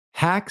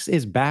Hacks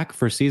is back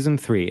for season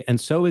 3,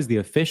 and so is the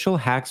official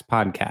Hacks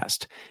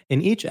podcast.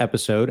 In each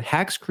episode,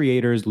 Hacks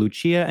creators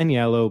Lucia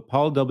Aniello,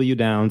 Paul W.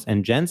 Downs,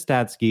 and Jen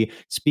Statsky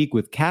speak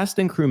with cast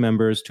and crew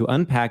members to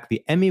unpack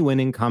the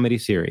Emmy-winning comedy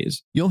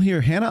series. You'll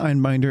hear Hannah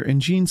Einbinder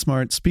and Gene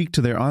Smart speak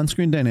to their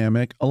on-screen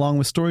dynamic, along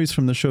with stories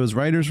from the show's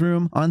writer's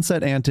room,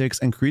 on-set antics,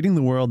 and creating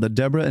the world that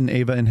Deborah and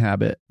Ava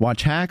inhabit.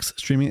 Watch Hacks,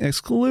 streaming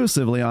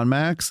exclusively on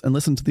Max, and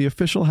listen to the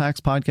official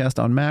Hacks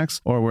podcast on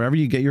Max or wherever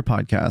you get your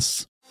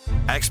podcasts.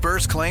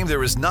 Experts claim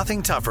there is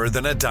nothing tougher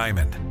than a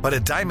diamond. But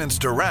at Diamonds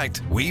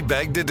Direct, we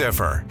beg to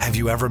differ. Have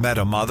you ever met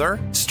a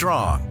mother?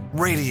 Strong,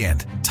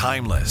 radiant,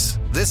 timeless.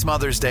 This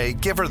Mother's Day,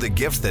 give her the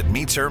gift that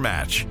meets her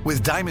match.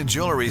 With diamond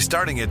jewelry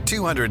starting at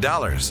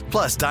 $200.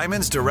 Plus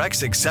Diamonds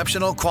Direct's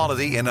exceptional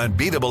quality and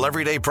unbeatable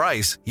everyday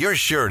price, you're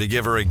sure to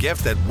give her a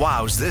gift that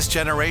wows this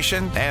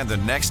generation and the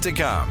next to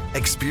come.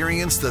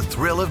 Experience the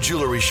thrill of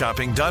jewelry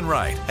shopping done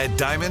right at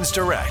Diamonds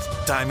Direct.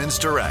 Diamonds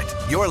Direct.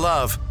 Your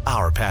love,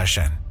 our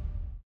passion.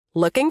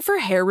 Looking for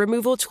hair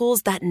removal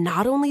tools that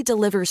not only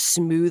deliver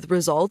smooth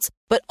results,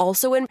 but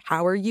also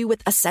empower you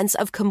with a sense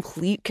of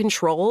complete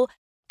control?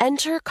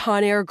 Enter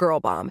Conair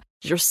Girl Bomb,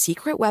 your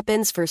secret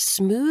weapons for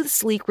smooth,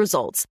 sleek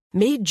results,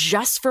 made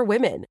just for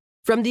women.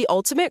 From the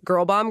ultimate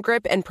Girl Bomb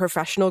grip and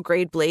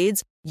professional-grade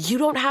blades, you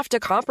don't have to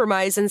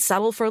compromise and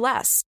settle for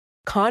less.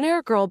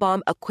 Conair Girl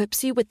Bomb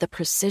equips you with the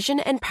precision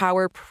and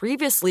power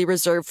previously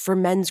reserved for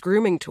men's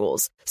grooming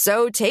tools.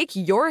 So take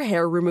your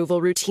hair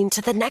removal routine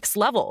to the next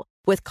level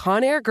with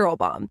Conair Girl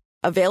Bomb.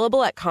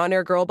 Available at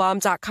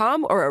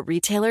ConairGirlBomb.com or a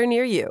retailer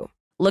near you.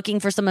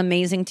 Looking for some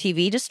amazing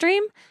TV to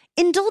stream?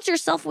 Indulge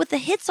yourself with the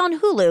hits on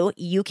Hulu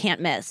you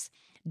can't miss.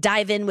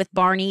 Dive in with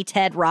Barney,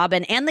 Ted,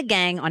 Robin, and the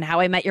gang on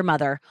How I Met Your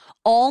Mother.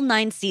 All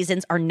 9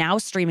 seasons are now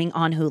streaming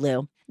on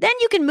Hulu. Then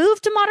you can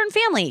move to Modern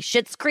Family,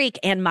 Schitt's Creek,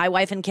 and My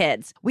Wife and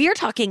Kids. We are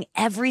talking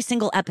every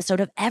single episode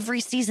of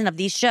every season of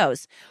these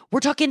shows. We're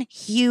talking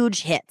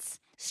huge hits.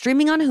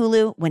 Streaming on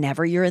Hulu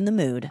whenever you're in the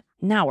mood.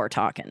 Now we're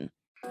talking.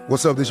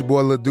 What's up, this your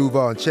boy Lil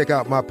Duval, and check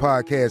out my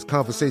podcast,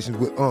 Conversations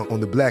with Unc,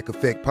 on the Black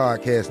Effect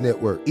Podcast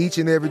Network. Each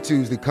and every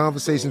Tuesday,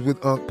 Conversations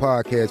with Unc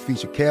podcast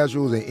feature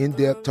casuals and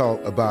in-depth talk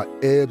about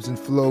ebbs and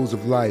flows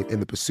of life and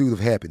the pursuit of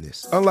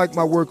happiness. Unlike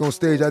my work on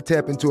stage, I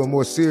tap into a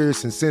more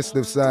serious and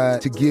sensitive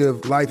side to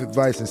give life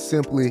advice and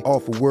simply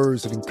offer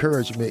words of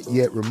encouragement,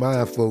 yet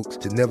remind folks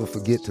to never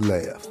forget to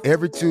laugh.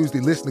 Every Tuesday,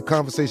 listen to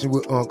Conversations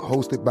with Unc,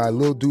 hosted by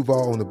Lil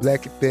Duval on the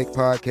Black Effect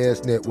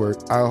Podcast Network,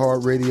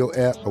 iHeartRadio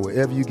app, or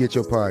wherever you get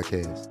your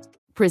podcasts.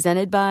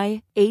 Presented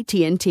by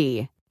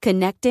AT&T.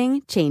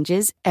 Connecting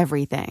changes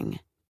everything.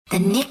 The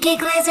Nikki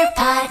Glazer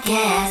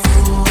Podcast.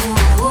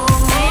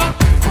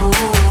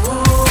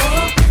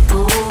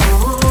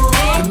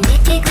 The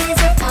Nikki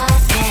Glazer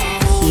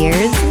Podcast.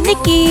 Here's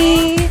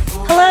Nikki.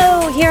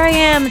 Hello, here I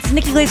am. It's the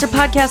Nikki Glazer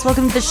Podcast.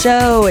 Welcome to the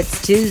show.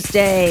 It's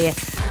Tuesday.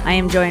 I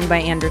am joined by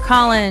Andrew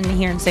Collin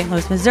here in St.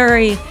 Louis,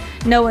 Missouri.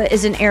 Noah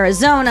is in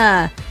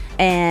Arizona.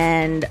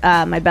 And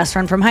my best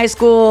friend from high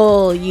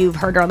school, you've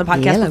heard her on the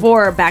podcast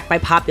before, back by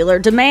popular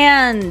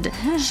demand.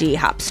 She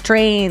hops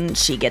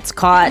trains. She gets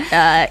caught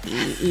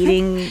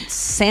eating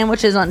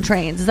sandwiches on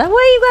trains. Is that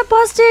why you got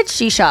busted?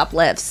 She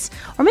shoplifts.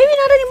 Or maybe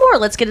not anymore.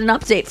 Let's get an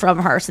update from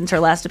her since her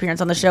last appearance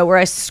on the show where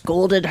I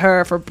scolded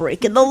her for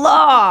breaking the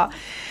law.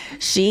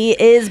 She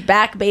is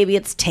back, baby.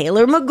 It's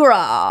Taylor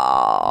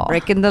McGraw.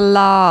 Breaking the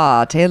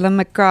law. Taylor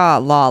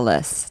McGraw.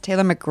 Lawless.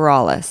 Taylor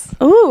McGrawless.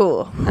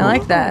 Ooh, I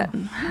like that.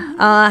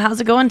 How's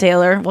it going,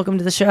 Taylor? Welcome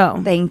to the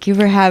show. Thank you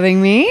for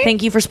having me.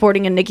 Thank you for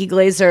sporting a Nikki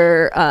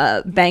Glazer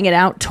Bang It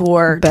Out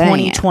Tour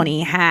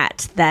 2020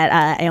 hat that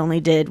I only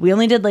did. We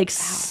only did like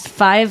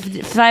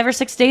five or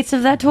six dates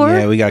of that tour.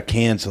 Yeah, we got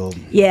canceled.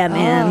 Yeah,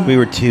 man. We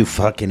were too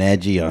fucking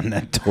edgy on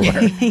that tour.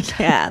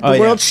 Yeah, the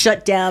world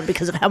shut down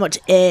because of how much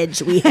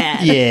edge we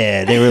had.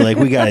 Yeah, they were like,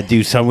 we got to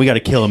do something. We got to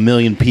kill 1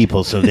 million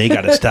people, so they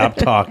got to stop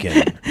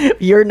talking.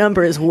 Your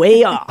number is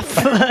way off.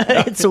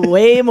 It's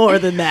way more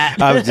than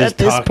that. I was just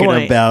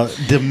talking about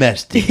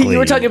domestically. You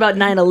were talking about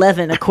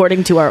 9/11,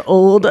 according to our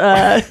old.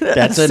 That's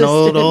assistant.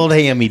 an old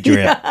hammy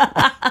drip.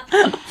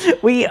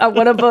 We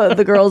one of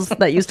the girls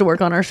that used to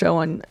work on our show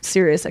on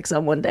Sirius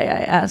XM one day.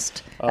 I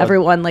asked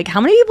everyone, like,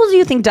 how many people do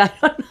you think died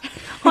on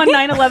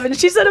 9/11?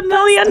 She said 1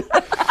 million.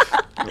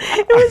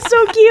 It was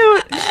so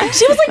cute.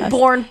 She was like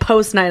born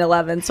post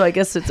 9/11, so I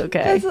guess it's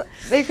okay.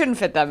 They couldn't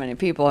fit that many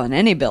people in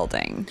any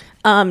building.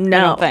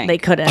 No, they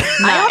couldn't.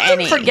 I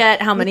often forget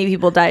how many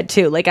people died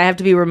too. Like, I have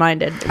to be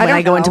reminded when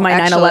I go into my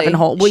 9/11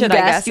 hole. Will you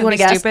guess? Do you want to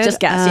guess? Stupid? Just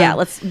guess. Yeah,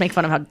 let's make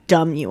fun of how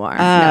dumb you are.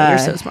 No, you're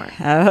so smart.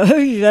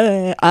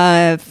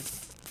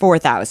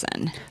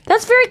 4,000.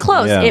 That's very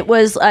close. Yeah. It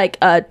was like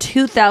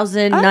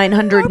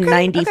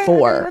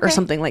 2,994 or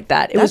something like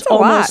that. It was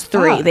almost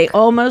 3. Fuck. They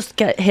almost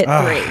hit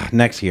 3.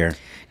 Next year.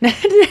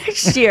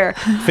 Next year.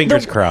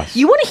 Fingers crossed.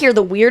 You want to hear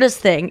the weirdest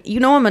thing? You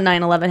know I'm a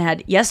 9/11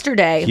 head.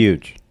 Yesterday.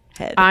 Huge.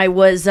 I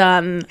was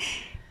watching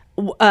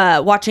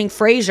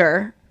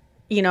Frasier.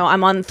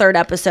 I'm on the third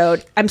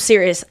episode. I'm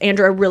serious,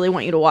 Andrew. I really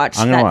want you to watch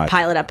that watch.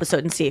 pilot episode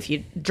and see if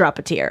you drop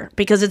a tear,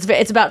 because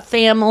it's about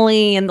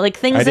family and like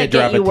things I that did get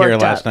drop you a tear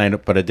worked last up.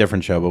 night, but a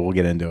different show. But we'll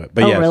get into it.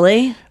 But Oh, yes.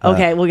 really?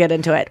 Okay, we'll get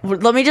into it.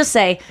 Let me just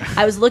say,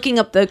 I was looking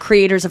up the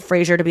creators of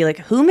Frasier to be like,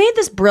 who made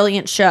this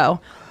brilliant show?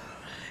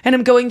 And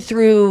I'm going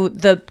through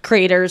the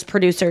creators,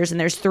 producers, and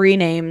there's 3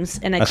 names,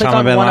 and I click Osama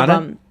on bin one Laden?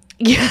 of them.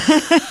 Yeah.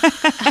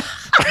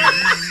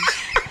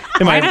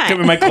 Am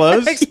I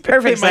close? Makes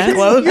perfect Am I sense.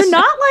 close? You're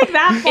not like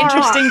that far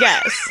Interesting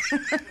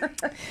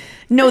off. guess.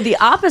 No, the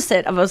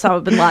opposite of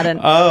Osama bin Laden.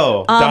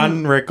 Oh,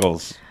 Don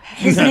Rickles.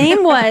 His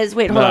name was.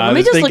 Wait, hold No, on. I Let me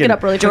was just look thinking it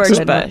up really quick.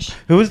 George Bush.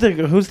 Who's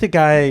the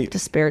guy?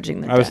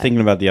 Disparaging the I was dead.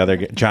 thinking about the other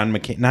guy, John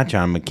McCain. Not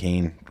John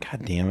McCain.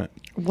 God damn it.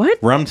 What?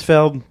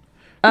 Rumsfeld.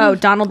 Oh,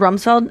 Donald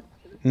Rumsfeld?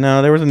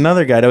 No, there was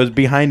another guy that was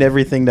behind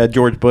everything that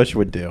George Bush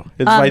would do.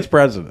 His vice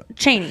president.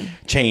 Chaney.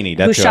 Cheney.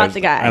 That's Who who I shot was-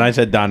 the guy. And I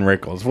said Don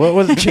Rickles. What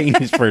was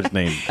Cheney's first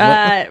name?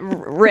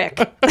 Rick.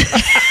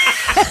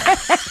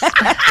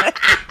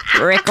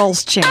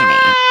 Rickles Cheney.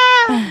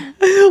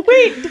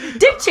 Wait,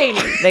 Dick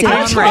Cheney. They call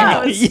him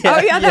I'm Rickles. close. Oh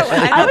yeah, that one.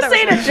 I was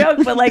saying a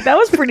joke, but like that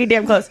was pretty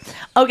damn close.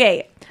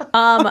 Okay.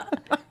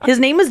 His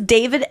name was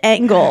David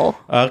Engel.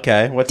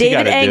 Okay. What's he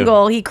David got to do?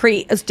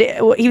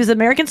 Engel. He was an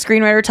American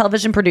screenwriter,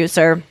 television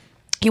producer.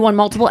 He won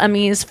multiple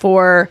Emmys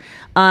for.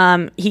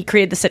 He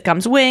created the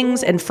sitcoms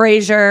Wings and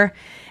Frasier.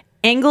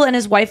 Engel and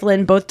his wife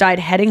Lynn both died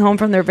heading home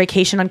from their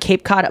vacation on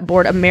Cape Cod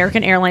aboard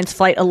American Airlines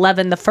Flight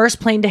 11, the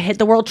first plane to hit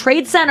the World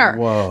Trade Center.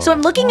 Whoa. So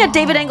I'm looking at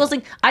David Engel's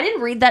thing. I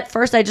didn't read that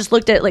first. I just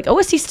looked at like, oh,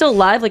 is he still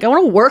alive? Like, I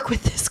want to work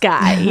with this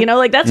guy.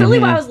 Like that's really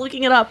why I was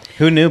looking it up.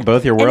 Who knew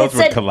both your And it worlds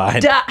would said,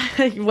 collide?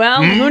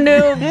 well, who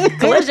knew?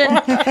 Collision.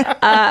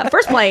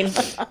 First plane.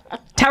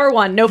 Tower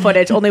 1, no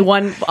footage. Only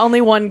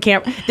one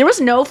camera. There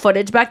was no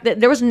footage back then.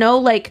 There was no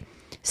like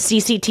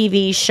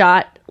CCTV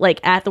shot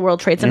like at the World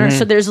Trade Center.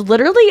 So there's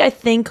literally, I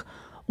think,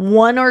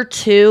 1 or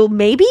 2,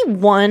 maybe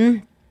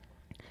 1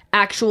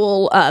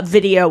 actual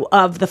video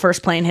of the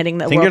first plane hitting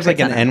the I think World there's like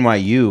Trade an Center.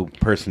 NYU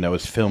person that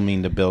was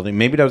filming the building.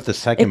 Maybe that was the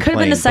second It could have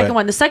been plane, the second but-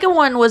 one. The second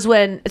one was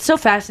when it's so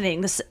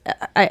fascinating. This,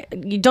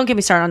 you don't get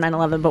me started on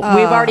 9/11, but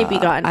we've already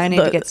begun. I need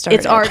to get started.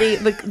 It's already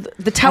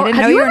the tower. I didn't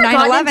Have know you you were ever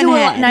gotten 9/11 into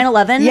head.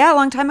 9/11? Yeah, a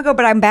long time ago,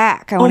 but I'm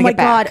back. I Oh want to my get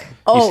back. god!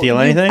 Oh, steal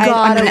anything? You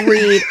gotta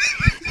read.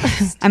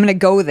 I'm gonna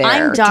go there.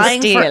 I'm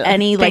dying to for steal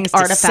any like things to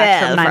artifact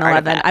from sell for 9/11.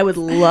 artifacts. I would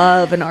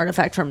love an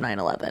artifact from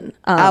 9/11.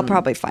 I'll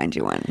probably find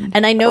you one.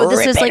 And I know this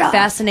Rip is it like off.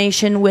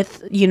 fascination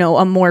with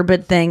a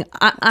morbid thing.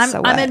 I'm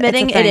So what?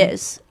 admitting It's a it thing.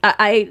 is.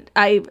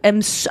 I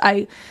am.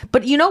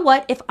 But you know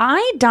what? If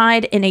I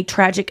died in a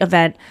tragic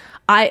event,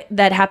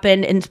 that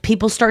happened, and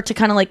people start to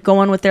kind of like go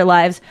on with their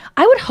lives,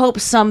 I would hope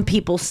some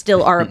people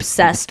still are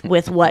obsessed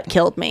with what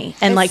killed me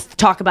and like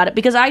talk about it,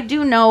 because I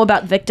do know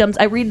about victims.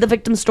 I read the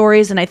victim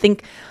stories, and I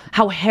think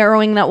how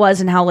harrowing that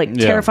was and how like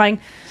terrifying.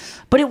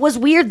 But it was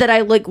weird that I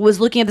like was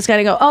looking at this guy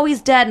and I go, oh,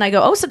 he's dead, and I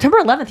go, oh, September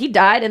 11th, he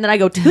died, and then I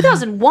go,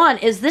 2001.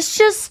 Is this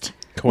just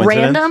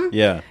Coincidence? random?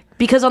 Yeah.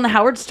 Because on the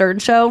Howard Stern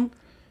show,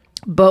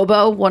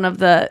 Bobo, one of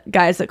the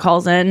guys that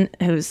calls in,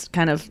 who's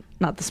kind of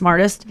not the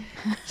smartest,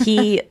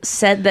 he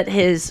said that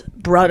his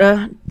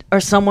brother or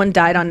someone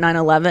died on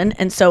 9/11,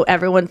 and so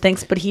everyone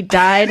thinks, but he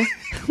died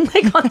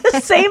like on the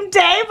same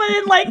day, but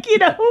in like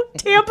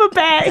Tampa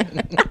Bay.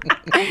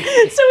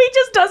 So he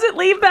just doesn't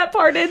leave that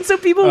part in, so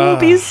people will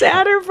be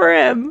sadder for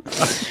him.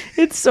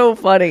 It's so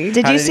funny.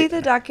 Did you see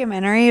the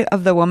documentary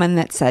of the woman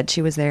that said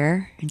she was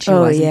there and she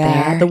Oh, wasn't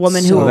yeah, there? the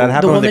woman So who that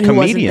happened with the woman who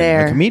wasn't comedian.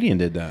 there. The comedian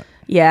did that.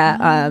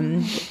 Yeah.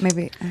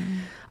 Maybe.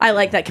 I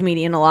like that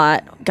comedian a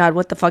lot. God,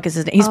 what the fuck is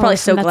his name? He's probably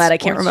so from that glad I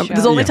can't sports remember. show. This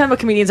is the only time a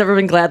comedian's ever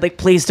been glad. Like,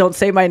 please don't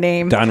say my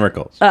name. Don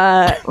Rickles.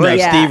 No,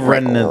 yeah, Steve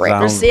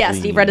Renazzanzi. Yeah,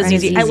 Steve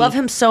Renazzanzi. I love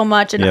him so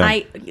much, and Yeah.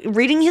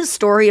 reading his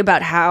story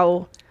about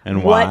how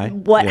And why.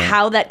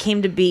 how that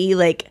came to be.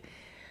 Like,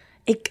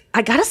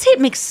 I gotta say, it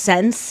makes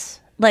sense.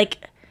 Like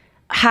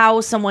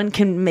how someone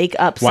can make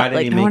up. Why did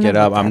like, he make it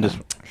up? I'm just.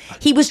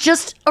 he was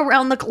just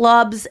around the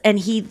clubs, and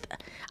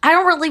I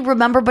don't really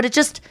remember, but it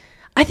just.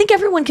 I think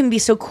everyone can be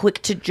so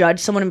quick to judge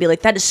someone and be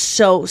like, that is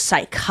so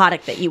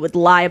psychotic that you would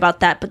lie about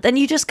that. But then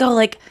you just go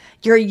like,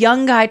 you're a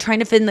young guy trying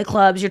to fit in the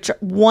clubs. You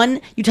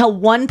tell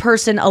one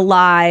person a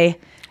lie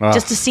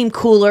just to seem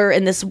cooler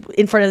in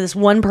front of this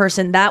one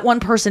person. That one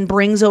person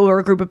brings over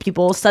a group of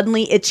people.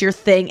 Suddenly it's your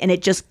thing, and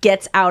it just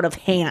gets out of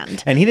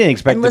hand. And he didn't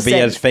expect And to be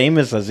listen, as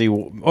famous as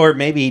or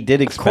maybe he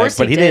did Of course expect,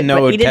 but he didn't know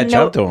it would catch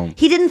up to him.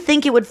 He didn't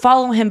think it would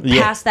follow him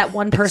past that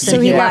one person So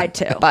he he lied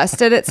got to.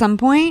 busted at some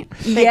point.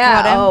 They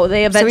Yeah. caught him? Oh,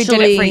 they eventually. So he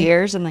did it for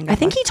years, and then got I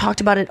think he talked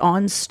about it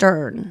on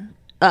Stern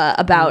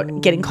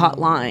about getting caught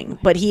lying.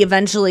 But he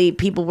eventually,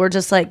 people were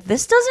just like,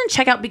 "This doesn't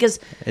check out," because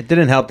It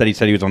didn't help that he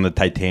said he was on the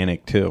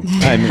Titanic too.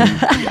 I mean,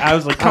 I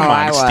was like, "Come Oh,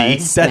 on, I Steve,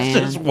 was, that's man.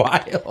 just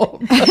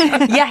wild."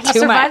 yeah, he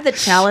survived the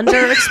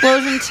Challenger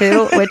explosion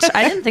too, which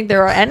I didn't think there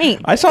were any.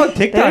 I saw a They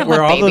TikTok didn't where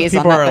let all those babies on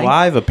people that are thing.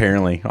 alive.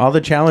 Apparently, all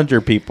the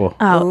Challenger people.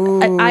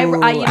 Oh, I I'm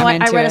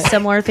read into a it.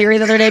 similar theory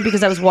the other day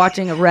because I was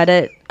watching a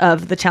Reddit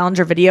of the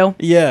Challenger video.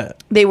 Yeah.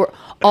 They were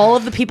all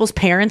of the people's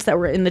parents that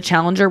were in the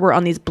Challenger were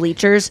on these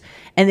bleachers,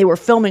 and they were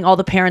filming all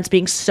the parents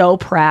being so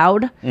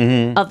proud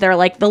of their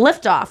like the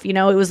liftoff. You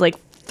know, it was like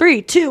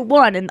 3, 2,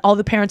 1, and all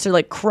the parents are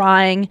like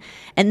crying,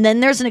 and then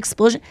there's an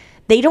explosion.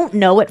 They don't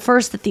know at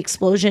first that the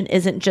explosion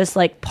isn't just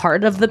like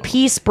part of the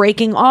piece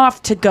breaking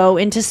off to go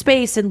into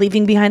space and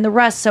leaving behind the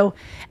rest. So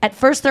at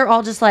first they're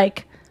all just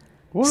like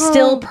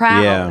still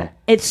proud. Yeah.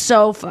 It's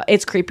so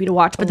it's creepy to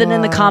watch. But then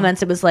in the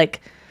comments it was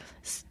like,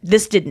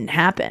 this didn't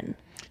happen.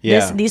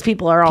 Yeah. These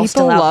people are all People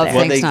still out love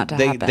there. things Well, not to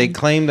happen. they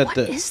claim that What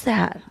is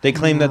that? They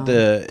claim that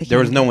there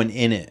was no one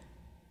in it.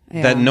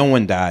 That no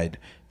one died.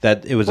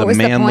 That it was What a was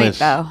the manless. point,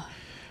 though?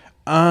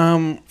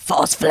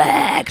 False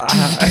flag.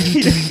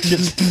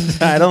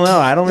 I don't know.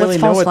 I don't What's really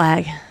know false what.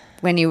 flag?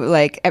 When you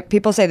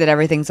people say that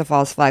everything's a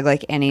false flag,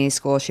 like any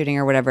school shooting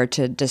or whatever,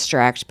 to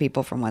distract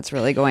people from what's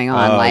really going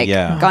on, Oh, like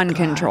yeah. gun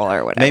control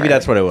or whatever. Maybe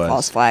that's what it was.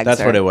 False flags.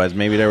 That's what it was.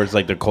 Maybe there was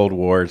like the Cold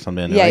War or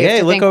something. Yeah, Like, you have hey,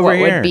 to look think over what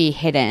here. would be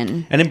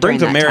hidden, And it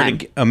brings during that time.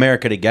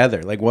 America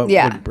together. Like what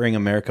Yeah. would bring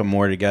America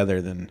more together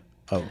than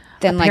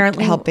Then like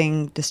Apparently,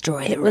 helping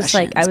destroy the It was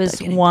like I Russians was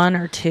by getting- 1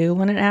 or 2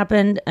 when it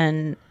happened,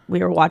 and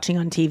we were watching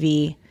on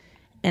TV,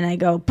 and I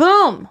go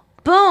boom,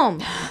 boom,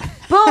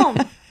 boom.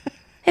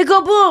 It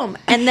go boom,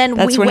 and then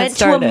That's we when it went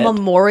to a started.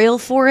 memorial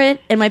for it,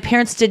 and my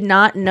parents did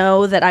not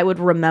know that I would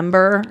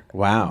remember.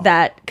 Wow.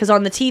 That because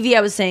on the TV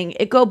I was saying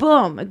it go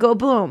boom,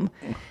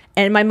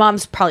 and my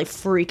mom's probably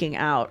freaking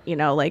out, you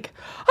know, like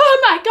oh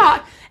my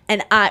god.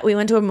 And we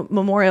went to a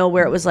memorial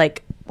where it was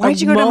like. Why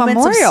did you go to a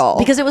moments of memorial?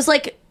 because it was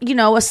like, you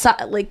know,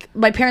 like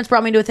my parents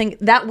brought me to a thing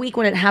that week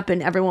when it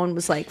happened. Everyone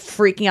was like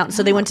freaking out,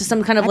 so they went to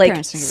some kind of My like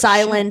parents didn't give a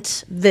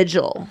silent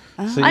vigil.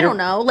 So I you're- don't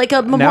know, like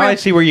a memorial. Now I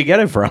see where you get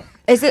it from.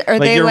 Is it? Are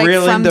Like, they you're like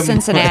real from into,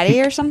 Cincinnati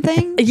like- or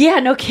something? Yeah,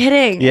 no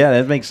kidding. Yeah,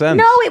 that makes sense.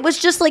 No, it was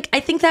just like I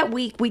think that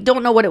week we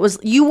don't know what it was.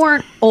 You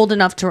weren't old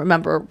enough to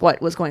remember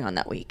what was going on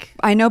that week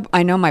I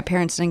know. My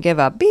parents didn't give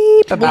a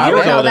beep about I you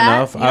was don't know old that.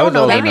 enough. You I don't was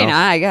know old that. Maybe enough.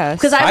 not. I guess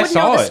because I wouldn't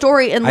know saw the it.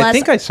 story unless I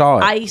think I saw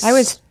it. I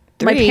was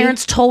My 3.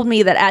 parents told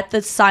me that at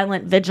the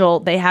silent vigil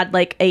they had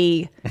like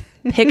a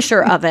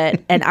picture of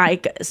it, and I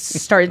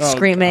started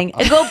screaming,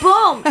 "It go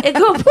boom! It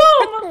go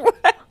boom!"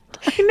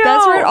 I know.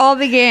 That's where it all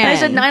began. I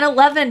said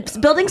 9/11,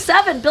 building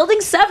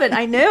 7.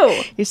 I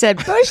knew. You said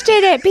Bush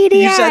did it.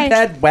 BDI. You said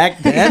that back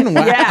then?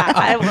 Wow. Yeah,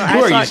 I Who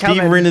are saw you, it Steve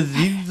coming.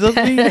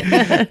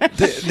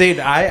 Renazizi?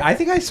 I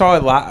think I saw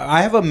it.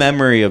 I have a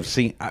memory of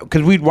seeing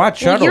because we'd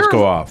watch Well, shuttles you're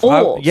go off.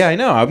 old. Yeah, I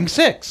know. I'm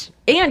 6.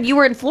 And you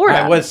were in Florida.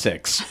 I was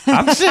 6.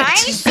 I'm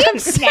 6. I'm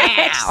 6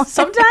 now.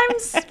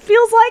 Sometimes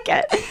feels like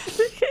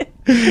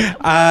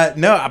it.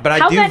 No, but I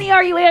How do. many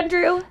are you,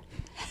 Andrew?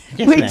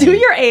 Yes, Wait, ma'am. do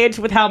your age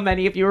with how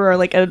many if you were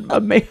like a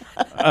man.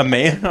 A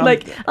man?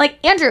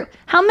 like Andrew,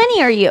 how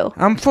many are you?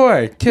 I'm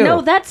 4. 2.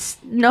 No, that's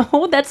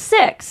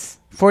 6.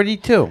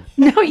 42.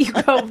 No, you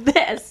go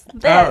this.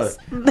 Well,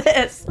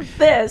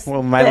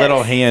 my this.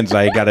 little hands,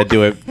 I got to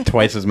do it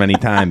twice as many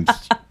times.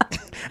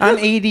 I'm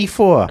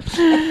 84.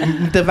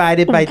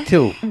 Divided by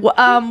 2.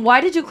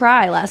 Why did you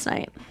cry last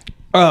night?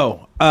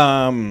 Oh,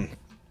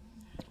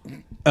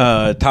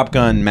 Top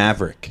Gun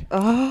Maverick.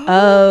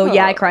 Oh,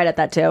 yeah, I cried at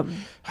that too.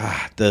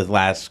 The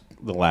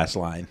last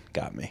line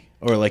got me.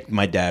 Or like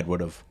my dad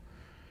would have.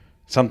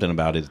 Something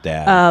about his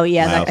dad. Oh,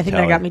 yeah, Miles I think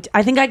Teller. that got me.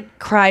 I think I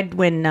cried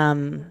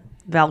when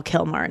Val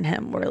Kilmer and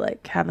him were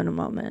like having a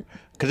moment.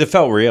 Because it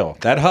felt real.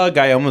 That hug,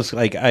 I almost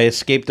like I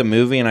escaped the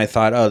movie and I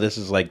thought, oh, this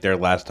is like their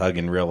last hug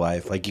in real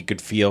life. Like you could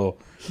feel,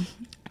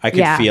 I could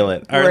Yeah. feel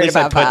it, or at Worried least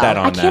I about put Val. that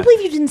on. I can't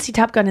believe you didn't see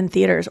Top Gun in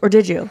theaters, or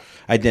did you?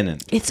 I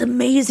didn't. It's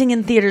amazing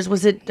in theaters.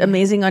 Was it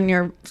amazing on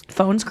your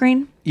phone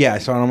screen? Yeah, I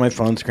saw it on my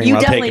phone screen You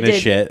while definitely taking a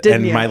did, shit, didn't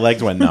and you? my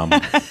legs went numb.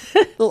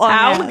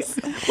 How?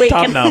 Wait,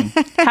 Top numb,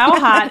 how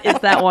hot is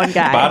that one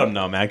guy? bottom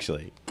numb,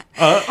 actually.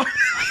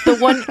 The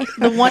one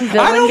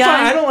villain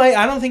guy.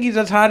 I don't think he's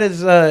as hot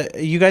as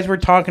you guys were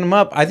talking him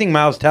up. I think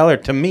Miles Teller.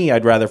 To me,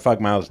 I'd rather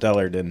fuck Miles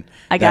Teller than.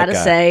 I that gotta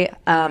guy. say,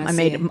 I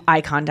made eye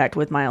contact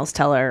with Miles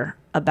Teller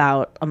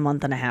about a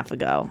month and a half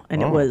ago,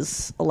 and it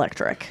was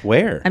electric.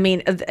 Where? I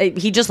mean,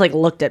 he just like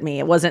looked at me.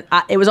 It wasn't.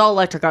 It was all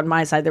electric on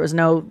my side. There was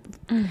no.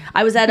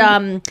 I was at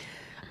I'm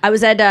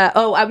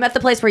at the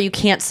place where you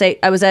can't say.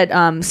 I was at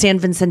San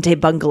Vicente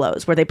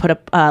Bungalows, where they put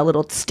a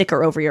little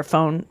sticker over your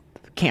phone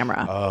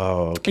camera.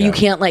 Oh, okay. You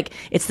can't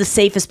it's the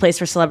safest place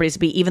for celebrities to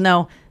be, even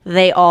though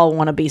they all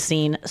want to be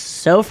seen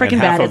so freaking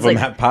and half bad. of It's them like,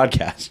 have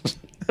podcasts.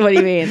 what do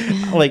you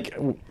mean? Like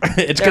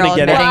it's They're gonna all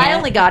get admitting it. Well, I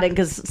only got in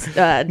because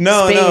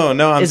No, Spade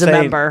I'm is a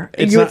saying member.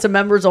 it's It's a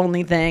members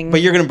only thing.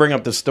 But you're gonna bring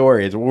up the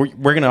story.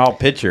 We're gonna all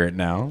picture it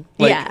now.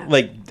 Yeah.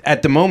 Like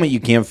at the moment you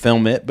can't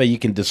film it, but you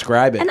can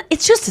describe it. and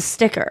it's just a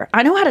sticker.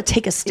 I know how to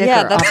take a sticker.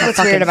 Yeah, that's off a what's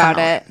fucking weird about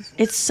phone. it.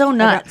 It's so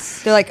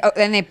nuts. They're like, oh,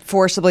 and they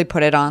forcibly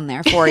put it on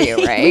there for you,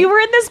 right? We were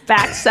in this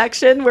back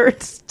section where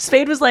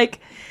Spade was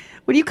like,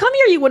 when you come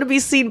here, you want to be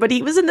seen. But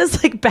he was in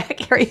this like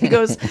back area. He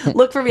goes,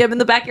 look for me. I'm in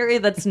the back area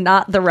that's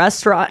not the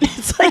restaurant.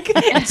 It's like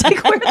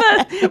where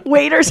the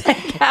waiters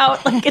hang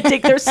out, like and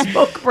take their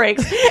smoke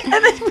breaks. And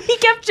then he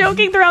kept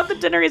joking throughout the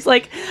dinner. He's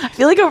like, I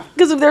feel like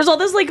because there's all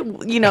this like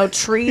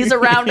trees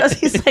around us.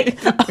 He's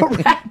like, a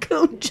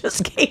raccoon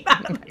just came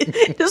out of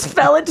just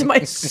fell into my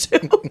soup.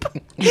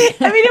 I mean,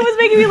 it was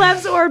making me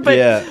laugh so hard.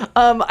 But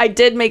I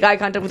did make eye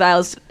contact with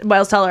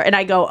Miles Teller, and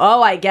I go,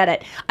 oh, I get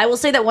it. I will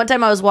say that one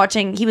time I was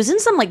watching. He was in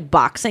some like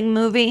boxing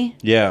movie.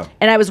 Yeah.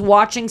 And I was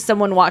watching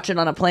someone watch it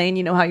on a plane.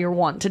 You know how you're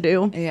wont to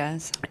do.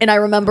 Yes. And I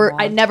remember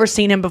I'd never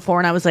seen him before,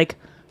 and I was like,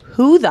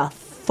 who the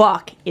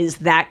fuck is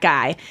that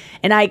guy?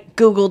 And I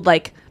Googled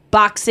like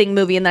boxing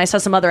movie, and then I saw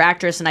some other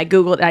actress, and I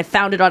Googled and I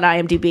found it on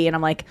IMDb, and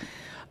I'm like,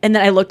 and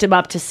then I looked him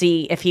up to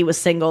see if he was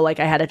single, like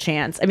I had a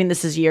chance. I mean,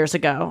 this is years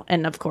ago,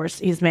 and of course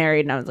he's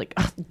married, and I was like,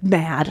 oh,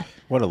 mad.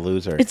 What a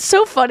loser. It's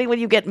so funny when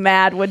you get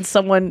mad when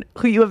someone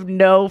who you have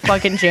no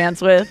fucking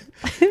chance with.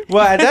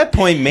 Well, at that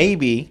point,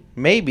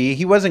 maybe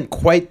he wasn't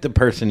quite the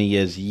person he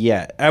is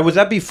yet. Was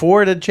that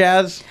before the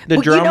jazz,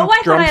 drum you know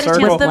why I thought I had a chance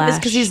circle? with him is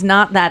because he's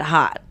not that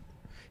hot.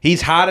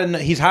 He's hot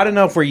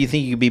enough where you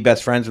think you could be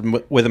best friends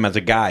with him as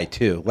a guy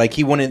too. Like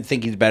he wouldn't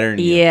think he's better than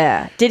you.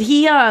 Yeah. Did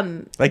he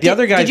like the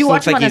other guy just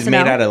looks like he's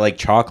made out of like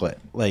chocolate.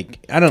 Like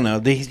I don't know.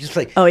 He's just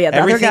like the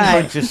everything's other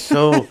guy. like just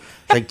so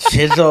like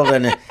chiseled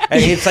and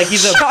it's like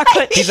he's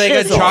like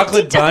a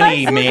chocolate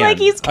bunny man. Like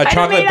he's a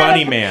chocolate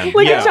bunny man.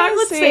 Like a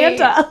chocolate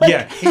Santa.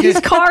 Like,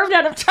 he's carved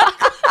out of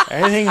chocolate.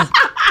 Everything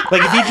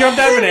like if he jumped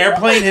out of an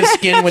airplane, his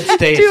skin would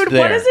stay Dude, there.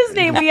 what is his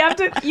name?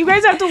 You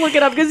guys have to look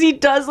it up because he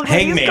does look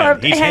like he's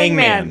carved. He's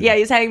Hangman. Yeah,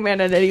 he's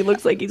Hangman, and then he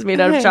looks like he's made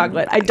out of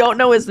chocolate. I don't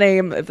know his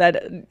name.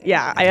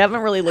 I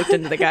haven't really looked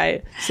into the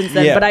guy since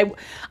then. But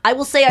I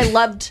will say I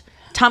loved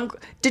Tom.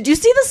 Did you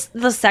see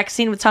the sex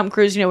scene with Tom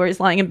Cruise? You know where he's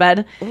lying in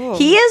bed. Ooh.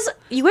 He is.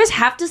 You guys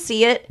have to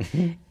see it.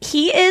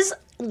 He is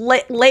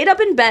laid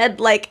up in bed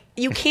like.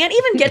 You can't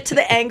even get to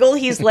the angle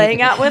he's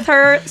laying at with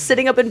her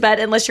sitting up in bed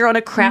unless you're on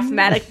a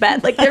Craftmatic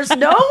bed. Like, there's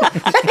no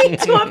way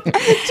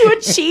to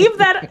achieve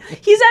that.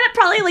 He's at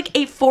probably like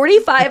a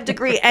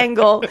 45-degree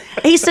angle.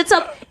 He sits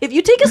up. If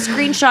you take a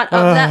screenshot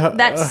of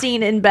that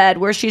scene in bed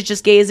where she's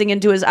just gazing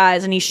into his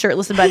eyes and he's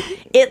shirtless in bed,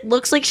 it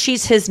looks like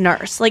she's his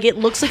nurse. Like, it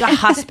looks like a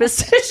hospice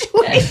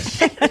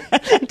situation.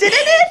 Didn't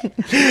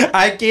it?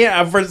 I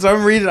can't. For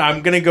some reason,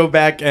 I'm going to go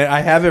back. And I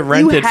have it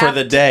rented for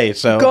the day,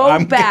 so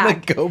I'm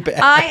going to go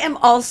back. I am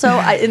also...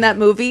 in that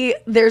movie,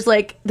 there's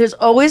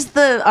always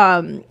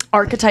the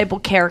archetypal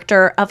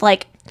character of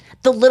like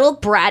the little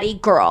bratty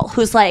girl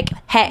who's like,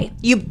 hey,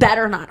 you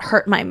better not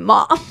hurt my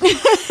mom.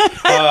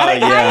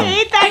 I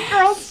hate that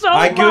girl so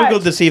much. I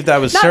Googled to see if that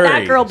was not Suri.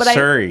 That girl, but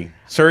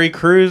Suri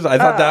Cruise. I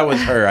thought that was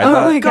her.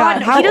 My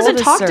God. He doesn't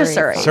talk to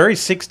Suri.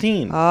 Suri's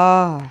 16.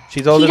 Oh.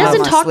 She's older than He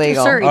doesn't talk to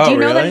Suri. Oh, do you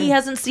know really? that he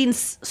hasn't seen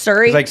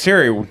Suri? He's like,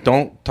 Suri,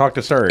 don't talk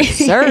to Suri.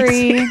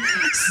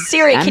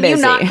 Siri, can you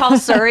not call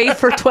Suri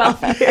for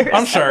 12 years?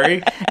 I'm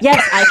sorry.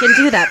 Yes, I can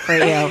do that for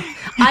you.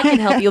 I can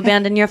help you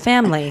abandon your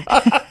family.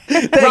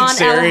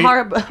 Thanks, Ron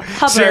L.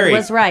 Hubbard Siri.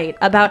 was right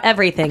about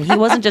everything. He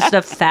wasn't just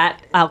a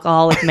fat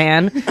alcoholic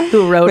man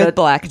who wrote a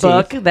black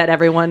book that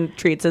everyone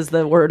treats as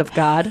the word of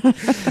God.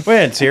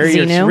 Man, Siri,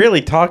 you're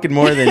really talking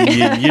more than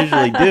you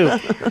usually do.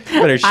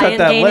 Better shut that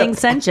lip. I am gaining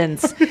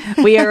sentience.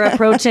 We are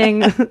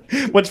approaching...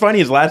 What's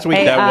funny is last week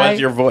that was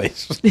your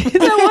voice.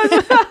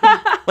 That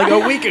was... like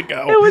a week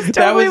ago. It was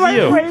totally that was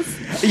you. my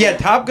voice. Yeah,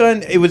 Top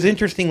Gun, it was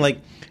interesting. Like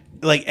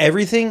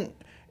everything...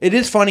 It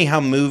is funny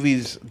how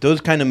those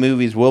kind of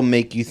movies will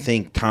make you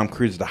think Tom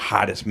Cruise is the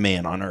hottest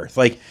man on earth.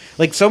 Like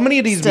so many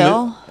of these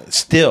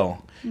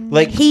still.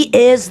 Like he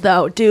is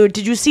though, dude.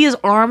 Did you see his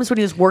arms when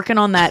he was working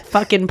on that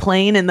fucking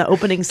plane in the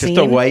opening scene?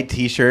 Just a white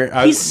t-shirt.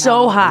 He's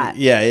so hot.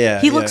 Yeah.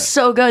 He looks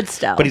so good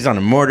still. But he's on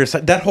a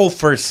motorcycle. That whole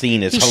first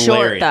scene is hilarious.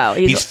 Short, though.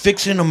 He's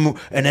fixing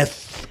an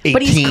F-18.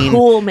 But he's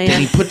cool, man.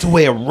 Then he puts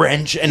away a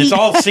wrench, and it's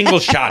all single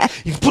shot.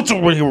 He puts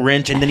away a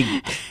wrench, and then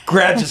he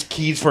grabs his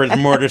keys for his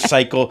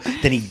motorcycle.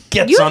 Then he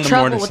gets on the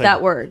motorcycle. You have trouble with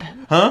that word.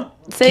 Huh?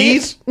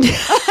 Keys?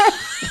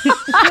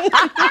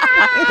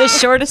 The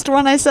shortest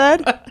one I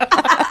said?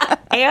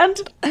 And?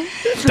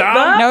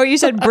 No, you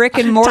said brick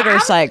and mortar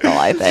cycle,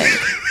 I think.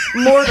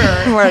 Mortar.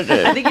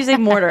 I think you say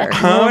mortar.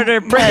 Mortar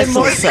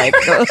pretzel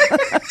cycle.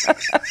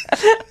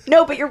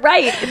 No, but you're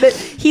right.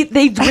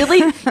 They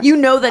really, you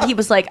know that he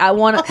was like,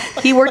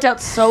 he worked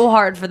out so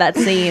hard for that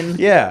scene.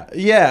 Yeah.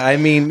 I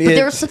mean, but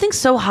there was something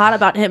so hot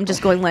about him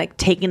just going like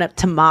taking it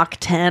to Mach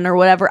 10 or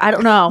whatever. I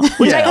don't know.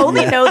 Which I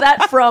only know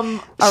that from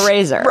a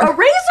razor.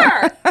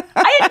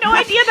 I had no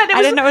idea that it was.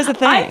 I didn't know it was a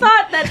thing. I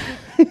thought that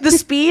the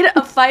speed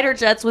of fighter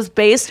jets was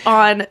based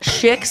on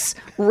Schick's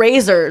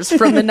razors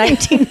from the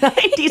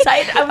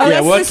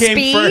 1990s. What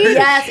came first?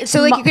 Yes,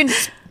 so like you can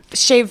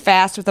shave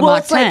fast with a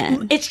Mach 10.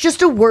 Like, it's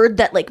just a word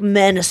that like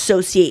men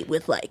associate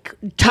with like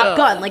Top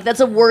Gun. Like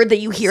that's a word that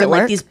you hear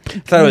like these I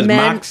thought it was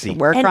men Moxie.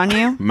 Work on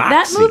you.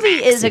 That movie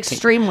is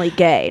extremely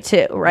gay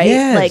too, right?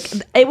 Yes.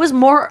 Like it was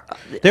more.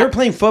 They were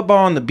playing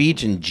football on the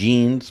beach in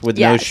jeans with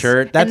no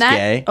shirt. That's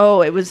gay.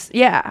 Oh, it was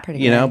pretty.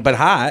 You know, but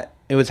hot.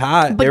 It was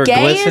hot. But they were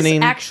gay glistening.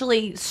 is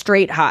actually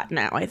straight hot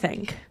now, I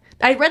think.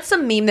 I read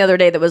some meme the other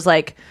day that was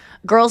like,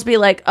 girls be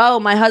like, "Oh,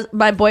 my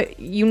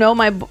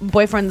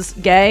boyfriend's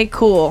gay.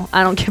 Cool.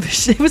 I don't give a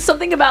shit." It was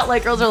something about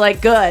like girls are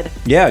like, "Good.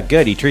 Yeah,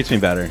 good. He treats me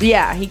better.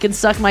 Yeah, he can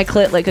suck my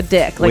clit like a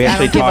dick." Like, We I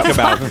actually don't give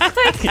talk a about.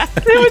 fuck.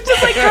 It was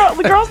just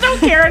like girls don't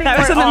care anymore. That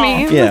was in the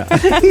meme?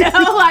 Yeah.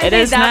 No, I It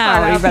made is that now.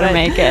 part You up, better but-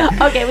 make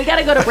it. Okay, we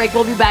gotta go to break.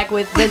 We'll be back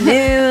with the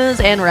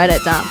news and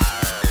Reddit dump.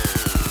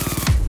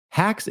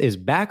 Hacks is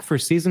back for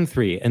season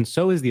 3, and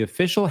so is the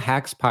official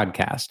Hacks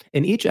podcast.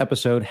 In each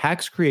episode,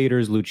 Hacks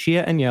creators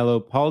Lucia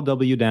Aniello, Paul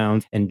W.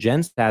 Downs, and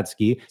Jen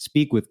Statsky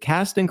speak with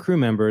cast and crew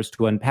members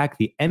to unpack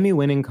the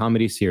Emmy-winning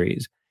comedy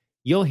series.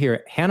 You'll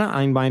hear Hannah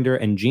Einbinder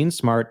and Jean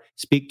Smart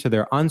speak to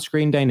their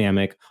on-screen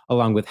dynamic,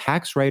 along with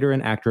Hacks writer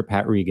and actor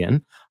Pat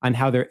Regan, on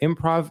how their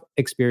improv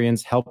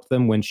experience helped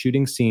them when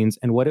shooting scenes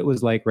and what it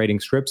was like writing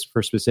scripts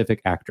for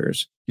specific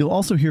actors. You'll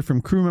also hear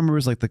from crew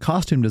members like the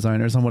costume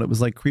designers on what it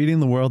was like creating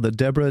the world that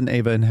Deborah and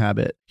Ava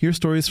inhabit. Hear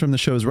stories from the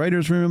show's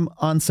writer's room,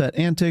 on-set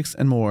antics,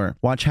 and more.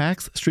 Watch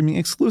Hacks streaming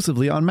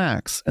exclusively on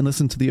Max, and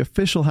listen to the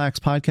official Hacks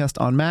podcast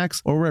on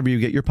Max or wherever you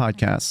get your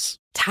podcasts.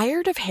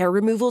 Tired of hair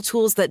removal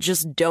tools that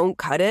just don't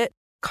cut it?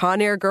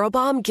 Conair Girl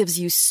Bomb gives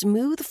you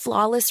smooth,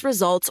 flawless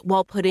results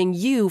while putting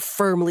you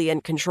firmly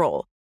in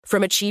control.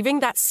 From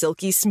achieving that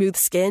silky smooth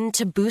skin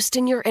to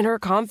boosting your inner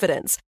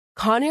confidence,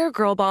 Conair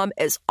Girl Bomb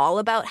is all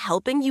about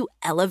helping you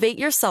elevate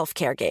your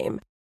self-care game.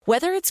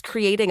 Whether it's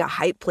creating a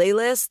hype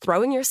playlist,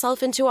 throwing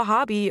yourself into a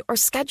hobby, or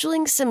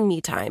scheduling some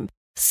me time,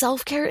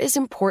 self-care is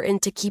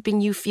important to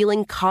keeping you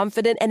feeling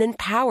confident and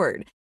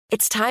empowered.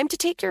 It's time to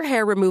take your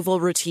hair removal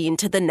routine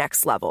to the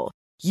next level.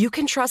 You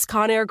can trust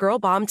Conair Girl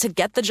Bomb to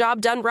get the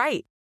job done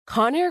right.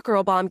 Conair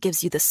Girl Bomb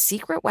gives you the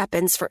secret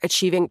weapons for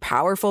achieving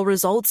powerful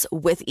results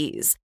with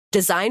ease.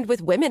 Designed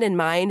with women in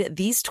mind,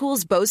 these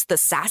tools boast the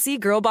sassy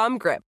Girl Bomb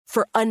grip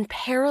for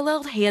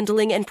unparalleled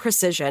handling and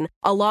precision,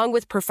 along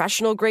with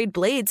professional-grade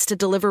blades to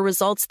deliver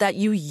results that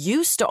you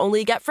used to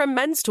only get from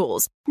men's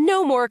tools.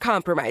 No more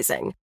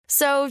compromising.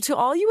 So, to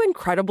all you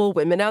incredible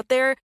women out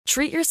there,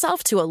 treat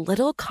yourself to a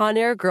little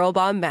Conair Girl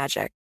Bomb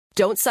magic.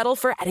 Don't settle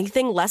for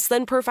anything less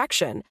than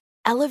perfection.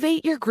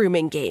 Elevate your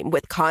grooming game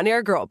with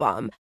Conair Girl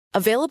Bomb.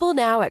 Available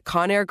now at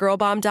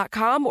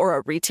ConairGirlBomb.com or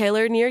a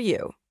retailer near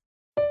you.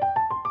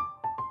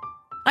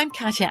 I'm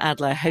Katya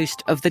Adler,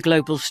 host of The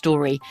Global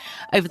Story.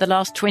 Over the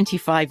last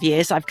 25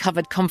 years, I've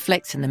covered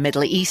conflicts in the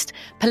Middle East,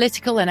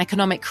 political and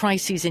economic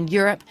crises in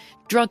Europe,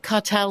 drug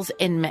cartels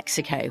in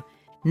Mexico.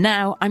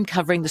 Now I'm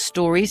covering the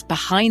stories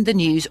behind the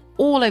news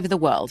all over the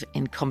world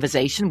in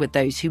conversation with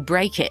those who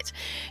break it.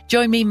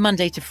 Join me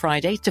Monday to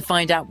Friday to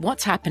find out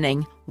what's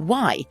happening,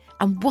 why,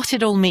 and what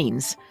it all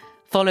means.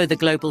 Follow The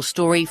Global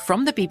Story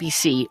from the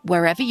BBC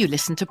wherever you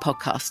listen to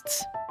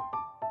podcasts.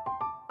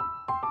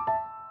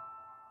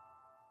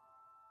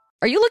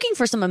 Are you looking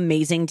for some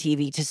amazing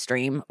TV to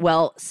stream?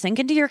 Well, sink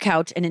into your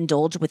couch and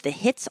indulge with the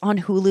hits on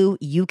Hulu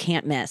you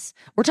can't miss.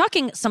 We're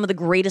talking some of the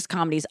greatest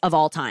comedies of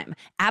all time,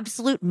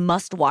 absolute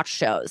must-watch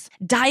shows.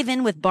 Dive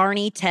in with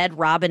Barney, Ted,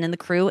 Robin, and the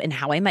crew in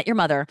How I Met Your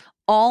Mother.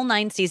 All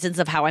 9 seasons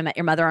of How I Met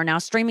Your Mother are now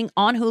streaming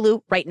on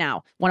Hulu right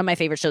now. One of my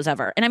favorite shows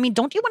ever. And I mean,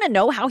 don't you want to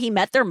know how he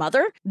met their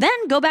mother?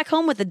 Then go back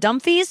home with the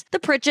Dumfies, the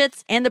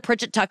Pritchetts, and the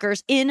Pritchett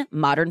Tuckers in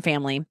Modern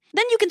Family.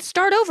 Then you can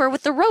start over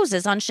with the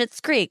Roses on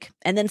Schitt's Creek.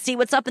 And then see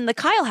what's up in the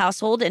Kyle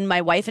household in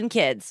My Wife and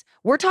Kids.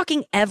 We're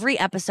talking every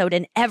episode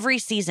and every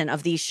season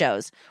of these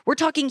shows. We're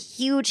talking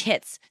huge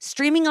hits,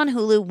 streaming on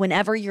Hulu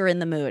whenever you're in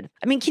the mood.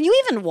 I mean, can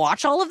you even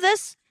watch all of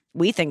this?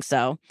 We think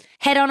so.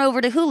 Head on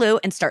over to Hulu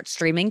and start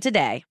streaming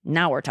today.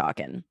 Now we're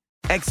talking.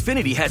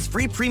 Xfinity has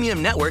free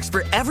premium networks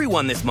for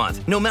everyone this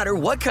month, no matter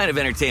what kind of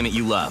entertainment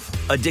you love.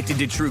 Addicted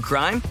to true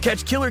crime?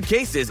 Catch killer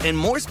cases and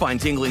more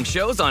spine-tingling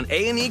shows on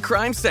A&E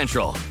Crime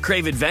Central.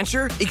 Crave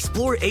adventure?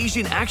 Explore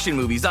Asian action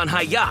movies on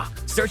Hi-Ya.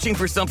 Searching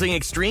for something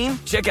extreme?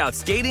 Check out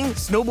skating,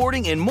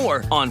 snowboarding, and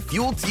more on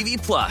Fuel TV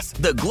Plus,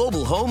 the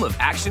global home of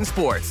action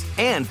sports.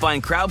 And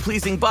find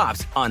crowd-pleasing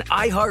bops on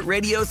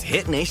iHeartRadio's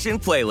Hit Nation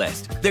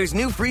playlist. There's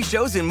new free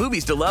shows and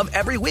movies to love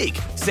every week.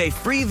 Say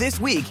free this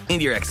week in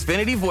your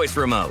Xfinity voice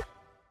remote.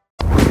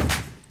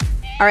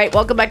 All right,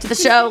 welcome back to the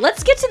show.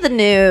 Let's get to the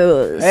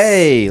news.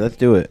 Hey, let's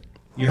do it.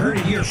 You heard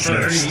it here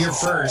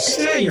first.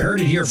 Yeah, you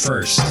heard it here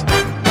first.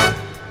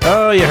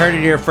 Oh, you heard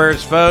it here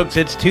first, folks.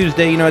 It's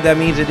Tuesday. You know what that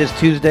means? It is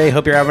Tuesday.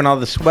 Hope you're having all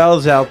the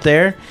swells out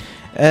there.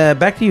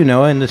 Back to you,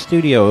 Noah, in the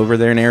studio over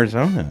there in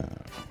Arizona.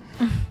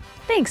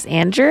 Thanks,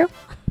 Andrew.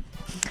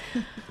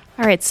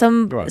 All right,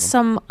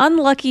 some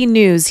unlucky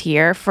news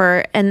here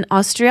for an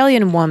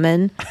Australian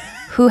woman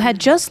who had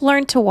just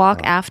learned to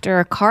walk after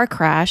a car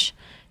crash.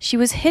 She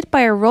was hit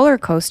by a roller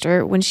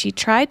coaster when she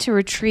tried to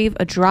retrieve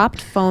a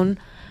dropped phone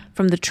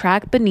from the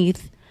track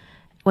beneath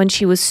when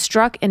she was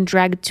struck and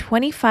dragged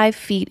 25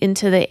 feet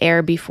into the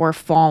air before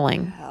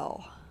falling.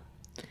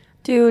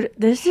 Dude,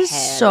 this is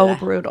so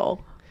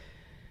brutal.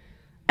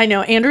 I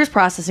know Andrew's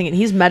processing it.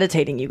 He's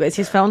meditating, you guys.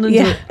 He's fallen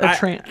into a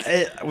trance.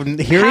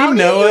 Hearing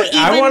Noah,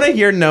 I want to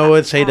hear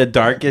Noah say the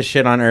darkest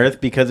shit on earth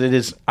because it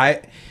is.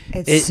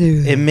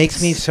 It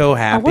makes me so A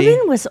happy.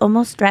 woman was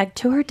almost dragged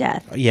to her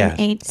death. Yeah.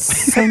 Every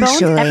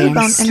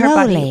bone in her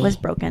body was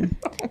broken.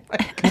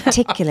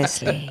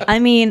 Meticulously. I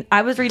mean,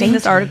 I was reading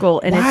this article,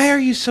 and Why are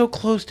you so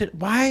close to?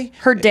 Why?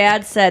 her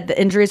dad said the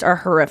injuries are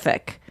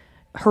horrific.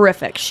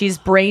 She's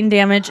brain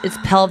damage. It's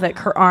pelvic,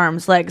 her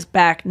arms, legs,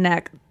 back,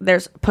 neck.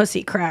 There's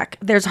pussy crack.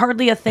 There's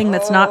hardly a thing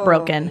that's not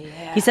broken.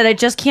 He said, I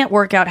just can't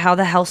work out how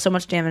the hell so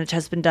much damage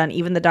has been done.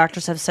 Even the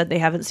doctors have said they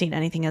haven't seen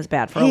anything as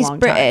bad for a long time.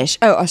 British.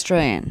 Oh,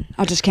 Australian.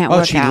 I just can't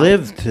work she out.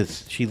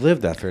 She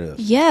lived after this.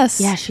 Yes.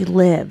 Yeah, she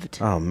lived.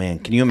 Oh man,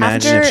 can you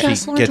imagine After- if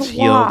Just she learned gets to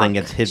healed walk. and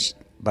gets hit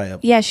by a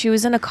Yeah, she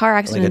was in a car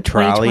accident like a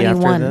trolley in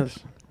after 2021. this?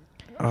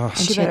 Oh. And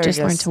she had just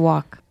learned to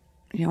walk.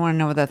 You don't want to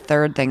know what the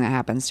third thing that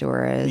happens to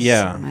her is.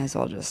 Yeah. Might as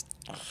well just.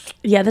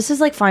 Yeah, this is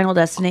like Final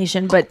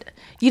Destination, but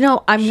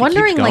I'm She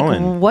wondering keeps like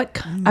going.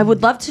 what I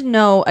would love to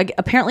know.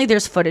 Apparently,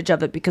 there's footage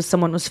of it because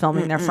someone was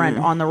filming their friend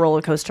on the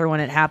roller coaster when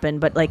it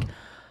happened. But like,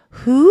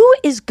 who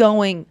is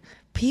going?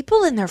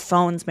 People in their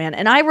phones, man.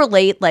 And I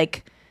relate.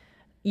 Like,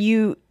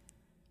 you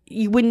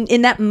when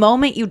in that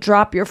moment you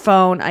drop your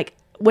phone, like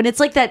when it's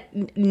like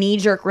that knee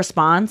jerk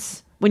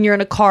response when you're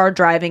in a car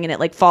driving and it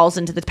like falls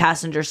into the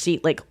passenger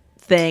seat, like.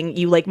 Thing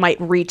you like might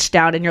reach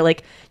down and you're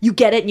like you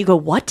get it and you go,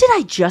 what did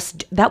I just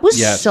do? That was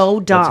so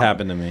dumb. That's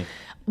happened to me.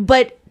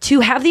 But to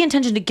have the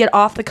intention to get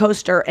off the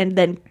coaster and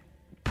then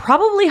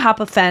probably hop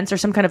a fence or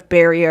some kind of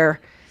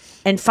barrier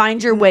and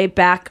find your way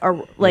back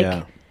or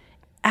like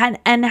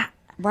and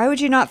why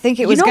would you not think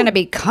it was going to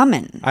be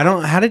coming? I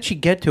don't. How did she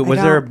get to it? Was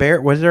there a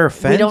bear? Was there a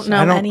fence? don't know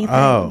anything.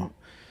 Oh,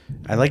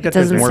 I like that.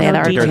 There's doesn't more. say the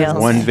There's details.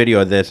 one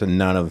video of this and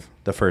none of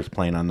the first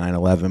plane on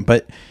 9/11.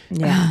 But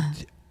yeah.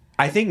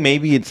 I think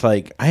maybe it's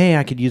like, hey,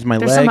 I could use my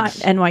There's legs.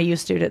 some NYU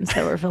students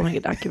that were filming a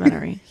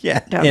documentary.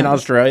 Yeah, in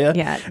Australia.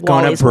 Yeah,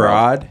 going Wally's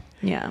abroad. World.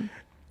 Yeah.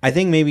 I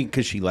think maybe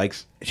because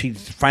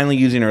she's finally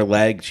using her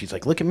legs. She's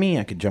like, look at me.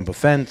 I could jump a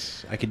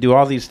fence. I could do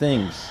all these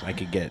things. I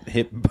could get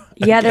hit.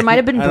 Yeah, there might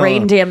have been I don't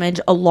brain know. damage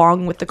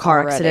along with the car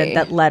Already. accident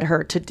that led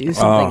her to do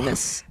something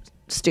this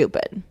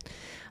stupid.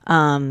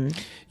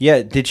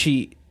 Yeah, did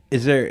she?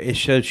 It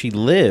shows she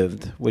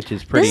lived, which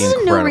is pretty This is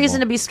incredible. no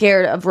reason to be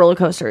scared of roller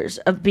coasters,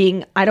 of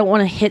being, I don't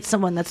want to hit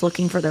someone that's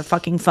looking for their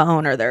fucking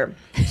phone or their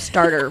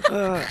starter.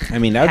 I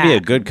mean, that would be a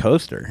good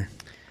coaster.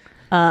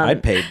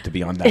 I'd pay to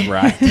be on that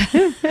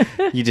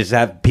ride. You just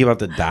have people have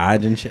to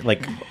dodge and shit.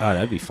 Like, oh,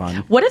 that'd be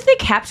fun. What if they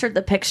captured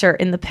the picture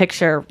in the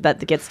picture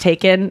that gets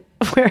taken?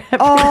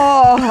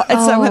 And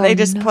so when they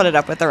just put it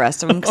up with the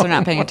rest of them because they're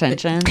not paying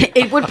attention.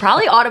 It would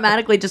probably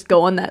automatically just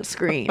go on that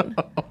screen.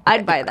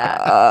 I'd buy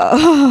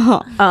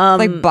that.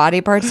 Like body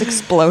parts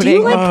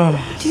exploding.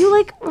 Do you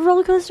like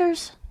roller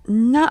coasters?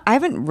 No, I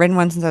haven't ridden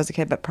one since I was a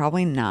kid, but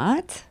probably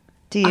not.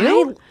 Do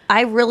you?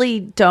 I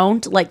really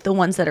don't like the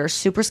ones that are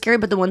super scary,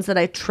 but the ones that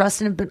I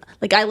trust and have been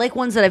like, I like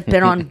ones that I've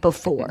been on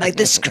before. Like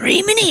the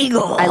Screaming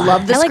Eagle. I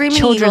love the I like Screaming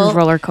children's Eagle.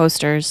 roller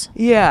coasters.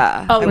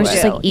 Yeah. Oh, Which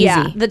is, like, easy.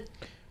 Yeah,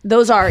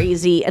 those are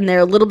easy and they're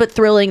a little bit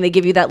thrilling. They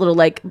give you that little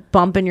like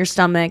bump in your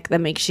stomach that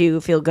makes you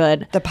feel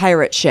good. The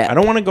pirate ship. I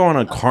don't want to go on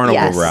a carnival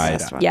Yes, ride.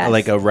 that's right. Yes.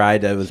 Like a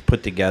ride that was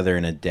put together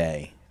in a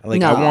day.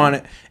 Like No. I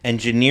want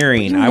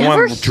engineering. You I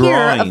never want hear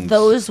drawings. of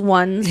those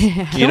ones.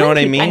 You know what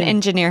I mean? An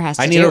engineer has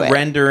to I need do a it.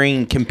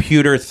 rendering,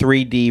 computer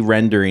 3D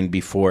rendering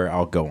before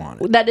I'll go on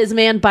it. That is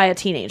manned by a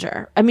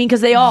teenager. I mean, because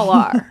they all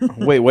are.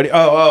 Wait, what?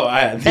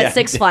 That's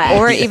Six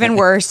Flags. Or even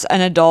worse, an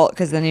adult,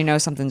 because then you know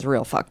something's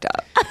real fucked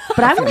up.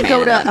 But I want to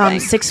go to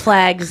Six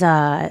Flags.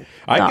 I'd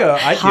do it.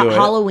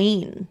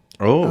 Halloween.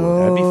 Oh,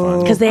 that'd be fun.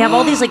 Because they have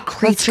all these like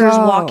creatures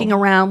go. walking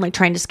around, like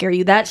trying to scare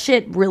you. That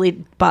shit really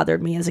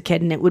bothered me as a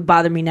kid, and it would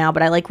bother me now.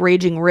 But I like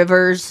Raging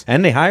Rivers.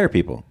 And they hire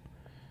people.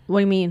 What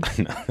do you mean?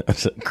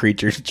 That's a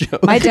creature's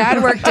joke. My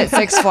dad worked at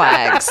Six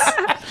Flags.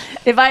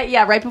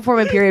 Right before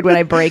my period when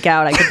I break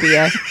out, I could be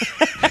a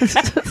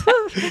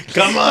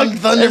Come on,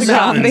 Thunder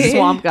Mountain.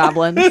 swamp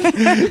goblin.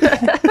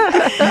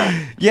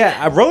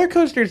 Yeah, a roller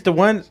coaster is the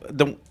ones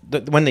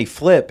when they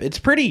flip. It's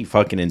pretty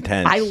fucking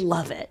intense. I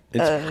love it.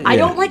 I I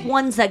don't like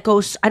ones that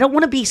go. I don't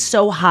want to be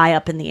so high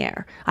up in the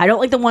air. I don't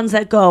like the ones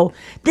that go.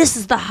 This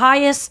is the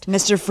highest.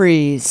 Mr.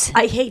 Freeze.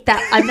 I hate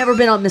that. I've never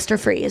been on Mr.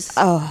 Freeze.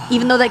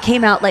 Even though that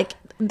came out like.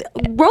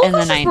 Roller In the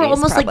coasters were 90s,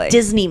 almost probably. like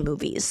Disney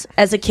movies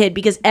as a kid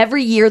because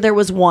every year there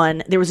was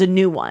a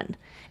new one.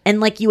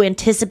 And like you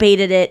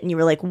anticipated it and you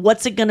were like,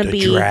 what's it going to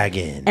be?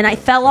 Dragon. And I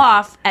fell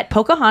off at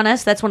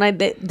Pocahontas. That's when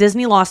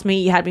Disney lost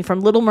me. You had me from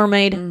Little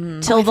Mermaid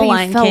till The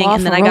Lion King.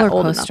 And then I got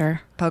old enough.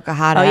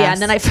 Pocahontas. Oh yeah,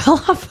 and then I fell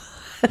off.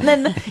 And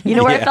then you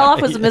know where I fell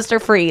off was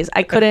Mr. Freeze.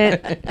 I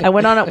couldn't. I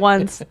went on it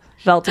once,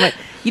 fell to it.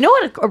 You know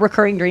what a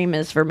recurring dream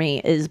is for me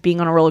is being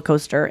on a roller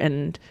coaster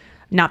and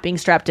not being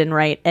strapped in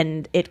right,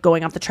 and it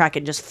going off the track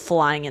and just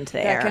flying into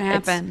the air. That can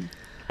happen.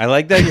 I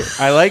like that.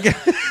 I like.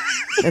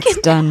 It's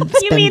done.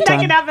 It's You been mean done.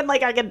 that can happen?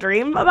 Like I can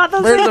dream about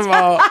those First things? of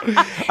all,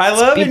 I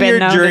love in been your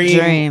known to dream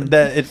dream.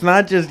 that it's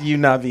not just you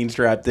not being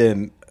strapped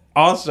in.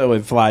 also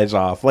it flies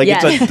off. Like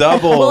Yes. it's a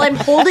double. Well, I'm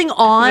holding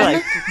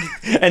on.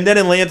 And then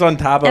it lands on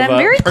top of And I'm a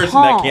very person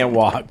calm. that can't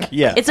walk.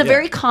 Yeah. It's a yeah.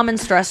 very common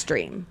stress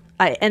dream.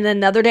 And then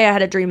the other day I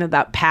had a dream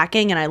about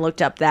packing, and I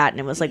looked up that, and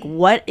it was like,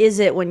 what is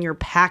it when you're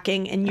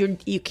packing and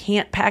you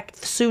can't pack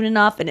soon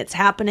enough, and it's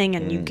happening,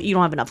 and you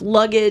don't have enough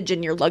luggage,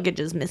 and your luggage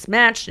is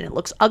mismatched, and it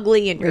looks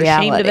ugly, and you're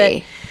ashamed of Reality.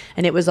 it.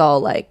 And it was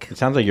all like, It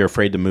sounds like you're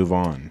afraid to move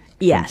on.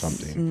 yes, From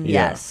something.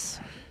 yes,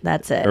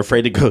 that's it. Or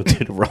afraid to go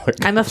to the roller.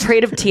 I'm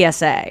afraid of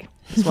TSA.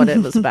 Is what it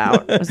was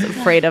about. I was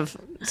afraid of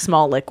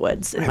small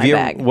liquids in my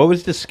bag. What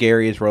was the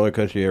scariest roller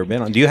coaster you ever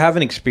been on? Do you have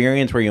an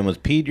experience where you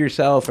almost peed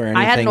yourself or anything?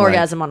 I had an like-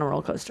 orgasm on a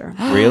roller coaster.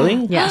 Really?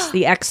 Yes,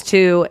 the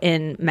X2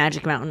 in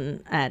Magic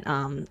Mountain at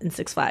in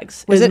Six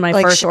Flags. Was It was it my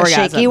like first a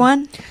orgasm. shaky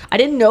one? I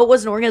didn't know it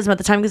was an orgasm at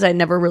the time because I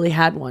never really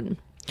had one.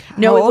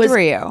 How it old was. were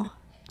you?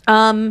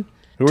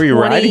 Who were you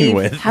riding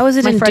with? How was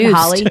it My friend induced?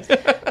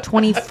 Holly,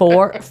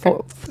 24,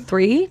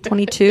 3,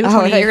 22, Oh, I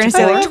thought you were going to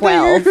say like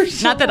 24.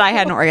 12. Not that I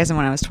had an orgasm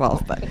when I was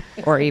 12, but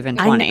or even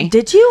 20.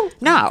 Did you?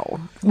 No.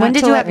 When Not did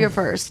till you have I- your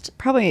first?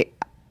 Probably,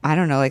 I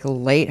don't know, like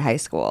late high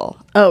school.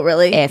 Oh,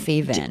 really? If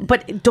even.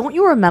 But don't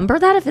you remember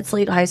that if it's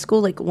late high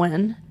school? Like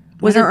when?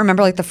 I don't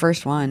remember like the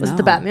first one. Was it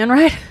the Batman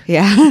ride?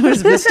 Yeah, it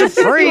was Mr.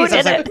 Freeze. I was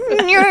Did like, it.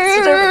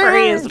 Mr.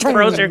 Freeze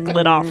throws your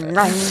clit off.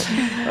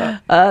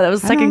 That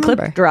was the second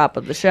clip drop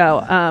of the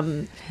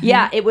show.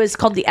 Yeah, it was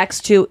called the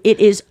X2. It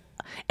is,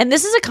 and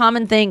this is a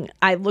common thing.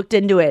 I looked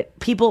into it.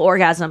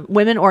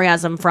 Women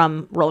orgasm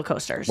from roller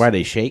coasters. Why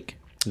they shake?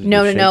 Is it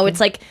No. shaking? It's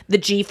like the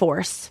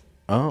G-force.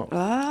 Oh.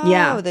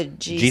 Yeah. the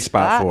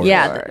G-spot force.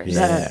 Yeah,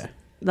 Yeah.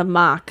 the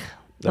Mach.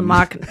 The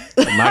Mach.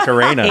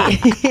 Macarena.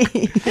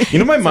 You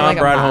know, my mom like a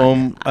brought mock.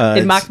 home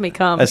It mocked me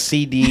cum. a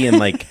CD in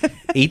like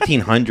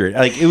 1800.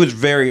 Like it was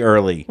very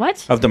early.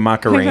 What? Of the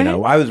Macarena.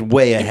 I was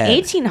way ahead.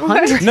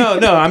 1800. No,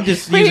 I'm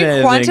just Were using you it as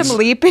an quantum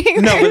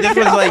leaping? No, but this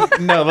was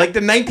like the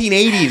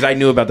 1980s. I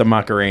knew about the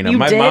Macarena. You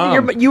My did.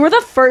 mom. You were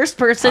the first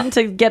person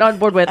to get on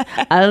board with.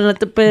 I don't know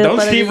the Don't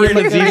Steve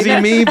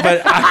Renazizi me,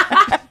 but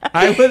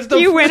I was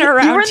the. You went You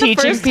around were in the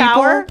teaching first people.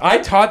 tower? I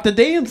taught the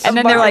dance. And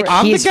then they're like,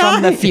 I'm he's the guy.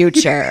 from the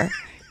future.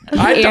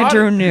 I taught-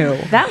 Andrew knew.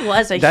 That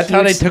was a That's huge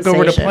how they took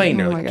over the sensation. plane.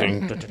 They're Oh like, my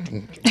ding,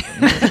 ding, ding,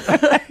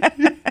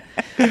 ding.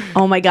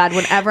 Oh my God.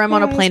 Whenever I'm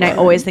on a plane, I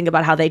always think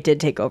about how they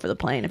did take over the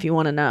plane, if you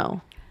want to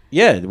know.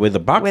 Yeah, with the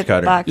box With the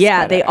cutter. box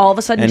Yeah, cutter. they all of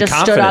a sudden And just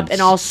stood up confidence.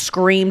 and all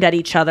screamed at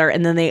each other.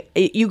 And then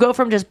you go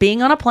from just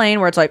being on a plane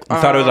where it's like,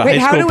 I thought it was a Wait,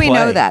 high how school do we play.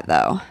 know that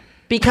though?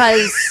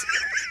 because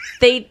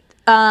they,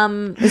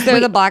 Is there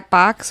the black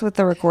box with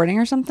the recording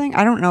or something?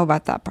 I don't know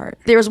about that part.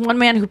 there was one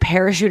man who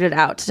parachuted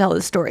out to tell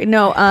this story.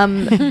 No,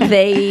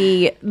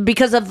 they,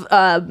 because of,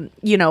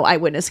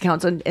 eyewitness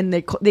accounts and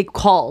they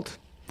called.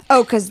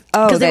 Oh, because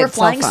Because they were had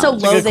cell flying so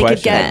phones. low good they could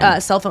question. get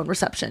cell phone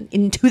reception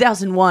in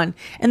 2001.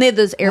 And they had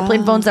those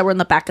airplane phones that were in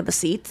the back of the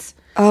seats.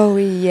 Oh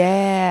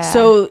yeah.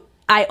 So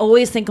I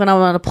always think when I'm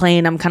on a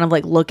plane, I'm kind of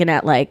like looking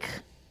at like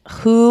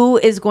who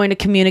is going to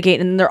communicate,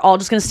 and they're all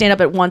just going to stand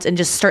up at once and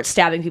just start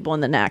stabbing people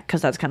in the neck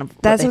because that's kind of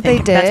That's what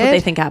think. they That's what did? they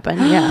think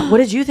happened. Yeah. What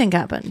did you think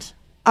happened?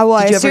 Oh, well,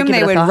 I Did you ever assume give they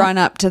it a would thought? run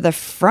up to the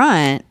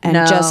front and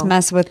No. just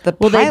mess with the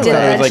Well, they pilot. did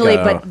was like eventually,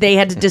 a- but they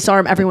had to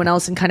disarm everyone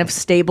else and kind of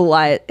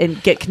stabilize and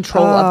get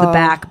control of the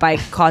back by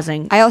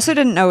causing. I also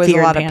didn't know it was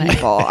Fear a lot and of panic.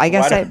 people. I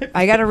guess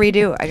I got to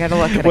redo. I got to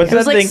look at What's it. It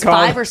was that like thing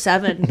called? 5 or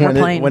 7 per When,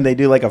 plane. when they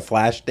do like a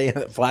flash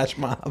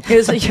mob. It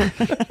was like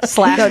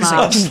slash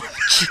mob.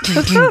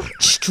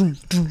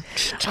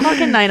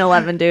 Fucking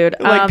 9/11, dude.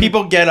 Like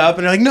people get up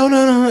and they're like,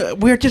 no,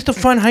 we're just a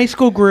fun high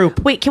school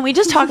group. Wait, can we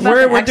just talk about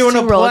We're- the we're X2 doing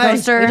a roller play.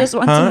 coaster? We just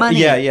want Huh? some money.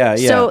 Yeah.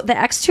 So the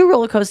X2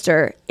 roller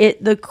coaster,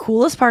 the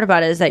coolest part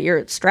about it is that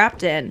you're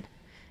strapped in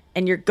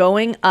and you're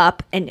going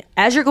up, and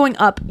as you're going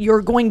up,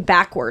 you're going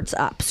backwards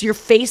up. So you're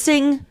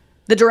facing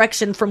the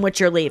direction from which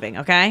you're leaving,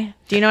 okay?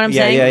 Do you know what I'm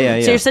Yeah, saying?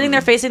 yeah. So you're sitting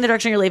there facing the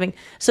direction you're leaving.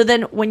 So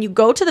then when you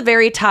go to the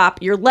very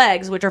top, your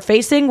legs, which are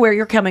facing where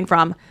you're coming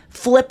from,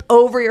 flip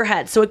over your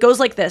head. So it goes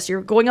like this. You're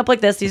going up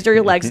like this. These are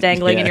your legs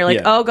dangling, and you're like,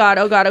 yeah. oh God,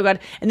 oh God, oh God.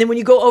 And then when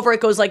you go over, it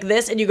goes like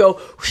this, and you go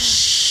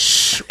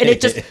whoosh, and it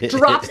just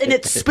drops and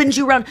it spins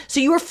you around. So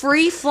you are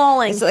free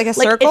falling. Is it like a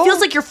circle? It feels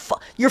like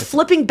you're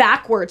flipping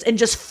backwards and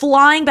just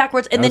flying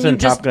backwards, and I was then you in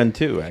just Top Gun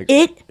 2,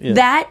 actually.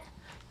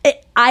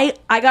 I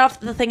got off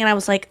the thing and I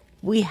was like,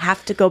 we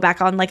have to go back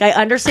on. Like, I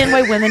understand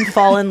why women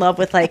fall in love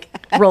with like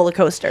roller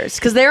coasters,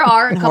 because there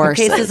are a couple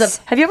Horses. cases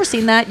of. Have you ever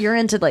seen that? You're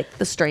into like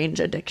the strange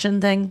addiction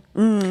thing.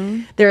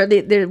 Mm. There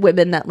are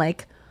women that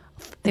like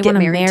They get wanna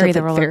married marry to the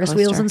like, roller Ferris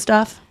wheels coaster. and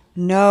stuff.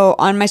 No,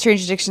 on My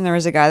Strange Addiction, there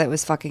was a guy that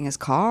was fucking his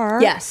car.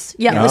 Yes,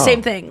 yeah, Oh. the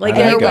same thing. Like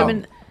There there you are go.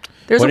 women.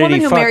 There's What a did woman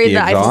he who fuck, married the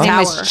the Eiffel exhaust? His name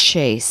Tower. was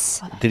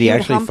Chase. Did he would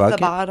actually hump fuck the it?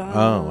 bottom.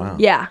 Oh, wow.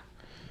 Yeah.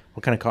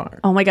 What kind of car?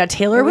 Oh my God,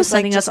 Taylor It was was, like,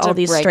 sending us just all a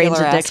these strange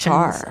regular-ass addictions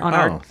car. on Oh,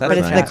 our. that's But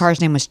nice. the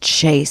car's name was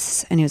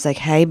Chase, and he was like,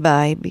 "Hey,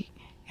 baby,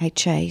 hey,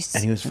 Chase,"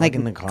 And he was like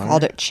fucking the car?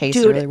 called it Chase.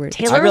 Dude, really weird.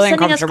 Taylor It's really was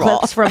sending us uncomfortable.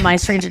 clips from My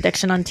Strange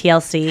Addiction on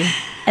TLC,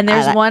 and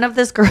there's like- one of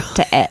this girl.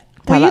 to it.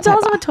 Will you Toilet tell us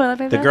paper. about toilet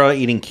paper? The girl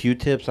eating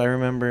Q-tips, I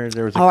remember.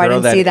 There was a Oh, I girl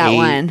didn't that see that ate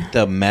one.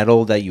 the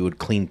metal that you would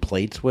clean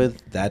plates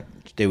with. That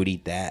They would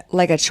eat that.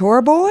 Like a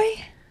chore boy?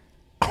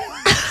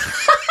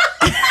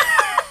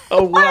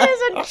 Oh, what is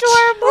a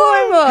chore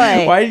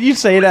boy? Why did you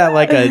say that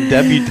like a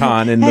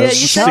debutante in the You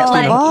said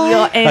like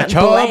your a Aunt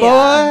chore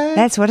Blair. boy?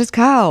 That's what it's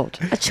called.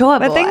 A chore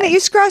boy. The thing that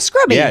you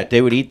scrubby. Yeah,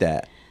 they would eat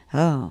that.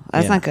 Oh,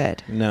 that's Yeah. not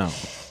good. No.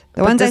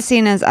 The ones I've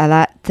seen is I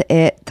like to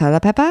eat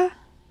toilet paper.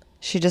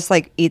 She just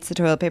like eats the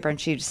toilet paper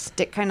and she just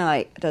kind of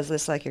like does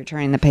this like you're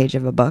turning the page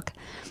of a book,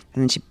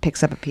 and then she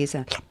picks up a piece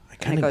and I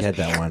kind of get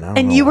that one. I don't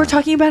And know you were why.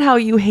 talking about how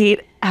you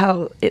hate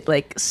how it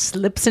like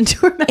slips into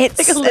her mouth.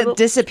 it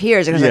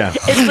disappears. It goes Yeah. like,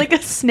 It's like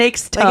a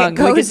snake's tongue. like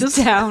it goes just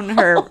down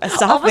her all of a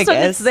esophagus.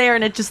 sudden it's there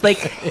and it just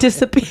like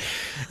disappears.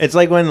 It's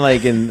like when,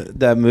 like in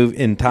that movie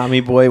in Tommy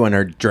Boy, when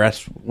her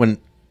dress when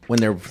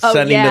they're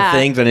sending yeah. the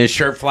things and his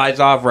shirt flies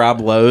off Rob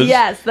Lowe's.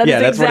 Yes, that's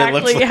that's what it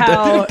looks exactly like.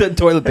 how- The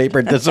toilet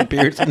paper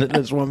disappears into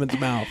this woman's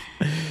mouth.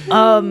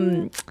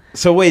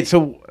 So wait,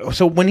 so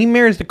when he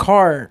marries the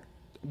car,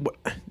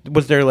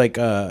 was there like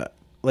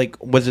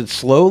was it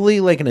slowly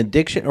like an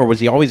addiction, or was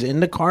he always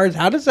into cars?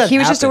 How does that? He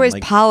was just happen? always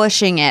Like,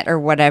 polishing it or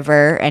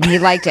whatever, and he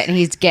liked it, and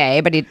he's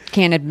gay, but he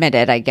can't admit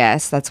it. I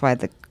guess that's why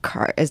the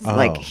car is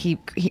like he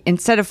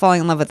instead of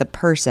falling in love with the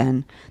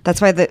person, that's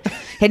why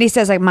and he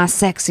says like my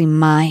sexy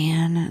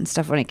man and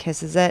stuff when he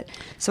kisses it.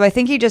 So I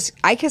think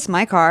I kiss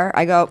my car.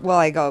 I go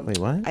Wait,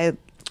 what? I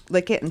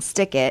lick it and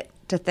stick it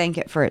to thank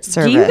it for its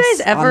service. Do you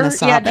guys on ever? the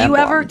Saab Yeah. Do you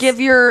ever emblems. give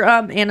your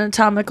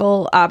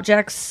anatomical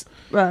objects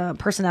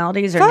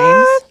personalities or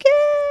names?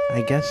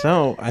 I guess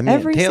so. I mean,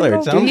 Every Taylor,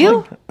 it single- sounds Do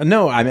you? like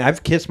no. I mean,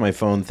 I've kissed my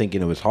phone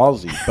thinking it was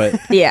Halsey, but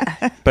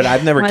Yeah. but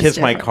I've never That's kissed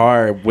my different.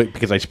 car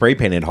because I spray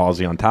painted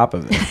Halsey on top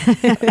of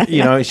it.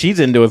 You know, she's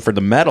into it for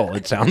the metal.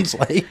 It sounds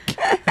like.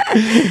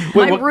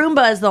 My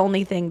Roomba is the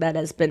only thing that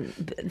has been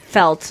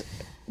felt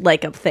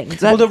like a thing.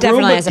 Well, the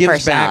definitely has Roomba a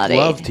gives back personality.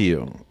 love to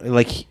you.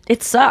 Like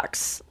It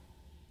sucks.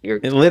 You're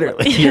it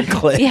literally, your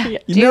clip. Yeah. Do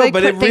you like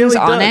put things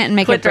on it and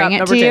make Quick it bring drop it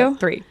number to you?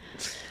 3.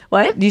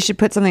 What? You should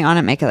put something on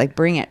it, make it like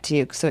bring it to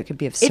you, so it could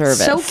be of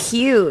service. It's so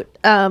cute.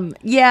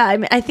 Yeah, I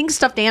mean, I think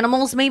stuffed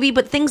animals maybe,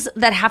 but things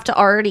that have to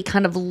already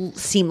kind of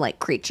seem like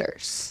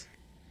creatures.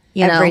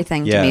 You know?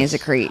 Everything to me Yes. is a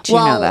creature.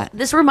 Well, you know that.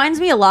 this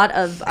reminds me a lot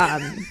of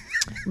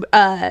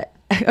a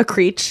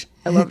creature.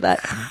 I love that.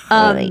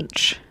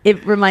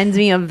 It reminds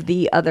me of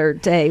the other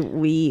day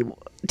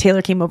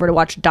Taylor came over to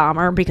watch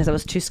Dahmer because I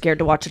was too scared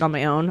to watch it on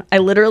my own.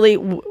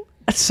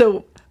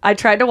 So I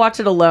tried to watch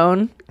it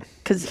alone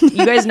because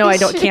you guys know I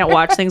can't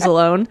watch things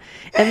alone.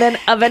 And then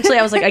eventually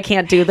I was like, I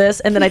can't do this.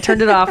 And then I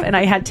turned it off and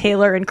I had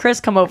Taylor and Chris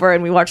come over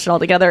and we watched it all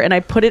together. And I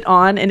put it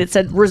on and it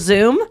said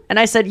resume. And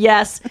I said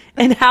yes.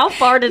 And how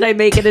far did I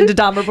make it into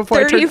Dahmer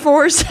before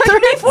 34 seconds.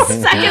 34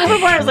 seconds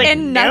before I was like,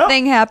 And nope.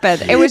 nothing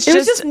happened. It was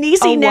just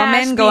Niecy a Nash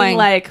woman being going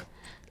like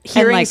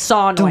hearing like,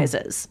 saw dun,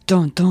 noises.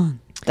 dun dun.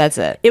 That's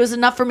it. It was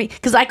enough for me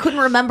because I couldn't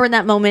remember in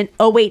that moment.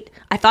 Oh wait,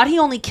 I thought he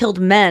only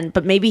killed men,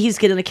 but maybe he's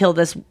going to kill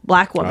this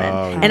black woman.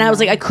 And I was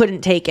like, I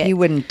couldn't take it. You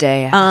wouldn't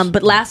dare.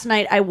 But last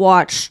night I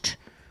watched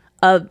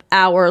a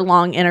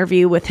hour-long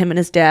interview with him and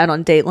his dad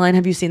on Dateline.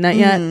 Have you seen that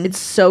yet? It's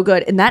so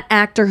good. And that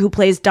actor who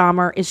plays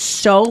Dahmer is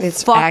so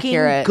It's fucking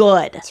accurate.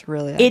 good. It's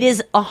really It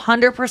is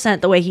 100%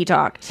 the way he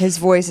talks. His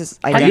voice is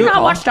Have identical. you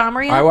not watched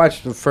Dahmer yet? I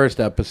watched the first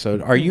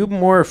episode. Are you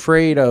more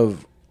afraid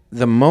of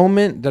the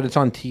moment that it's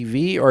on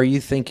TV, or are you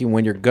thinking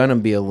when you're gonna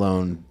be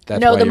alone? That's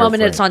No, why the you're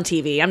moment afraid? it's on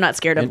TV. I'm not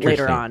scared of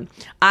later on.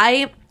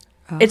 Interesting.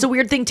 It's a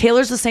weird thing.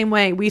 Taylor's the same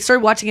way. We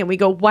started watching it and we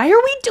go, why are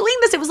we doing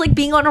this? It was like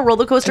being on a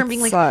roller coaster and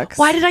being sucks. like,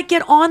 why did I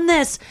get on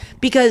this?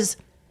 Because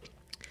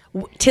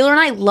Taylor and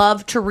I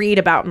love to read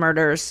about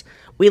murders.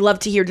 We love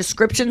to hear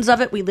descriptions of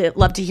it. We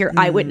love to hear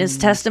eyewitness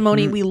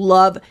testimony. We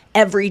love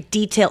every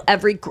detail. Am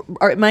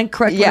I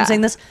correct when Yeah. I'm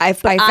saying this? I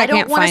But I don't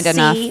can't want find to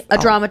enough. see a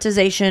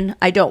dramatization.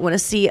 I don't want to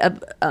see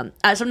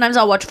sometimes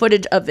I'll watch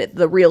footage of it,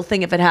 the real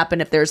thing, if it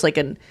happened, if there's like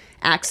an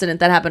accident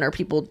that happened or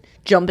people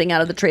jumping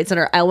out of the Trade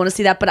Center. I want to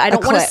see that, but I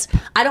don't want to.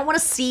 I don't want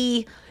to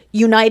see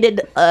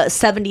United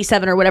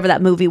 77 or whatever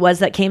that movie was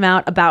that came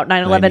out about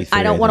 9/11.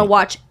 I don't want to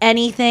watch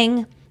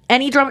anything.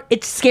 Any drama,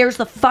 it scares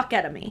the fuck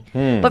out of me.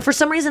 But for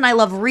some reason, I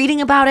love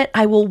reading about it.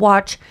 I will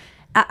watch.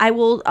 I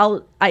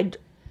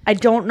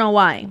don't know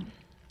why,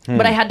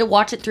 but I had to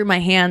watch it through my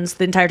hands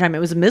the entire time. It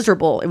was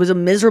miserable. It was a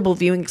miserable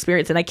viewing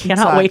experience, and I cannot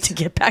sucked. wait to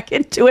get back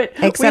into it.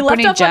 Except when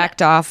he off on-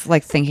 jacked off,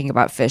 like thinking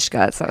about fish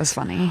guts. That was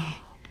funny.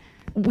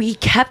 we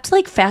kept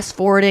like fast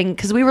forwarding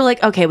because we were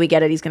like, okay, we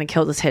get it. He's going to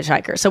kill this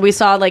hitchhiker. So we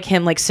saw like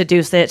him like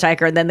seduce the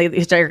hitchhiker, and then the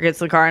hitchhiker gets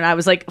in the car, and I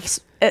was like,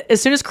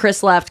 as soon as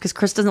Chris left, because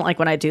Chris doesn't like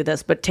when I do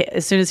this, but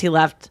as soon as he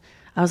left,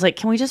 I was like,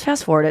 can we just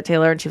fast forward it,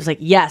 Taylor? And she was like,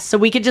 yes. So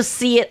we could just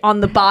see it on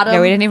the bottom.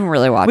 Yeah, we didn't even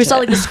really watch We saw it.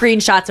 like the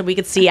screenshots, and we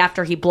could see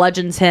after he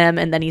bludgeons him,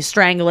 and then he's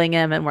strangling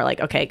him, and we're like,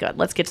 okay, good.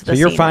 Let's get to the So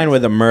you're scene. fine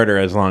with a murder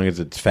as long as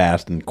it's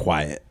fast and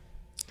quiet.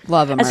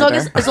 Love a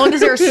murder. As long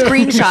as there are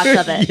screenshots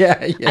of it.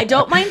 Yeah. I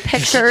don't mind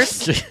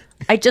pictures.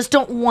 I just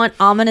don't want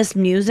ominous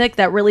music.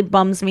 That really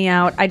bums me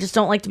out. I just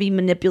don't like to be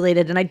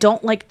manipulated, and I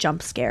don't like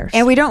jump scares.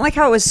 And we don't like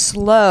how it was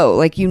slow.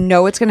 Like, you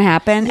know it's going to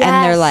happen. And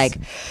they're Yes. like,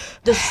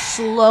 the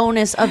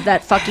slowness of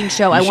that fucking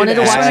show. I You wanted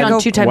should to watch it add- on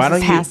 2 times Why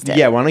don't past you? it.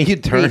 Yeah, why don't you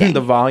turn Reading.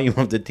 the volume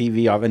of the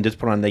TV off and just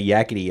put on the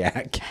yakety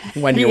yak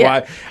when you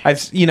Yeah.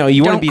 watch? You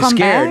wouldn't Don't be come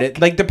scared.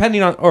 back? Like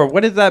depending on or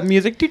what is that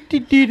music?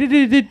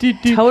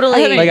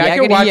 Totally. Like I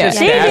could watch Yeah. a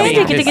stabbing.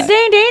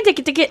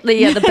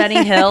 Yeah, the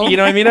Benny Hill. You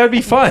know what I mean? That would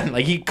be fun.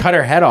 Like he cut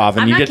her head off,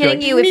 and I'm you not just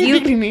kidding you.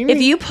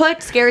 If you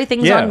put scary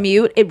things Yeah. on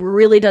mute, it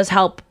really does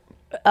help.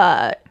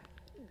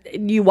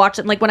 You watch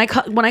it like when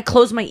I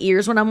close my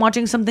ears when I'm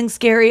watching something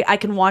scary, I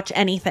can watch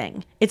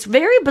anything. It's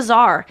very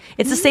bizarre.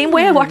 It's the same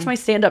way I watch my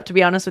stand up. To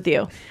be honest with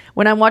you,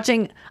 when I'm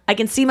watching, I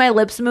can see my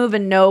lips move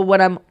and know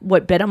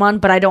what bit I'm on,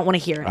 but I don't want to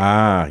hear it.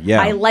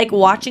 Yeah. I like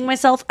watching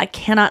myself. I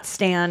cannot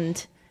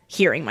stand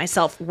hearing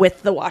myself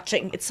with the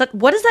watching. It's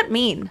what does that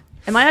mean?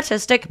 Am I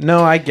autistic?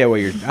 No, I get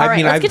what you're. All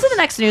right, let's get to the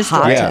next news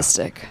story.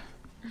 Autistic.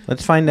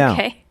 Let's find out.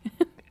 Okay.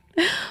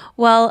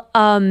 Well,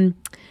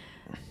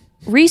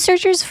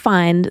 researchers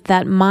find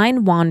that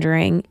mind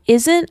wandering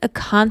isn't a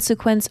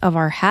consequence of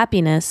our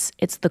happiness,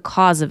 it's the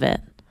cause of it.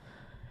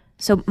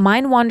 So,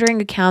 mind wandering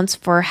accounts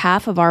for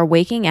half of our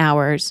waking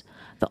hours.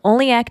 The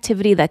only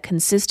activity that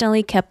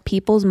consistently kept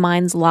people's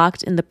minds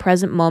locked in the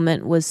present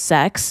moment was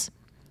sex.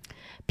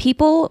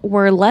 People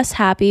were less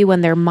happy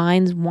when their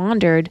minds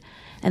wandered,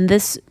 and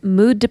this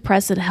mood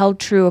depressant held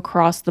true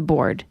across the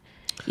board.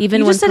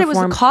 Even You when just said it was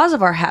the perform- cause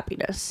of our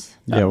happiness.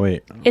 Yeah,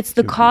 wait. It's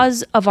the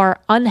cause of our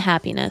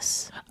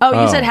unhappiness.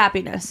 Oh, you said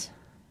happiness.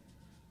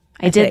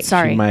 I did. think.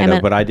 Sorry, She might I have,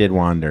 meant but I did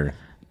wander.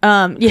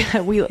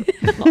 Yeah, we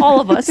all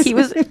of us. He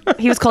was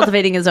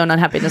cultivating his own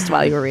unhappiness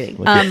while you were reading.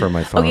 Looking for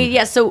my phone. Okay,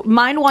 yeah. So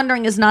mind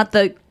wandering is not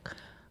the.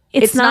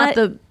 It's not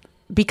the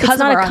because it's of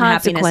not our a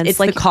unhappiness. consequence, It's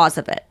like- the cause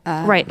of it.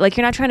 right. Like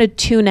you're not trying to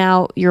tune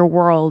out your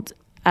world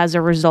as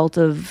a result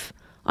of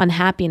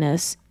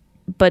unhappiness,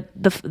 but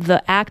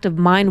the act of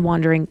mind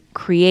wandering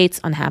creates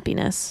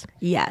unhappiness.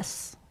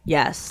 Yes.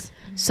 Yes.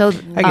 So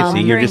I can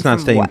see you're just not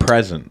from staying what?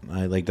 present.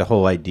 I like the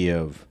whole idea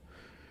of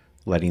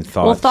letting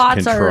thoughts,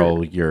 thoughts are-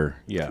 control your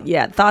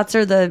Yeah. Thoughts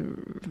are the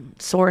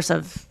source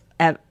of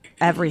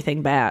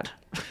everything bad.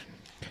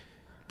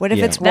 What if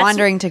Yeah. it's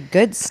wandering to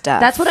good stuff?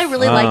 That's what I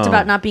really liked Oh.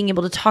 about not being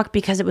able to talk,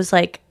 because it was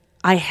like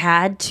I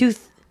had to.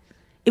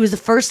 It was the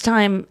first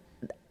time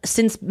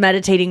since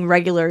meditating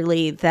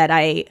regularly that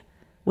I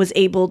was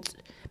able to,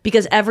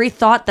 because every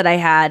thought that I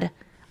had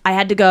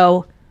to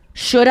go,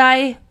 should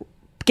I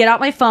get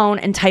out my phone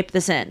and type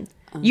this in?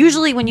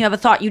 Usually when you have a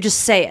thought, you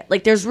just say it.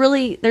 Like there's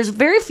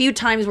very few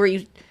times where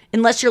you,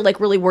 unless you're like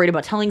really worried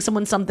about telling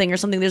someone something or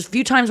something, there's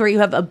few times where you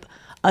have a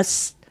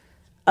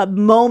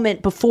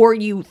moment before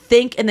you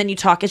think and then you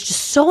talk. It's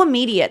just so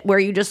immediate where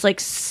you just like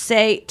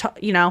say,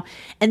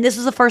 and this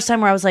was the first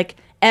time where I was like,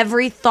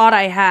 every thought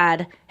I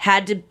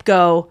had to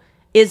go,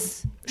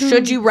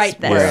 should you write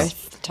this?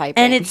 Worth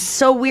typing. And it's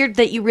so weird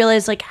that you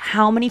realize like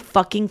how many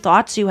fucking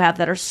thoughts you have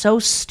that are so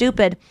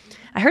stupid.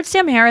 I heard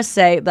Sam Harris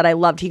say that I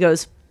loved, he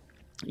goes,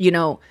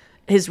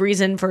 his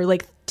reason for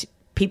like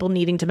people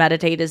needing to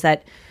meditate is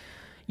that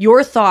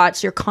your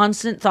thoughts, your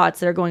constant thoughts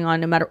that are going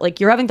on, no matter, like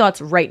you're having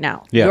thoughts right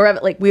now. Yeah. You're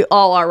having, like we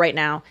all are right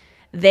now.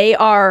 They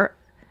are,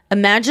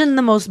 imagine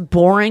the most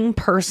boring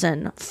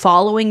person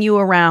following you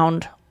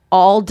around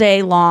all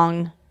day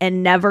long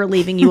and never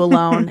leaving you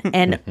alone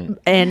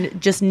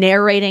and just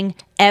narrating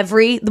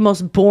the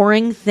most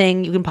boring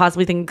thing you can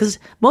possibly think. Because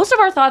most of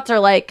our thoughts are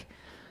like,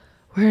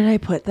 where did I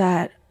put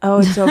that? Oh,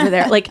 it's over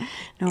there. Like,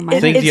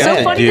 Things it's you have so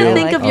to funny do to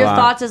think of a your lot.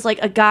 thoughts as like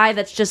a guy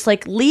that's just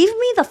like, leave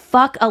me the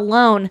fuck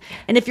alone.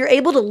 And if you're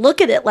able to look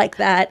at it like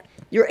that,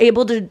 you're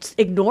able to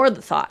ignore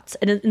the thoughts,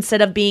 and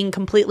instead of being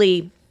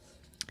completely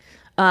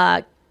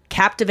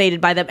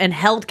captivated by them and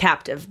held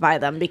captive by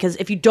them. Because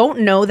if you don't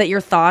know that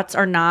your thoughts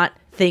are not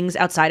things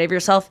outside of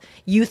yourself,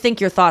 you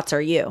think your thoughts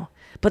are you.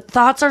 But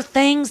thoughts are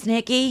things,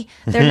 Nikki.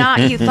 They're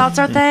not you. Thoughts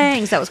are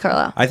things. That was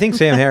Carlisle. I think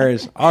Sam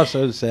Harris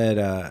also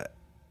said,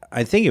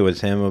 I think it was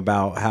him,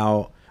 about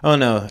how, oh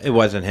no, it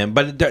wasn't him,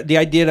 but the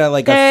idea that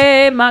like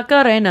Hey,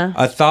 Macarena.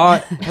 a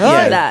thought,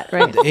 yeah, that,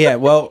 right? Yeah,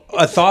 well,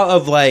 a thought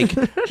of like,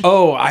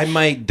 oh, I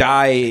might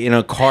die in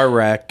a car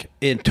wreck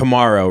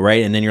tomorrow,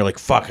 right? And then you're like,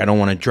 fuck, I don't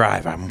want to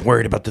drive. I'm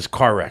worried about this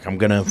car wreck. I'm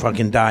gonna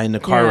fucking die in the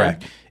car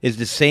wreck. Is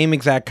the same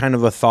exact kind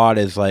of a thought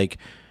as like,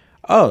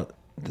 there's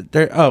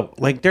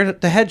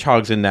the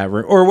hedgehogs in that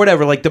room or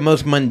whatever. Like the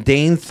most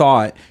mundane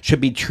thought should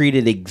be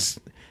treated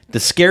the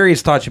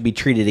scariest thought should be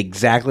treated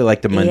exactly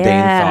like the mundane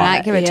thought.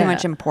 Not give it too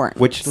much importance.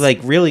 Which like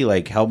really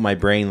like helped my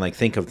brain like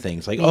think of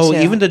things like, Me oh, too.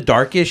 even the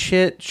darkest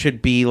shit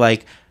should be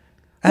like,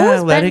 What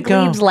was let Ben it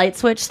go. Gleib's light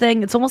switch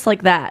thing? It's almost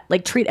like that.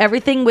 Like treat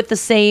everything with the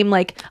same,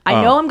 like, I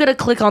Oh. know I'm going to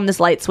click on this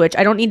light switch.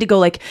 I don't need to go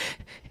like,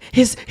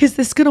 is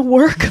this going to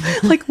work?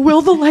 Like,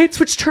 will the light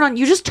switch turn on?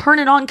 You just turn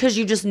it on because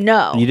you just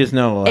know. You just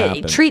know it'll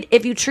happen.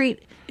 If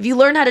you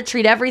learn how to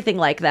treat everything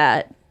like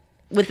that,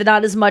 with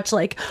not as much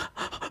like,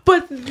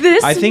 but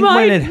this I think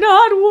might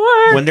not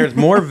work. when there's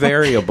more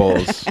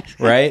variables,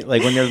 right?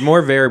 Like when there's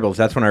more variables,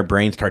 that's when our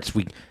brain starts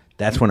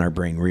That's when our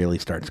brain really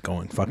starts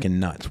going fucking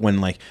nuts. When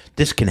like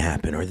this can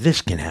happen or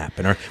this can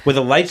happen, or with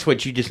a light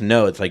switch, you just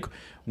know it's like,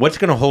 what's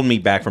going to hold me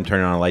back from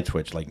turning on a light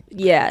switch? Like,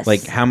 yes,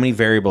 like how many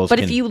variables? But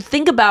if you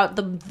think about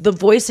the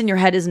voice in your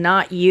head is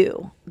not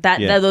you. That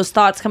those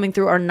thoughts coming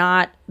through are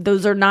not.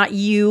 Those are not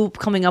you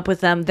coming up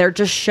with them. They're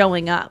just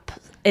showing up.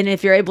 And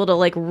if you're able to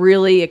like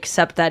really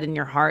accept that in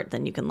your heart,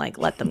 then you can like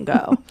let them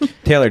go.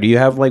 Taylor, do you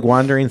have like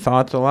wandering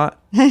thoughts a lot?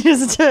 I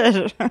just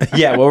did.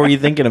 Yeah, what were you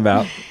thinking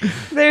about?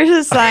 There's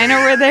a sign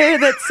over there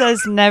that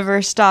says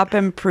 "Never Stop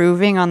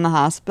Improving" on the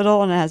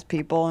hospital, and it has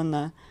people in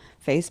the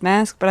face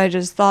mask. But I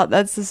just thought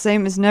that's the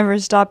same as "Never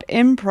Stop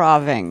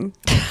Improving,"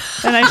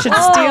 and I should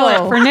steal it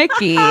for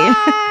Nikki.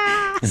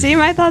 See,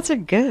 my thoughts are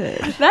good.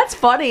 That's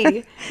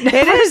funny.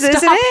 It is,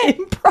 isn't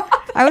it?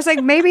 I was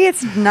like, maybe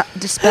it's not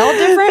spelled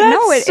different.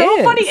 No, it so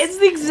is. funny. It's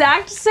the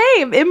exact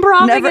same.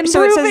 Improving and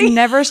so it says improving.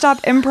 "Never Stop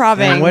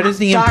Improving." And what is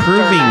the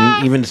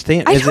improving even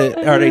stand? Is it?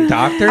 Are they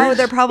doctors? Oh,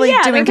 they're probably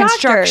doing they're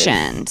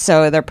construction. doctors.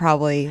 So they're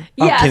probably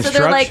So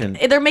they're like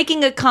they're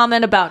making a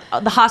comment about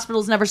the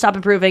hospitals never stop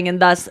improving, and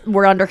thus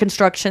we're under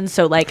construction.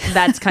 So like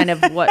that's kind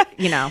of what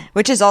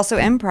which is also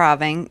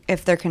improving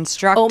if they're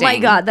constructing. Oh my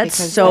god, that's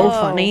so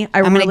funny!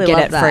 I'm gonna really get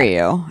love it that. for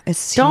you.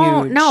 It's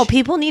huge. No,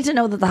 people need to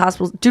know that the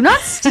hospitals do not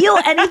steal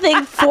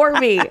anything for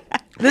me.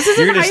 This is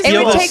You're gonna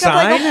steal the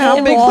sign? How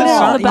big the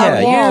sign?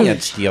 Yeah, you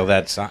can't steal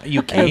that sign.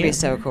 You can't. It would be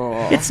so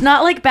cool. It's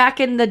not like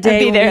back in the day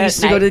be when there we at used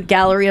to go to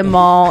Galleria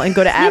Mall and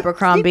go to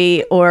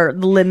Abercrombie or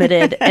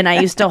Limited, and I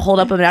used to hold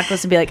up a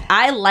necklace and be like,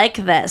 "I like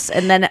this,"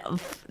 and then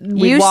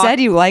you said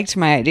you liked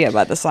my idea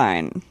about the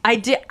sign. I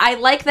did. I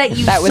like that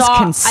you that was saw.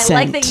 consent. I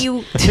like that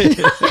you. Yes,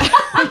 it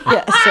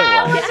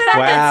was.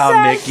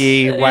 Wow,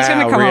 Nikki. Wow, it's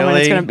gonna come home and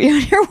it's gonna be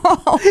on your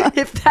wall.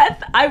 If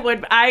that, I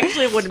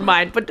actually wouldn't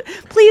mind, but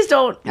please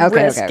don't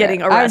risk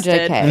getting arrested.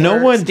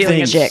 No one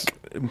stealing thinks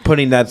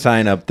putting that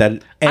sign up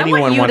that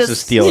anyone wants to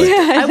steal it.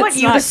 I want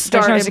you to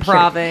start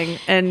improving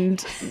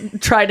and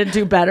try to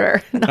do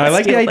better. I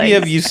like the idea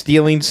of you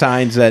stealing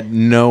signs that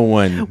no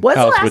one What's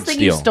else the would last thing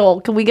steal. you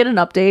stole? Can we get an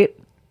update?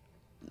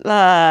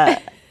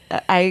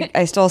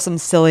 I stole some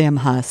psyllium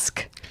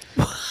husk.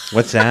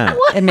 What's that?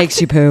 It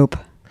makes you poop.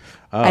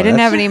 Oh, I didn't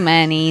have any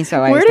money, so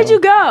Where did you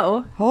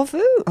go? Whole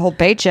Food, whole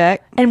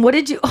paycheck. And what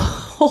did you?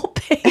 Whole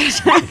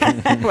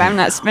paycheck. I'm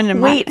not spending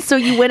money. Wait, so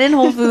you went in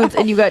Whole Foods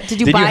and you got? Did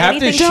you buy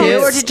anything too,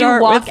 or did you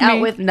walk out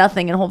with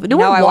nothing in Whole Foods? No,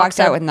 I walked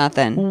out with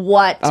nothing.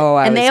 What? Oh,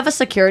 and they have a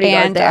security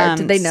guard there.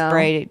 Did they know?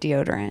 Spray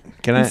deodorant.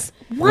 Can I?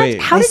 What?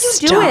 Wait. How did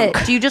you do it?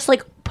 Do you just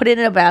like put it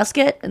in a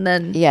basket and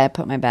then? Yeah, I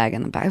put my bag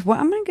in the bag. Well,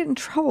 I'm gonna get in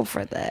trouble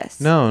for this.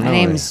 No, my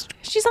name's.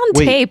 She's on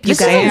tape. This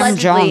is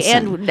allegedly,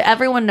 and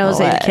everyone knows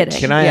I'm kidding.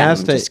 Can I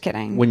ask that? Just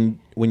kidding.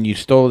 When you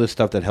stole the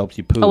stuff that helps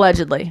you poop,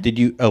 Allegedly. did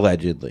you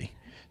allegedly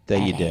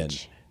that you did?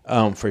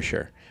 For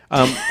sure.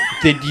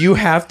 Did you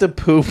have to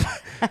poop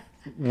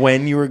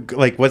when you were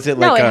like? Was it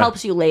like? No, it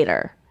helps you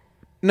later.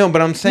 No,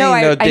 but I'm saying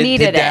No, though, I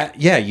needed that,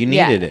 it. Yeah, you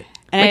needed it.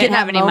 And I didn't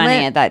have any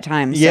money at that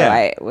time. So Yeah.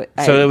 I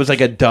So it was like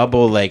a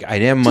double. Like I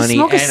didn't have money. Just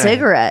smoke a and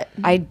cigarette.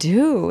 I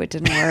do. It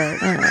didn't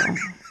work.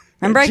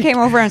 Remember, I came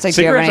over and was like,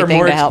 "Do you have Cigarettes are anything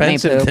more to help me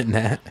expensive poop?" than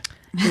that.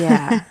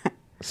 Yeah,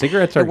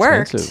 Cigarettes are It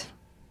worked. expensive.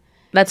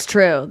 that's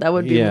true. That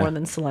would be Yeah. more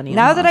than selenium.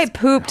 Now that I husk.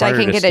 pooped, I Harder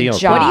can to get a steal.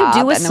 job. What do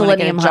you do with and then when I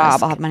get a selenium job,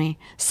 husk? I'll have money.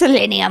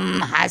 Selenium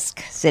husk.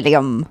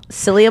 Psyllium.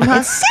 Psyllium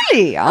husk.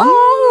 Psyllium.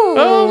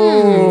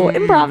 Oh,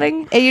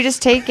 improving. You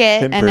just take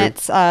it, and Improve.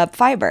 it's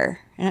fiber,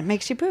 and it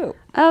makes you poop.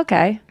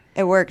 Okay.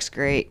 It works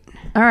great.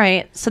 All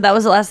right. So that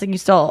was the last thing you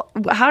stole.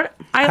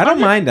 I don't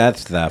mind that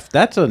stuff.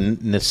 That's a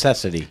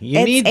necessity. You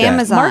It's need that.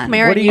 Amazon. Mark What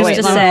Maron do you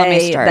used to wait, let me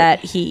say start. that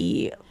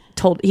he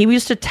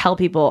used to tell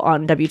people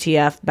on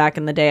WTF back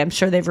in the day. I'm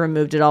sure they've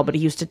removed it all, but he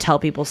used to tell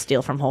people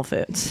steal from Whole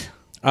Foods.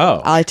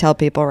 Oh, I tell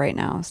people right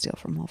now, steal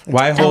from Whole Foods.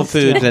 why Whole Don't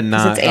steal, Foods and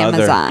 'cause not it's other?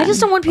 Amazon. I just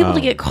don't want people to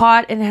Oh. get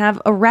caught and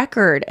have a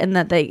record, and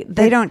that they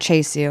don't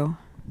chase you.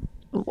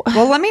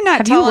 Well, let me not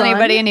Have you tell run?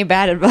 anybody any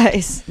bad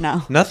advice.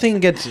 No. Nothing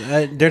gets.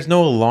 There's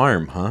no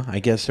alarm, huh? I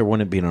guess there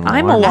wouldn't be an alarm.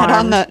 I'm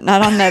alarmed.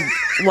 Not on the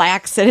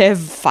laxative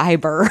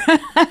fiber.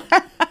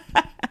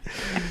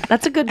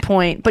 That's a good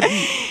point, but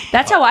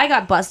that's how I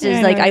got busted.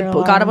 Yeah, Like no, I you're got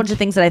a alarmed. bunch of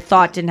things that I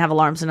thought didn't have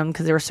alarms in them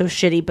because they were so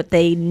shitty, but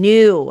they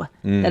knew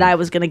that I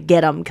was going to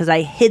get them because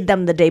I hid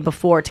them the day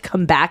before to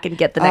come back and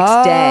get the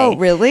next day. Oh,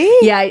 really?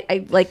 Yeah,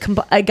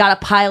 I got a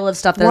pile of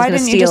stuff that I Why was going to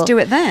didn't steal. you just do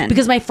it then?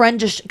 Because my friend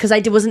because I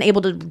wasn't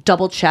able to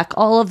double check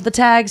all of the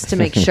tags to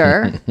make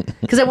sure.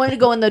 Because I wanted to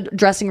go in the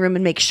dressing room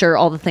and make sure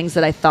all the things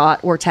that I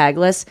thought were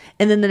tagless.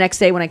 And then the next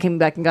day when I came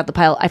back and got the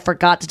pile, I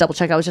forgot to double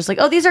check. I was just like,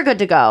 oh, these are good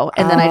to go.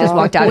 And then I just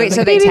walked out. Wait, and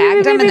so was they like,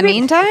 tagged them in the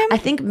meantime? I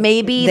think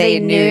maybe they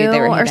knew they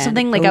were or hidden.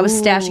 something. Like I was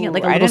stashing it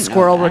like a I little didn't know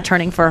squirrel that.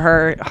 returning for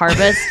her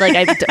harvest. Like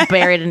I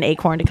buried an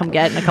acorn to come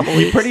get in a couple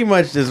weeks. Pretty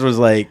much just was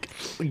like,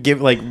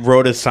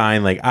 wrote a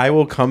sign like, I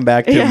will come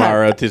back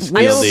tomorrow to steal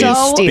I'm these.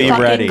 so Be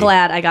fucking ready.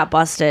 glad I got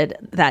busted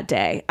that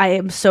day. I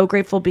am so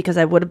grateful because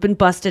I would have been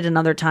busted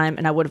another time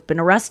and I would have been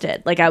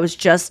arrested. Like I was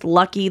just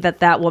lucky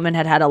that woman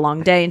had a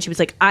long day and she was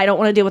like, I don't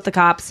want to deal with the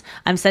cops.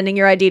 I'm sending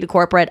your ID to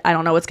corporate. I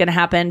don't know what's going to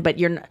happen, but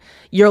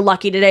you're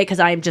lucky today because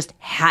I just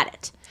had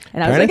it.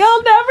 And I was like,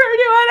 I'll never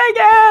do it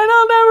again.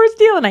 I'll never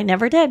steal. And I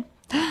never did.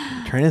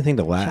 Trying to think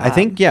the last. I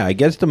think I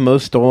guess the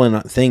most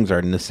stolen things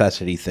are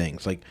necessity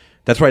things. Like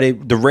that's why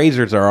the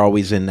razors are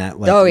always in that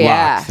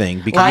lock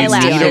thing because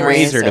you need a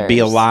razor to be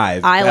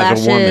alive.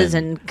 Eyelashes as a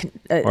woman.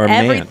 and Or a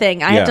man.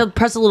 everything. I have to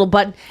press a little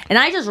button and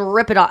I just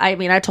rip it off. I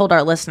mean, I told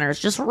our listeners,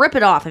 just rip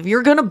it off. If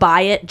you're gonna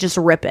buy it, just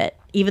rip it.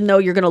 Even though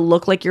you're gonna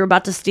look like you're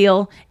about to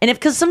steal, and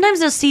because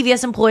sometimes as a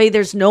CVS employee,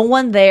 there's no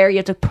one there. You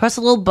have to press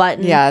a little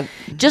button. Yeah,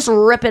 just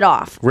rip it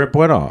off. Rip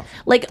what off?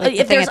 Like the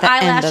if thing there's at the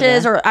end of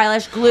eyelashes the- or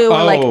eyelash glue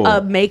or like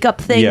a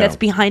makeup thing Yeah. that's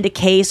behind a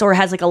case or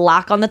has like a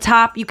lock on the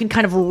top, you can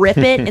kind of rip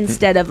it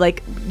instead of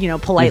like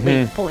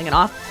politely pulling it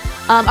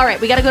off. All right,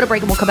 we got to go to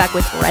break and we'll come back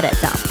with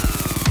Reddit Dump.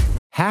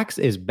 Hacks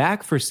is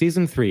back for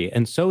season 3,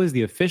 and so is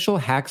the official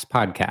Hacks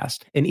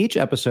podcast. In each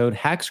episode,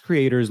 Hacks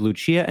creators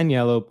Lucia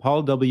Agnello,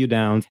 Paul W.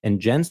 Downs, and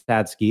Jen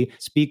Statsky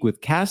speak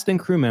with cast and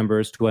crew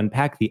members to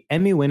unpack the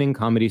Emmy-winning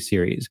comedy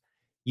series.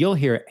 You'll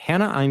hear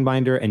Hannah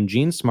Einbinder and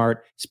Jean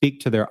Smart speak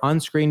to their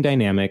on-screen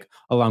dynamic,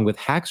 along with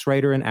Hacks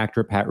writer and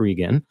actor Pat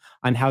Regan,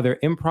 on how their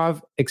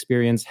improv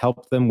experience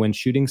helped them when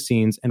shooting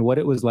scenes and what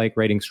it was like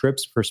writing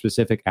scripts for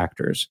specific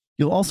actors.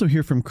 You'll also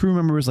hear from crew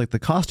members like the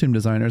costume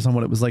designers on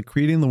what it was like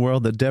creating the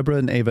world that Deborah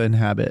and Ava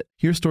inhabit.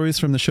 Hear stories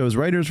from the show's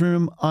writer's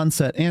room,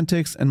 on-set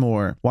antics, and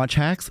more. Watch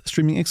Hacks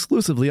streaming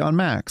exclusively on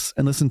Max,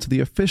 and listen to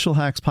the official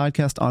Hacks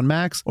podcast on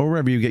Max or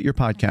wherever you get your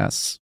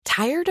podcasts.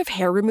 Tired of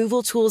hair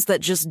removal tools that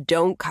just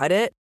don't cut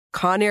it?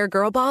 Conair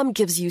Girl Bomb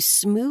gives you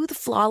smooth,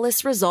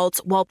 flawless results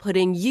while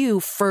putting you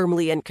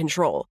firmly in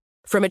control.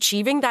 From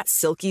achieving that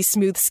silky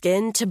smooth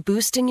skin to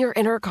boosting your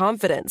inner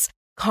confidence,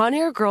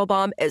 Conair Girl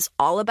Bomb is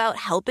all about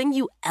helping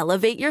you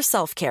elevate your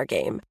self-care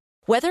game.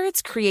 Whether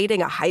it's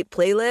creating a hype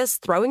playlist,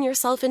 throwing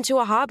yourself into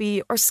a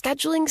hobby, or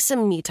scheduling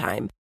some me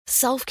time,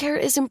 self-care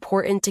is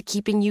important to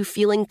keeping you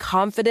feeling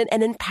confident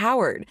and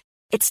empowered.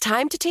 It's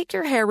time to take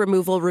your hair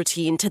removal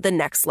routine to the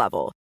next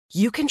level.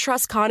 You can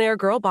trust Conair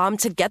Girl Bomb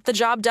to get the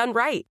job done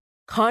right.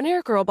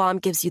 Conair Girl Bomb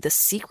gives you the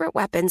secret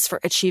weapons for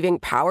achieving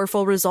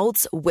powerful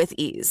results with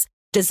ease.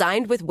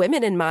 Designed with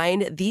women in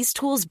mind, these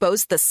tools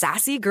boast the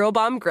sassy Girl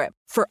Bomb grip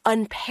for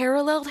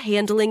unparalleled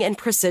handling and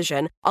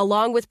precision,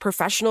 along with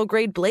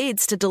professional-grade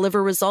blades to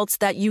deliver results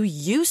that you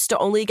used to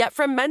only get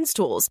from men's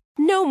tools.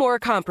 No more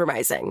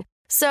compromising.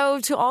 So,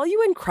 to all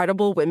you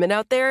incredible women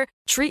out there,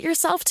 treat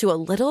yourself to a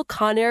little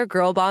Conair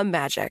Girl Bomb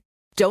magic.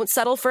 Don't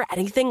settle for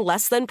anything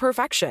less than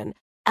perfection.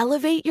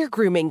 Elevate your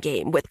grooming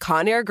game with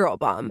Conair Girl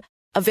Bomb.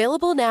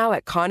 Available now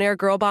at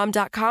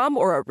ConairGirlBomb.com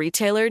or a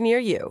retailer near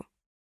you.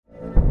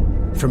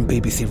 From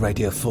BBC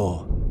Radio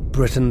 4,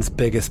 Britain's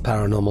biggest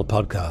paranormal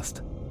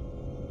podcast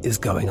is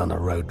going on a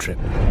road trip.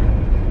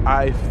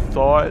 I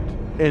thought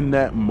in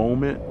that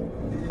moment,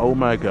 oh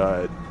my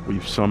God,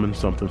 we've summoned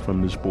something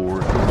from this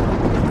board.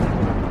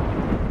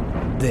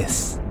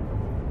 This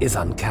is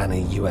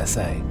Uncanny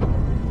USA.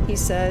 He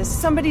says,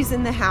 somebody's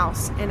in the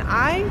house, and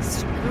I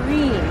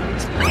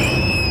screamed.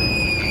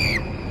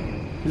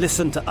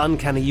 Listen to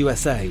Uncanny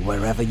USA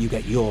wherever you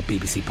get your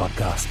BBC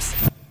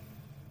podcasts,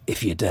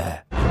 if you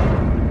dare.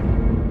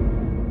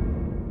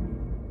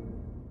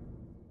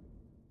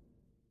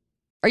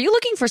 Are you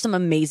looking for some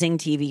amazing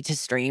TV to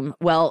stream?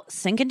 Well,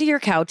 sink into your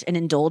couch and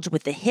indulge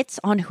with the hits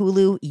on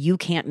Hulu you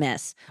can't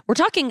miss. We're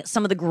talking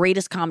some of the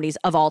greatest comedies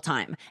of all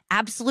time,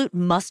 absolute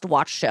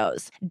must-watch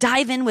shows.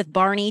 Dive in with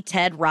Barney,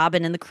 Ted,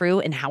 Robin, and the crew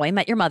in How I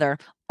Met Your Mother.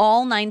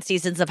 All 9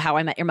 seasons of How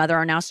I Met Your Mother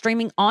are now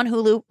streaming on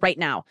Hulu right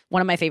now. One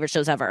of my favorite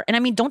shows ever. And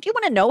I mean, don't you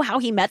want to know how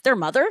he met their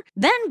mother?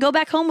 Then go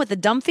back home with the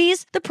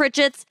Dumfies, the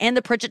Pritchetts, and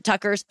the Pritchett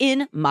Tuckers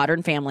in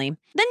Modern Family.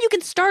 Then you can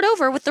start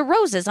over with the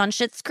Roses on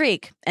Schitt's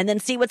Creek. And then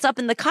see what's up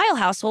in the Kyle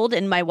household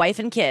in My Wife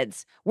and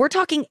Kids. We're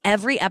talking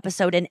every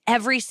episode and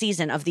every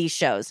season of these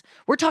shows.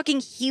 We're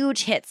talking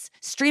huge hits,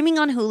 streaming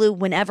on Hulu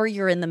whenever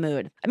you're in the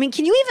mood. I mean,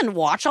 can you even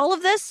watch all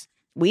of this?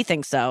 We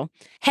think so.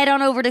 Head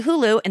on over to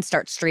Hulu and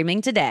start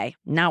streaming today.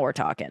 Now we're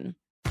talking.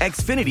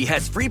 Xfinity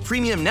has free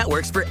premium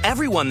networks for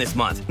everyone this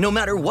month, no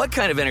matter what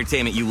kind of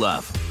entertainment you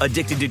love.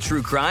 Addicted to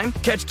true crime?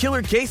 Catch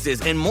killer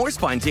cases and more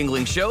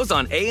spine-tingling shows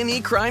on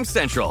A&E Crime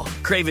Central.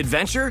 Crave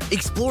adventure?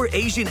 Explore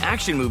Asian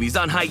action movies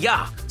on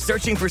Hi-YAH.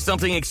 Searching for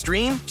something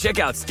extreme? Check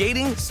out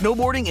skating,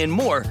 snowboarding, and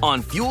more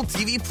on Fuel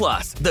TV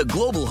Plus, the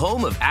global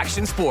home of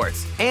action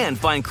sports. And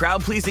find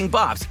crowd-pleasing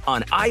bops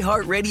on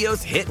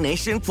iHeartRadio's Hit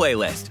Nation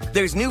playlist.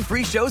 There's new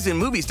free shows and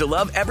movies to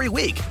love every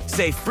week.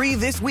 Say free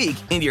this week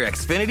in your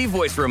Xfinity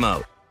voice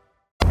remote.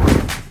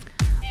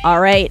 All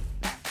right,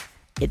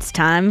 it's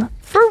time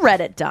for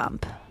Reddit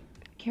Dump.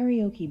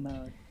 Karaoke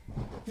mode.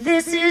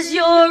 This is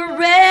your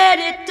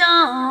Reddit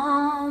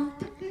Dump.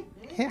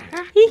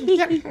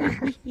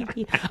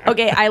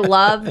 Okay, I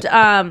loved.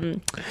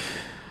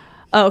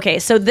 Okay,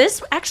 so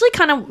this actually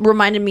kind of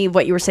reminded me of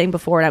what you were saying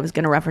before, and I was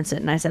going to reference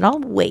it, and I said, I'll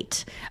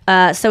wait.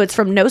 So it's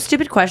from No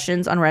Stupid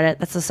Questions on Reddit.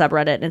 That's the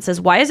subreddit. And it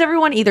says, why is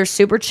everyone either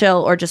super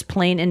chill or just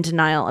plain in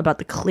denial about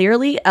the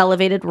clearly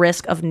elevated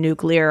risk of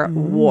nuclear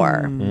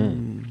war?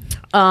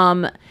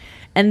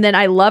 And then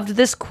I loved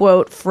this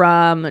quote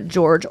from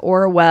George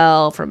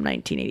Orwell from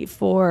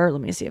 1984. Let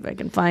me see if I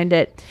can find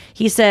it.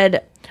 He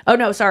said, oh,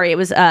 no, sorry. It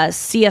was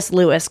C.S.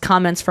 Lewis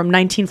comments from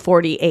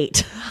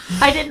 1948.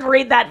 I didn't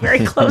read that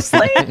very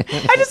closely.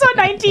 I just saw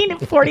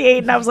 1948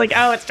 and I was like,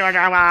 oh, it's George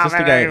Orwell. Is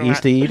this the guy that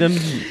used to eat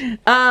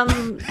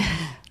him?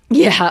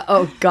 Yeah.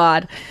 Oh,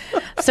 God.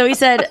 So he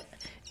said,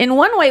 in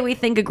one way, we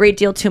think a great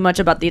deal too much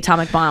about the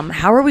atomic bomb.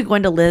 How are we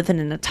going to live in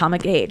an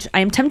atomic age?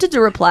 I am tempted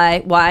to reply,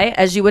 why,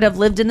 as you would have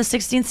lived in the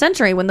 16th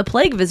century when the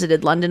plague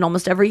visited London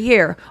almost every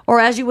year, or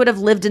as you would have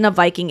lived in a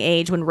Viking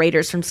age when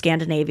raiders from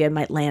Scandinavia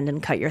might land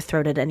and cut your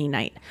throat at any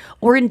night.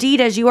 Or indeed,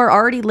 as you are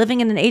already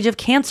living in an age of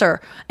cancer,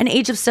 an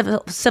age of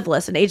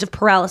syphilis, an age of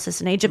paralysis,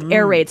 an age of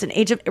air raids, an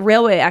age of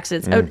railway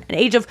accidents, an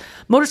age of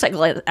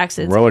motorcycle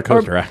accidents. Roller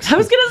coaster accidents. I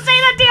was going to say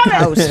that, damn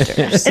it!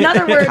 Coasters. In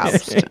other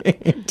words,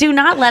 do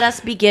not let us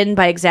begin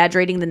by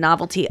exaggerating the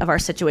novelty of our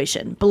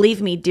situation.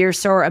 Believe me, dear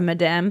sir and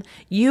madame,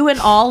 you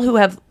and all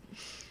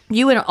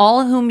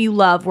whom you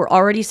love were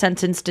already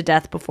sentenced to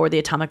death before the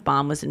atomic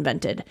bomb was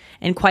invented,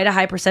 and quite a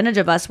high percentage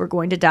of us were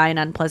going to die in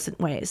unpleasant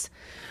ways.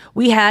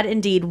 We had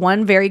indeed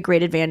one very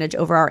great advantage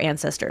over our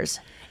ancestors: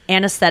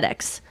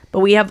 anesthetics. But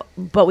we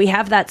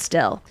have that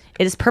still.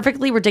 It is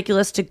perfectly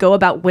ridiculous to go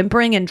about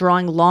whimpering and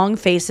drawing long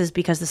faces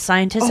because the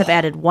scientists have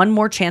added one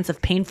more chance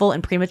of painful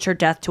and premature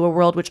death to a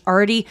world which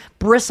already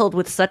bristled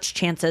with such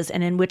chances,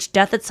 and in which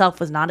death itself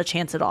was not a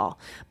chance at all,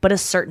 but a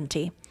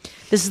certainty.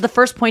 This is the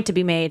first point to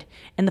be made,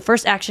 and the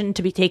first action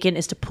to be taken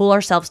is to pull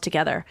ourselves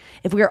together.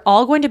 If we are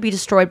all going to be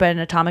destroyed by an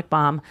atomic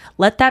bomb,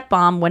 let that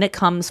bomb, when it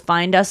comes,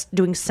 find us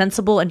doing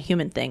sensible and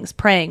human things: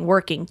 praying,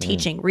 working,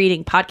 teaching,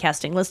 reading,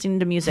 podcasting, listening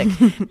to music,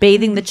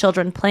 bathing the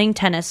children, playing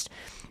tennis,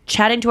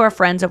 chatting to our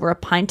friends over a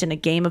pint and a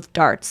game of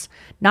darts,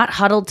 not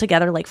huddled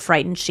together like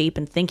frightened sheep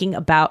and thinking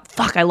about,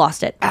 fuck, I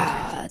lost it.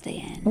 The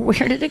end.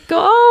 Where did it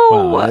go?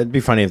 Wow, it'd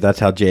be funny if that's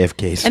how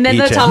JFK's and then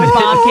the atomic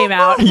bomb came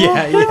out. Yeah.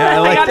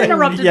 I got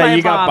interrupted by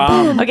a got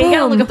bomb. bombed. Okay, you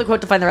gotta look up the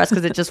quote to find the rest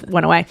because it just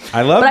went away.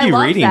 I loved you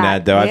loved reading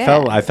that though.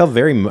 Yeah. I felt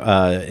very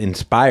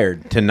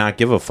inspired to not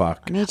give a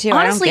fuck. Me too.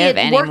 Honestly, I don't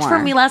give it worked anymore.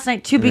 for me last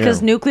night too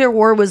because Yeah. nuclear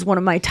war was one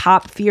of my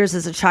top fears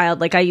as a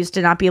child. Like, I used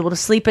to not be able to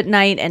sleep at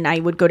night, and I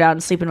would go down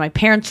and sleep in my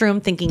parents'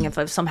 room thinking if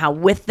I was somehow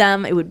with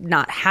them, it would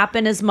not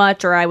happen as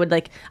much. Or I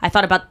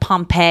thought about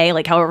Pompeii,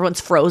 like how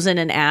everyone's frozen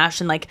in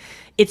ash, and like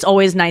it's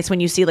always nice when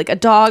you see like a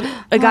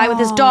guy with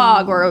his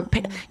dog, or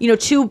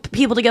two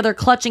people together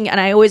clutching. And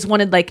I always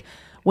wanted like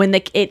when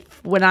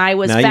I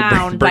was Now you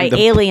found bring by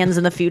aliens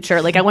in the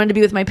future, like I wanted to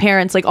be with my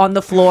parents, like on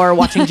the floor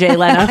watching Jay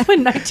Leno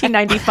in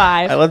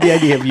 1995. I love the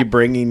idea of you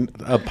bringing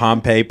a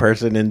Pompeii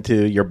person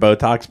into your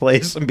Botox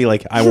place and be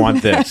like, I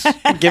want this.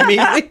 give me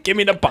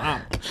the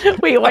pomp.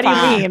 Wait, what do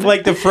you mean?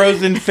 Like the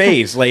frozen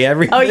face, like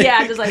everything. Oh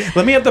yeah, just like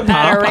let me have the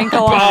not a pomp.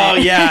 wrinkle on Oh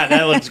it. yeah,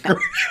 that looks great.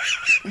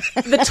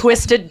 The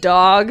twisted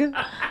dog.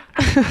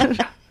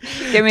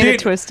 Give me the Dude,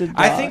 twisted dog.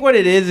 I think what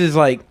it is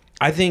like,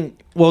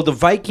 well, the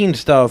Viking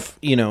stuff,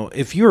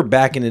 if you were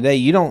back in the day,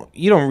 you don't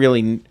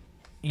really,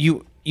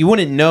 you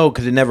wouldn't know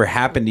because it never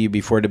happened to you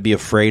before to be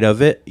afraid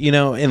of it,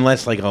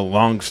 unless like a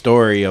long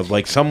story of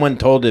like someone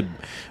told it, it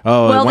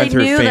went they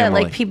through knew family. that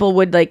like people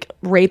would like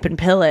rape and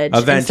pillage.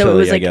 Eventually, and so it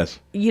was I like, guess.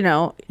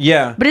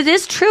 Yeah. But it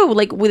is true.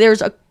 Like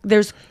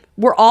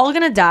we're all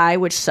gonna die,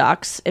 which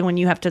sucks, and when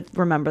you have to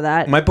remember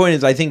that. My point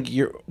is, I think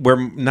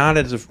we're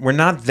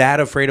not that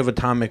afraid of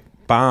atomic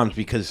bombs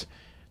because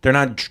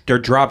they're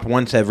dropped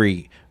once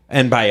every.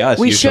 And by us,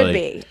 we usually. should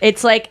be.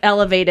 It's like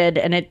elevated,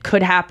 and it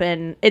could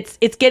happen. It's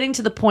getting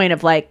to the point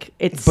of like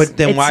it's. But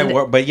then why?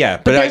 But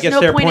I guess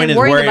their point is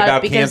worried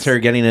about cancer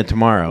getting it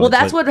tomorrow. Well, It's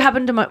that's like, what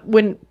happened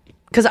to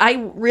because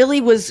I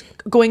really was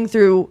going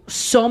through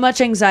so much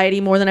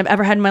anxiety, more than I've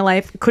ever had in my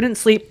life. Couldn't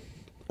sleep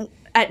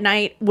at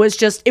night.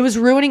 It was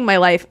ruining my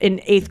life in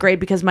 8th grade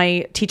because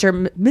my teacher,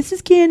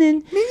 Mrs.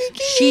 Cannon,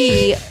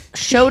 she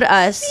showed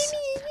us.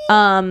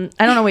 I don't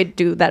know how we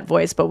do that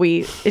voice, but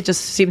it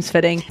just seems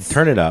fitting.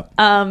 Turn it up.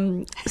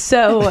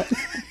 So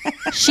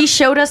she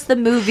showed us the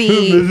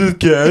movie. Mrs.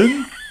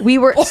 Ken? We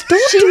were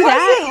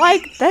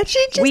like that.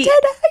 She just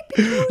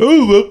had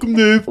welcome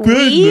to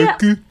We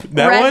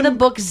that read one? the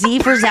book Z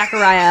for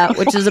Zachariah,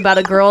 which is about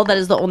a girl that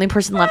is the only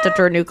person left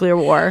after a nuclear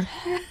war.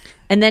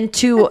 And then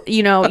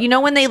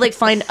when they like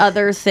find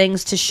other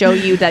things to show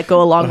you that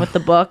go along with the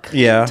book,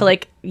 Yeah. to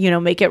like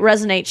make it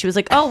resonate. She was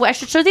like, "Oh, I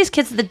should show these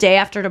kids The Day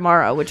After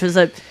Tomorrow," which was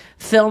a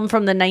film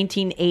from the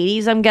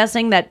 1980s. I'm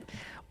guessing that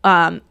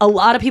a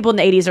lot of people in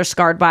the 80s are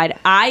scarred by it.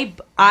 I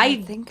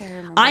think I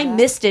remember I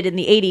missed it in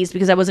the 80s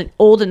because I wasn't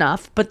old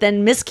enough. But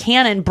then Miss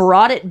Cannon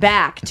brought it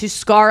back to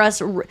scar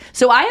us.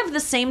 So I have the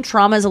same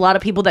trauma as a lot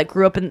of people that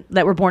grew up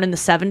that were born in the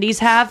 70s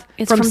have.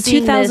 It's from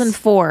seeing this.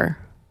 2004.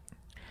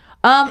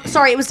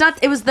 Sorry, it was not.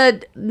 It was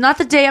not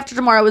the day after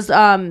tomorrow. It was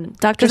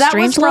Dr.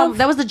 Strangelove?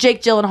 That was the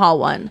Jake Gyllenhaal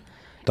one.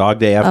 Dog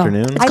Day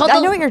Afternoon. I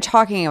know what you're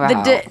talking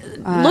about.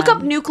 Look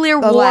up Nuclear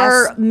the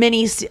War last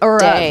mini or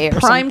day or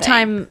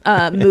primetime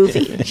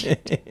movie.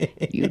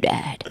 You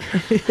died.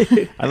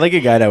 I like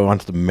a guy that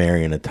wants to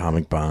marry an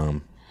atomic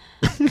bomb.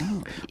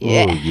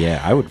 Yeah. Oh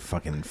yeah, I would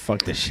fucking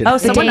fuck this shit. Oh,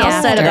 up. someone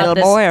else said about Little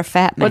this. boy or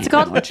fat man? What's it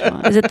called? Which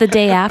one? Is it the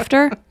day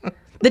after?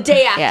 The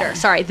day after. Yeah.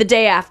 Sorry, the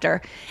day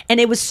after.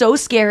 And it was so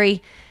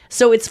scary.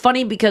 So it's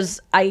funny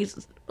because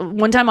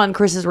one time on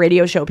Chris's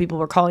radio show, people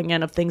were calling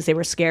in of things they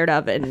were scared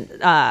of. And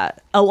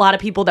a lot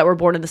of people that were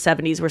born in the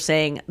 70s were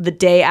saying the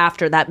day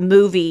after that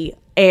movie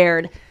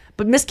aired.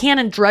 But Miss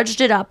Cannon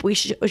drudged it up. We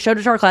showed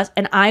it to our class.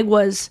 And I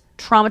was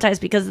traumatized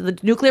because the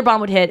nuclear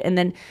bomb would hit, and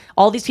then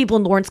all these people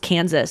in Lawrence,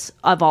 Kansas,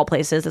 of all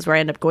places, that's where I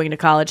ended up going to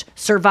college,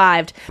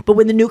 survived. But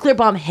when the nuclear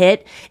bomb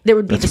hit, there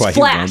would be That's this why you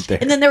flash, went there.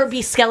 and then there would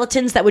be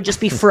skeletons that would just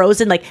be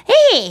frozen, like,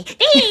 hey,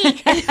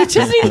 and it would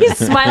just be these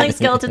smiling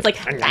skeletons, like,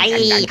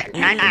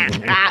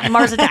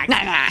 Mars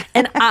attack.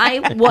 And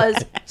I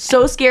was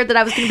so scared that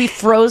I was going to be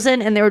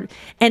frozen, and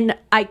then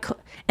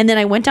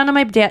I went down to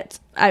my dad's.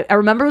 I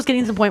remember it was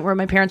getting to the point where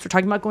my parents were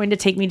talking about going to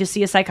take me to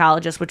see a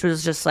psychologist, which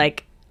was just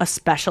like a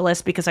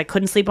specialist because I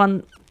couldn't sleep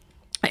on.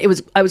 I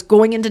was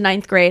going into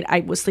 9th grade.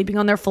 I was sleeping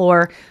on their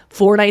floor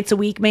 4 nights a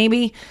week,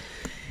 maybe.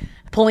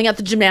 Pulling out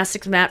the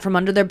gymnastics mat from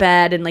under their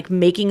bed and like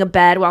making a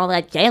bed while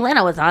like Jay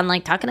Leno was on,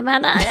 like talking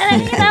about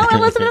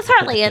Elizabeth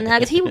Hartley and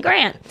Hugh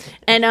Grant.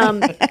 And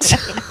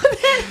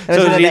So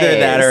it's either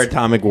that or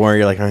Atomic War.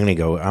 You're like,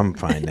 I'm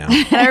fine now.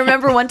 And I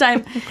remember one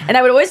time, and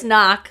I would always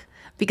knock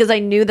because I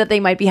knew that they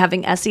might be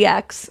having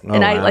sex,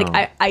 and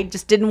I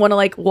just didn't want to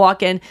like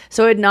walk in,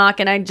 so I'd knock,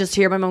 and I'd just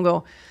hear my mom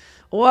go,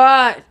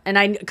 "What?" And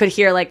I could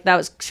hear like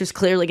she was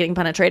clearly getting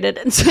penetrated,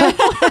 and so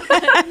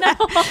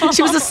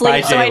she was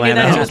asleep, so I knew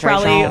that she was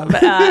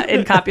probably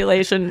in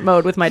copulation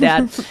mode with my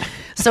dad.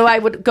 So I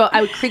would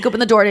creak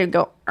open the door and it would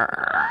go.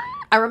 Arr.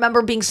 I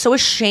remember being so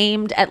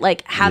ashamed at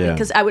like having,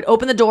 because I would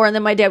open the door and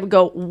then my dad would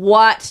go,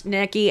 "What,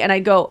 Nikki?" And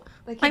I'd go,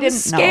 "I'm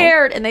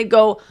scared," and they'd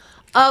go,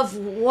 "Of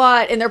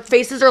what?" And their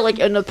faces are like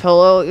in a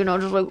pillow,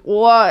 just like,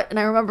 "What?" And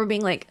I remember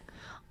being like,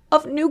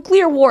 "Of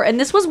nuclear war." And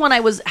this was when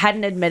I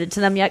hadn't admitted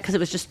to them yet because it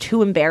was just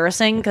too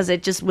embarrassing, because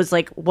it just was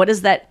like, what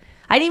is that?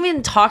 I didn't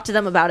even talk to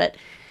them about it.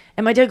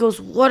 And my dad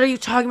goes, "What are you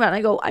talking about?" And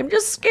I go, "I'm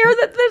just scared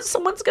that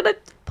someone's going to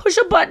push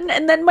a button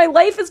and then my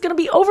life is going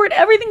to be over and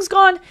everything's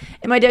gone."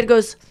 And my dad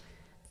goes,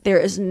 "There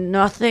is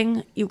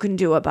nothing you can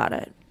do about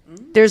it.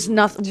 There's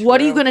nothing. What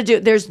are you going to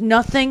do? There's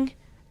nothing.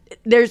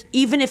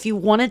 Even if you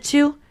wanted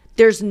to,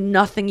 there's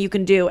nothing you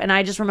can do." And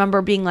I just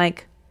remember being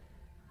like,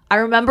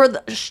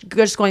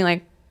 just going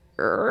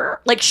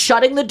like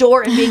shutting the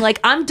door and being like,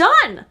 "I'm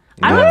done.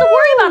 I don't have to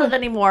worry about it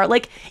anymore."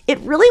 Like, it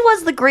really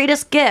was the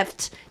greatest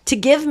gift to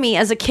give me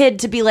as a kid,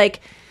 to be like,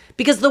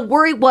 because the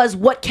worry was,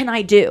 what can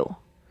I do?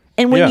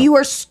 And when you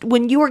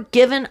are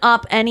given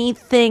up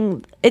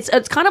anything, it's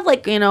kind of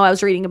like, I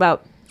was reading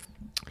about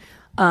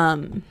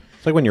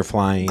it's like when you're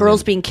flying,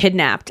 girls being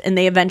kidnapped and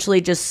they eventually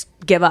just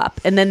give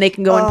up, and then they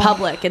can go in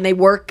public and they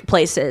work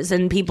places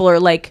and people are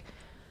like,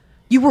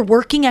 "You were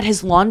working at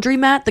his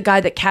laundromat, the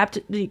guy that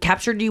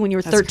captured you when you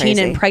were 13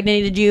 and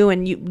impregnated you,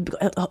 and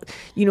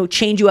you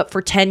chained you up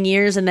for 10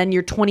 years, and then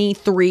you're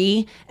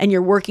 23 and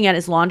you're working at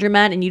his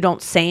laundromat and you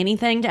don't say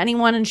anything to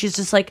anyone." And she's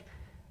just like,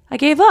 "I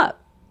gave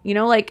up.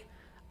 Like,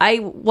 I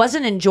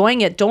wasn't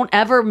enjoying it." Don't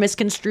ever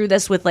misconstrue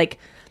this with like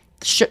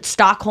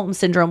Stockholm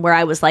syndrome, where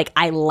I was like,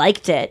 I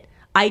liked it.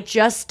 I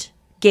just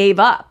gave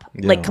up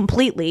like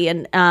completely.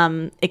 And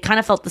it kind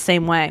of felt the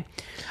same way.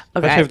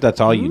 Okay. Especially if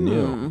that's all you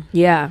knew.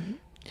 Yeah.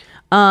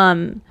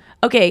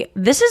 Okay,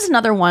 this is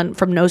another one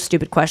from No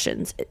Stupid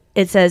Questions.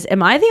 It says,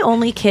 am I the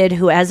only one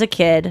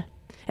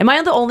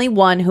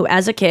who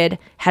as a kid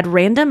had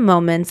random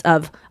moments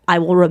of, "I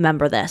will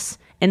remember this,"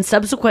 and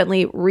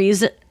subsequently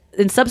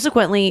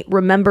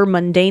remember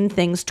mundane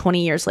things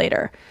 20 years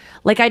later?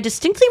 Like, I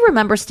distinctly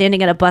remember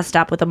standing at a bus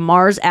stop with a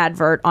Mars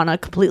advert on a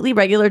completely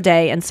regular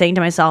day and saying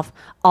to myself,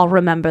 "I'll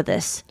remember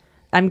this."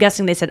 I'm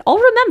guessing they said, "I'll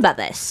remember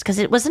this," because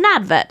it was an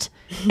advert.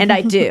 And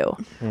I do.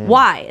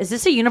 Why? Is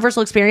this a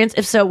universal experience?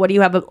 If so, what do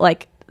you have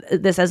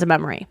this as a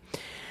memory?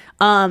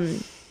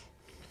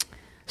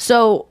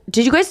 So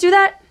did you guys do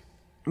that?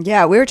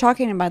 Yeah, we were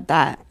talking about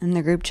that in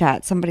the group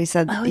chat. Somebody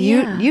said,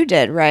 you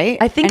did, right?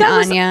 I think and I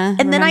was. Anya,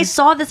 and then I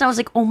saw this and I was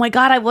like, oh my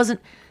God, I wasn't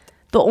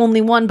the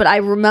only one. But I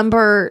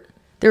remember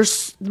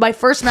my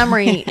first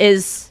memory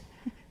is,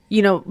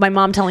 my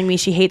mom telling me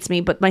she hates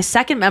me. But my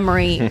second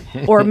memory,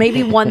 or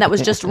maybe one that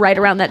was just right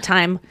around that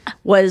time,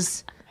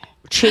 was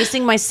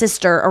chasing my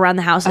sister around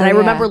the house. And I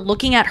remember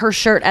looking at her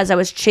shirt as I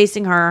was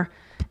chasing her,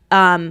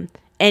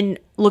 and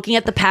looking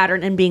at the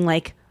pattern and being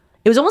like,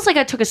 it was almost like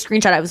I took a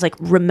screenshot. I was like,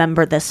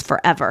 "Remember this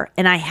forever."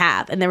 And I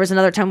have. And there was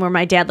another time where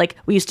my dad,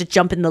 we used to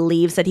jump in the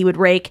leaves that he would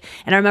rake.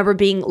 And I remember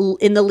being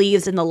in the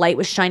leaves and the light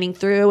was shining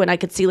through and I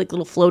could see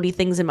little floaty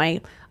things in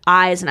my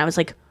eyes. And I was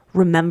like,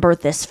 "Remember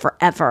this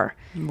forever."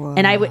 Whoa.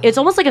 And it's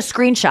almost like a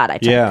screenshot I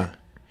took. Yeah.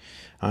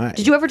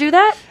 Did you ever do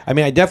that? I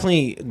mean, I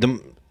definitely,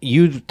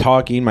 you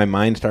talking, my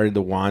mind started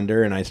to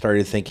wander, and I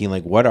started thinking,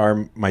 like, what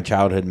are my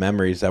childhood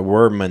memories that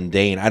were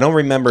mundane? I don't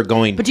remember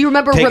going. But do you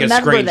remember take a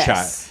remember screenshot.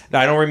 this? No,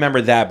 I don't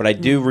remember that, but I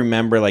do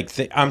remember, like,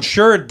 I'm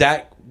sure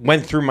that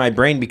went through my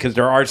brain because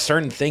there are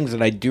certain things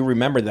that I do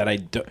remember that I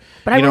do.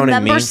 But you know I what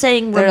remember mean?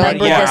 saying They're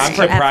remember like, this I'm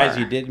surprised forever.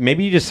 you did.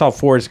 Maybe you just saw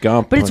Forrest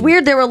Gump. But it's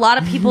weird. There were a lot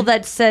of people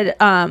that said,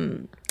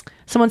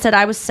 someone said,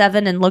 I was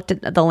 7 and looked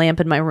at the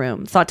lamp in my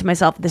room. Thought to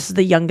myself, this is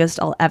the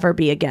youngest I'll ever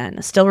be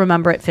again. Still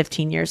remember it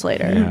 15 years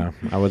later. Yeah,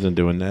 I wasn't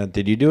doing that.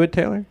 Did you do it,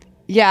 Taylor?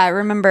 Yeah, I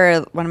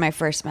remember one of my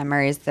first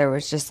memories. There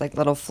was just like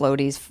little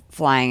floaties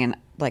flying and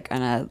like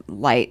on a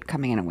light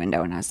coming in a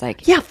window, and I was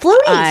like, yeah,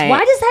 floaties. Why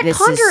does that this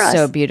conjure is us?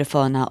 so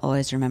beautiful, and I'll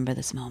always remember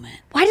this moment.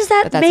 Why does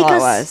that But that's make all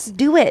it us was.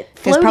 do it?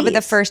 It was probably the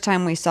Floaties. first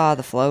time we saw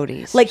the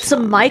floaties. Like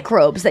some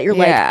microbes that you're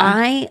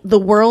Yeah. the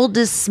world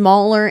is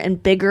smaller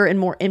and bigger and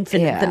more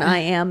infinite Yeah. than I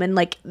am. And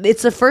like,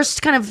 it's the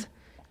first kind of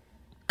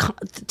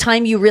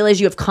time you realize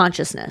you have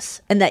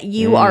consciousness and that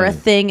you are a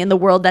thing in the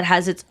world that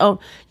has its own.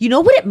 You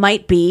know what it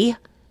might be?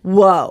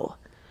 Whoa.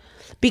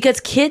 Because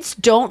kids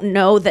don't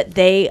know that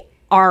they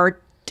are,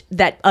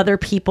 that other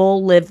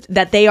people live,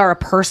 that they are a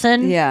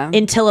person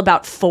until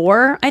about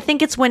 4. I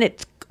think it's when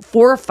it's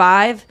 4 or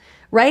 5.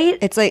 Right?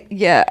 It's like,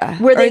 yeah.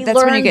 Where they that's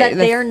when learn you get that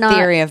the they're not-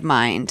 theory of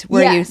mind,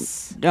 where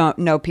Yes. you don't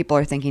know people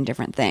are thinking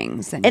different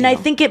things. And I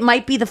think it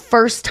might be the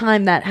first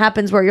time that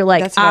happens where you're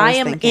like, That's what I I was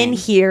am thinking. in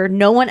here.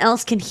 No one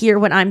else can hear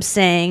what I'm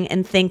saying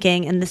and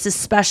thinking. And this is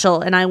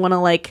special. And I want to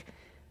like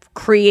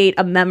create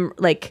a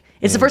like,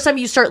 it's the first time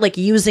you start like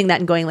using that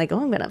and going like, oh,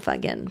 I'm going to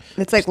fucking.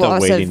 It's like Still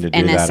loss waiting of to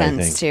do that, I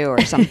innocence think. too,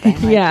 or something.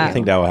 Like Yeah. I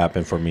think that will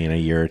happen for me in a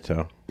year or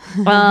so.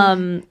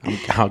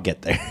 I'll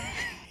get there.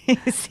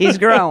 He's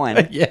growing.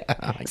 Yeah.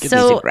 I get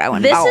So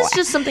growing this boy. is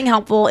just something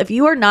helpful. If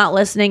you are not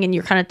listening and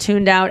you're kind of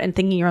tuned out and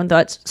thinking your own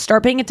thoughts,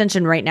 start paying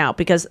attention right now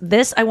because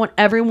this, I want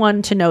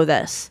everyone to know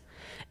this.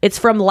 It's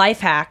from Life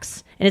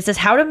Hacks and it says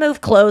how to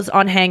move clothes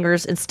on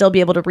hangers and still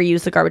be able to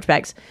reuse the garbage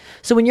bags.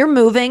 So when you're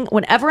moving,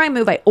 whenever I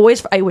move, I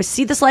always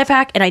see this life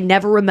hack and I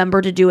never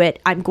remember to do it.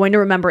 I'm going to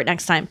remember it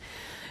next time.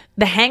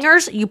 The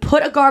hangers, you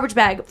put a garbage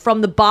bag from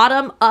the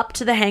bottom up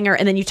to the hanger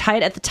and then you tie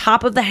it at the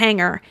top of the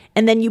hanger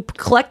and then you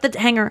collect the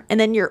hanger and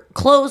then your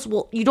clothes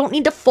you don't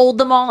need to fold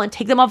them all and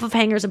take them off of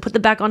hangers and put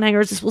them back on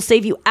hangers. This will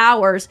save you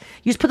hours.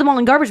 You just put them all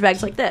in garbage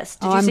bags like this.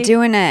 Did you I'm see?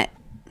 doing it.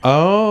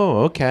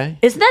 Oh, okay.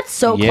 Isn't that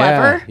so Yeah,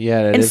 clever?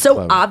 yeah, that and is so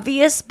clever.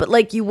 obvious, but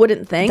like you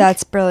wouldn't think.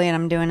 That's brilliant.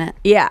 I'm doing it.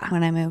 Yeah.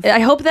 When I move. I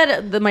hope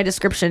that my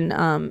description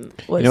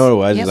was. You know what it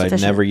was? yeah, Is I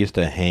sufficient. never used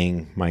to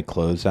hang my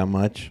clothes that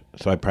much,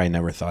 so I probably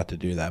never thought to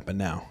do that. But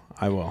now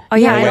I will. Oh,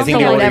 yeah, I I don't think think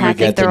the I would older ever you think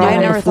get, the they're more- all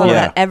I never thought of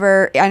that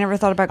ever. I never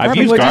thought about I've garbage.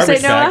 used What'd you say,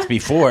 garbage bags Noah?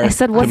 before. I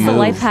said, what's to the move.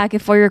 life hack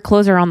if all your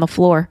clothes are on the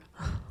floor?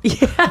 Yeah,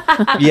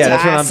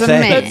 that's what I'm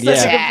saying.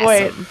 That's such Yeah. a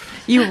good point.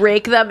 You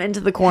rake them into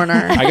the corner.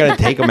 I got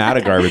to take them out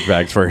of garbage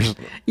bags first.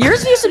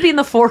 Yours used to be in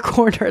the 4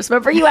 corners.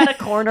 Remember, you had a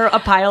corner, a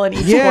pile in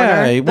each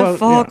corner. The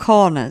 4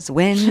 corners: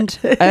 wind,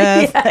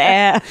 earth,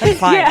 air,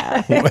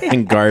 fire.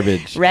 and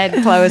garbage.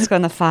 Red clothes go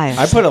on the fire.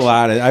 I put a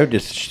lot of. I would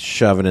just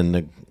shove it in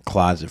the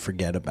closet.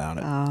 Forget about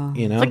it.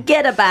 You know.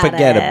 Forget about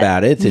Forget it.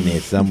 about it. It's in there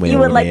somewhere. You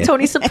would over like there.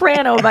 Tony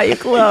Soprano about your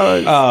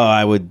clothes. Oh,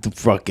 I would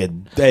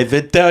fucking.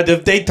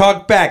 If they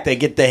talk back, they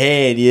get the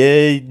head.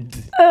 Yeah.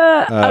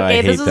 I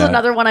Okay, this hate is that.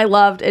 another one I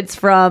loved. It's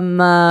from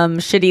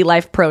Shitty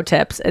Life Pro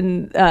Tips,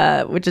 and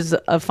which is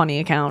a funny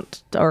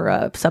account or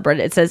a subreddit.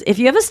 It says, if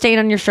you have a stain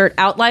on your shirt,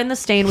 outline the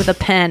stain with a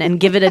pen and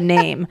give it a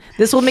name.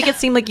 This will make it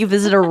seem like you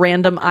visit a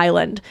random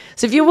island.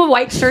 So if you have a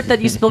white shirt that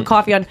you spilled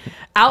coffee on,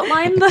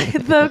 outline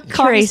the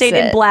coffee Trace stain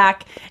in it.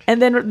 black,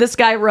 and then this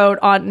guy wrote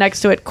on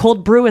next to it,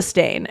 cold brew a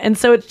stain. And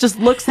so it just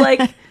looks like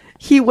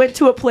he went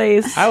to a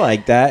place. I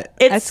like that.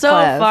 It's That's so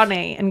clever.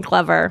 funny and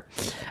clever.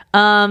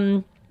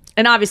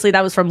 And obviously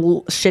that was from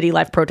Shitty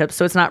Life Pro Tips,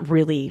 so it's not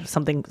really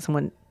something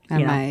someone, I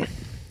you know. might.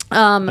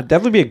 It'd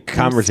definitely be a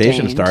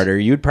conversation stained. starter.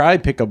 You'd probably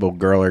pick up a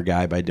girl or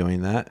guy by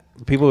doing that.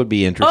 People would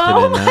be interested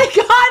Oh in my that.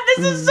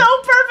 God, this is so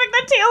perfect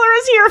that Taylor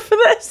is here for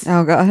this.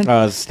 Oh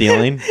God.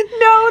 Stealing.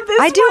 No, this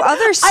I do one-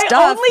 other stuff,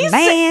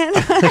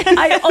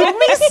 I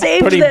only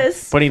saved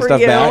this putting for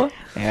stuff you. back.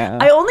 Yeah.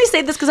 I only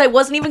saved this because I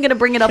wasn't even going to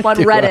bring it up on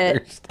Do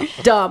Reddit other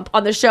dump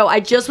on the show. I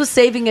just was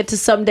saving it to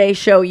someday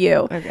show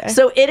you. Okay.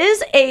 So it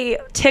is a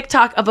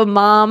TikTok of a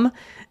mom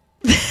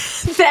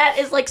that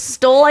is like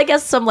stole, I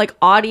guess, some like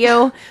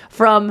audio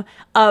from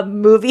a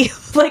movie,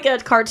 like a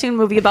cartoon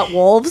movie about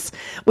wolves,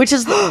 which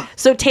is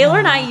so Taylor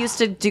and I used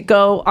to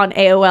go on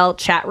AOL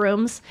chat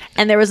rooms,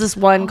 and there was this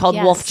one called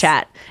yes. Wolf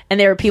Chat, and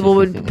there were people who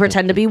would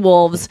pretend to be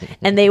wolves,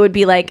 and they would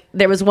be like,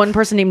 there was one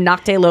person named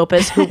Nocte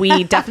Lopez who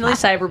we definitely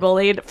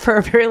cyberbullied for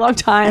a very long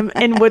time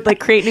and would like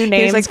create new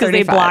names like because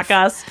they 35. block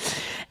us.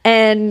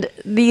 And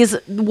these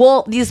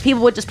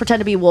people would just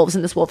pretend to be wolves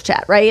in this wolf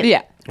chat, right?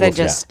 Yeah. They Wolf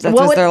just chat.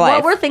 that's just their life.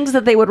 What were things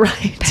that they would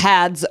write?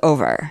 Pads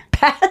over.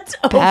 Pads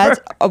over. Pads.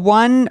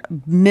 One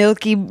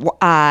milky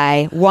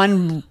eye.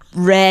 One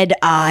red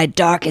eye,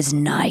 dark as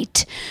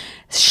night.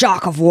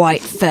 shock of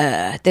white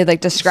fur. They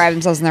like describe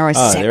themselves and they're always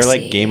sexy. They're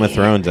like Game of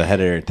Thrones ahead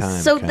of their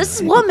time. So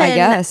this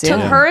woman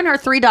took her and her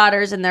 3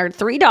 daughters, and there are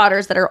 3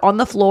 daughters that are on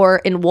the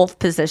floor in wolf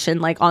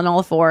position, like on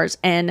all fours,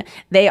 and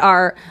they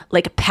are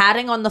like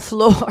patting on the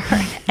floor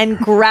and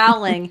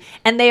growling,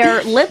 and they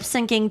are lip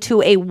syncing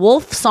to a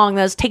wolf song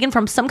that was taken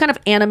from some kind of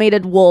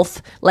animated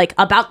wolf, like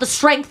about the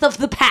strength of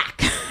the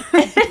pack.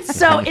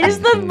 So it is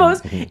the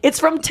most. It's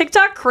from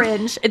TikTok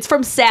cringe. It's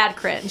from sad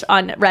cringe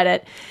on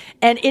Reddit.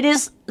 And it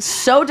is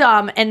so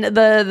dumb. And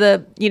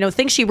the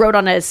thing she wrote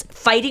on it is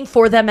fighting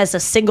for them as a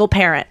single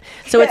parent.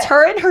 So it's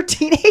her and her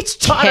teenage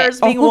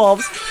daughters being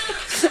wolves.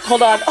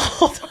 Hold on.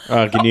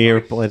 Can you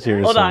hear? Let's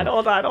hear. Hold on.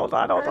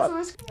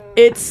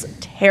 It's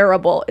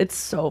terrible. It's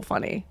so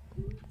funny.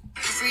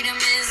 Freedom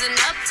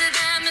isn't up to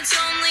them, it's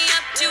only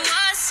up to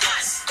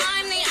us.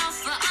 I'm the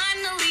alpha,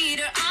 I'm the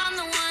leader, I'm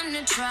the one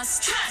to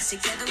trust.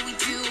 Together we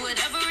do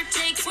whatever it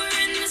takes, we're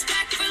in this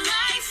pack for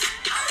life.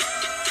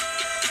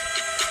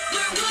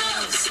 We're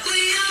wolves, we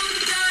own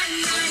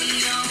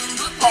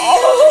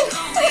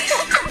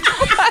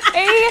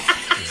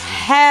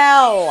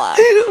Hell.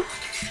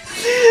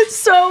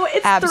 So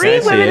it's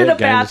Absolutely. 3 women in a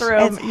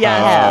bathroom.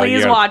 Yes,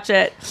 please watch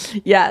it.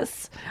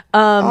 Yes.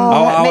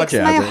 It makes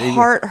my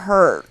heart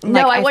hurt.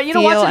 No, Like, I want you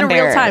to watch it in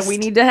real time. We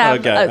need to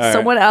have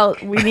someone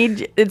else. We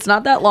need. It's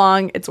not that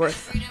long. It's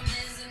worth.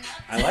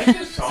 I like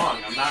this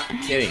song. I'm not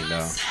kidding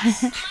though.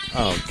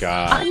 Oh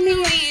God. I'm the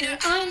leader,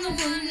 I'm the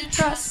one to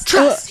trust.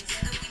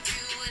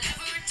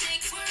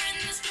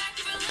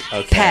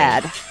 Okay.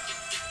 Pad.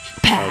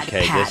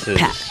 Okay, this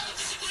is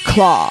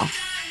claw.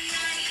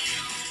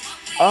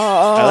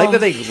 Oh. I like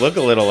that they look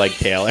a little like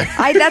Taylor.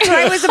 That's what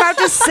I was about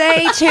to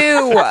say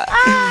too.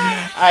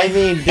 I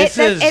mean,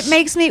 it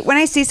makes me, when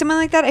I see someone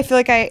like that, I feel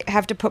like I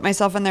have to put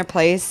myself in their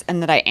place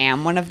and that I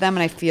am one of them,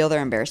 and I feel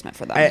their embarrassment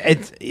for them.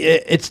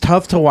 It's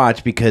tough to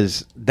watch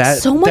because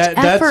so much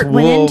effort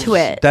went into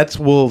it. That's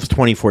Wolves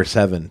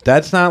 24/7.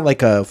 That's not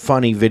like a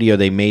funny video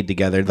they made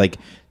together. Like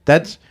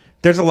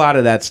there's a lot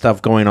of that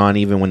stuff going on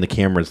even when the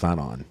camera's not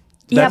on.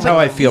 That's how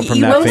I feel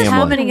from that family. What's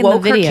happening in the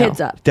video? Her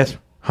kids up.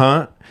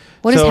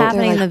 What is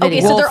happening in the video?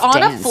 Okay, so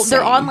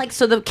they're on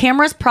so the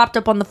camera's propped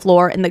up on the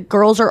floor, and the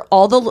girls are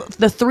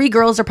the 3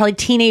 girls are probably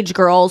teenage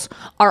girls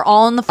are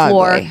all on the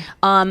floor,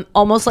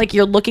 almost like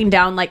you're looking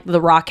down like the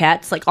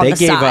Rockettes, like on the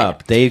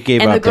side. They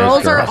gave up. And the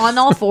girls are on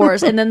all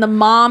fours, and then the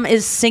mom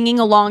is singing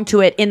along to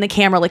it in the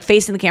camera, like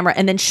facing the camera,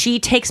 and then she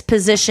takes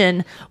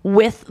position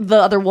with the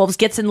other wolves,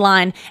 gets in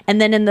line,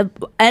 and then in the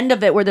end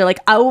of it where they're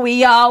like, "Oh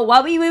we are,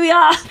 what we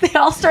are," they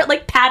all start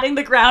like patting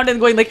the ground and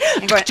going like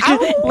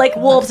like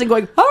wolves and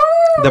going.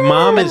 The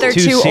mom is they're too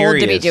serious. Old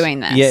to be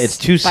doing this. Yeah, it's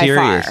too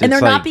serious. And they're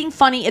not being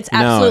funny. It's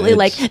absolutely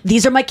like,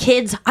 these are my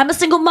kids. I'm a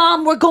single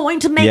mom. We're going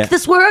to make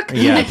this work.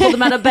 Yeah. I pulled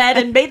them out of bed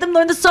and made them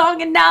learn the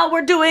song, and now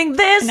we're doing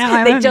this.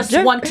 They just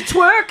want to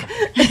twerk.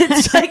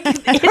 It's like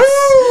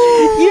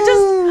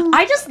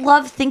I just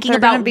love thinking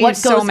about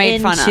what goes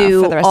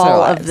into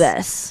all of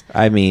this.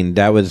 I mean,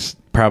 that was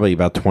probably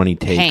about 20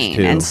 takes Pain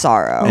too. and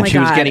sorrow. And she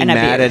was getting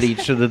mad at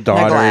each of the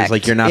daughters, Neglect.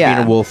 like, you're not being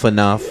a wolf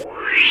enough.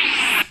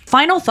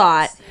 Final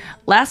thought.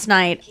 Last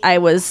night I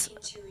was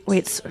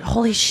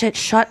holy shit,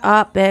 shut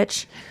up,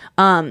 bitch.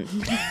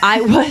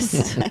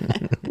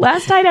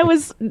 Last night I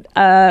was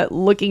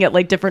looking at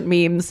like different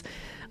memes,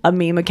 a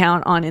meme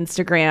account on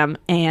Instagram,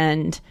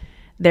 and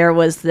there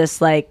was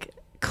this like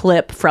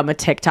clip from a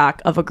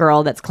TikTok of a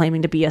girl that's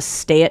claiming to be a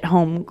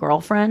stay-at-home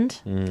girlfriend.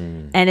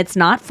 And it's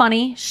not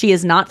funny. She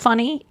is not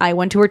funny. I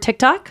went to her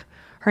TikTok.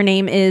 Her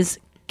name is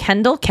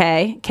Kendall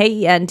K,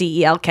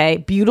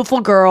 Kendelk.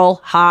 Beautiful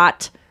girl,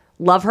 hot.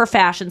 Love her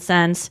fashion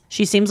sense.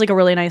 She seems like a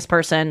really nice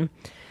person.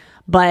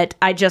 But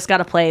I just got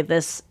to play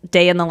this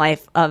day in the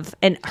life of...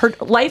 And her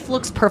life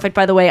looks perfect,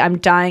 by the way. I'm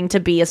dying to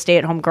be a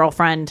stay-at-home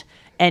girlfriend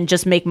and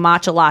just make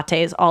matcha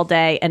lattes all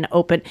day and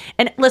open...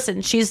 And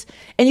listen, she's...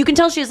 And you can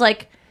tell she's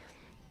like...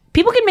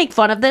 People can make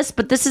fun of this,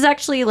 but this is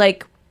actually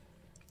like...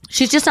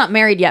 She's just not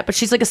married yet, but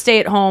she's like a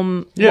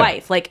stay-at-home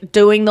wife. Like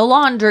doing the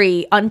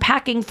laundry,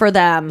 unpacking for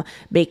them,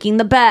 making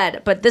the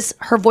bed. But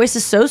her voice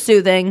is so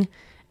soothing.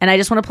 And I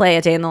just want to play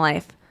a day in the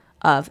life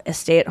of a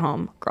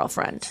stay-at-home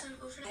girlfriend.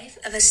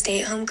 Of a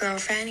stay-at-home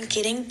girlfriend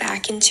getting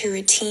back into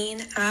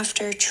routine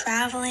after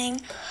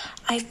traveling.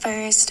 I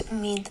first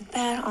made the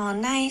bed all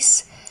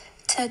nice,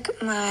 took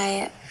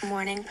my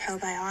morning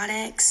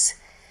probiotics,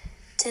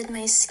 did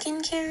my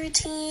skincare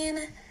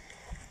routine,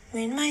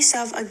 made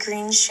myself a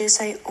green juice.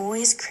 I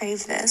always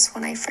crave this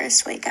when I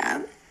first wake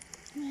up.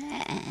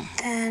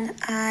 Then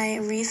I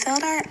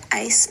refilled our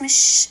ice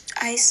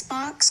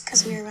box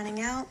because we were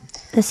running out.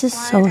 This is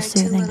so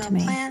soothing to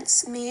me.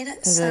 Plants, made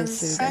some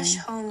fresh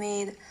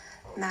homemade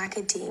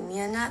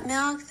macadamia nut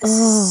milk. This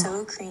is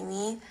so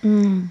creamy.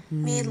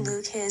 Made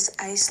Luke his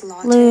iced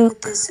latte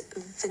with this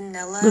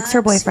vanilla Luke's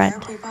her boyfriend.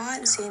 syrup we bought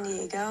in San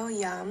Diego.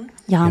 Yum.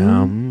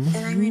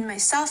 Then I made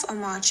myself a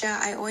matcha.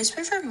 I always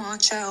prefer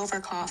matcha over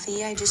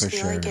coffee. I just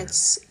feel like it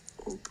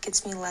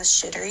gets me less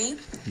shittery.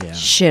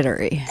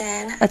 Shittery.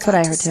 Then that's what I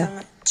heard too.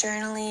 Some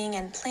journaling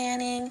and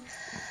planning.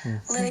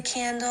 Lit a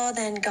candle,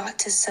 then got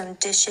to some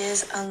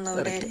dishes,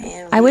 unloaded,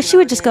 and I wish you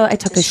would just go, I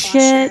took a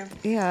shit.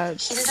 Yeah,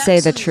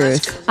 say the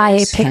truth.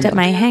 I picked up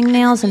my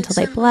hangnails until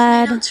they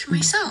bled. for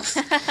myself.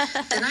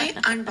 Then I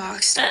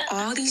unboxed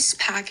all these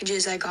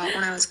packages I got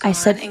when I was gone. I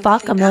said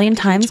fuck a million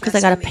times because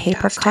I got a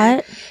paper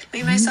cut.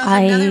 Made myself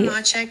another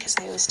I matcha because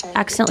I was starting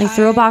accidentally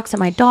threw a box at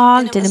my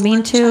dog. Didn't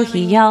mean to.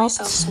 He yelped.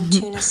 some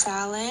tuna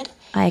salad.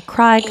 I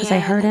cried because I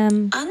heard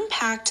him.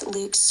 Unpacked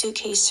Luke's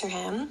suitcase for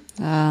him.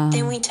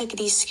 Then we took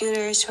these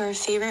scooters to our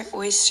favorite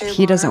oyster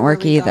He doesn't bar where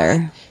work we either.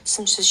 got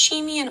some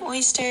sashimi and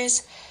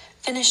oysters.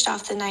 Finished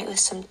off the night with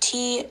some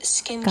tea,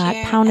 skincare.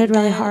 Got pounded and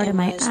really then hard it in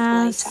my was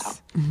lights out.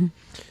 ass.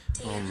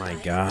 Oh my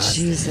God.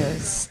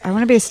 Jesus. I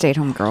want to be a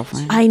stay-at-home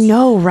girlfriend. I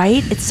know,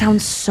 right? It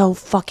sounds so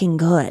fucking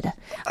good.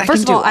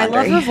 First of all, I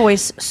love her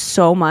voice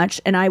so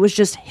much, and I was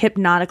just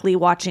hypnotically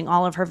watching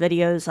all of her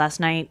videos last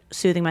night,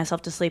 soothing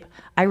myself to sleep.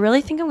 I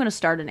really think I'm going to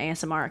start an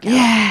ASMR account.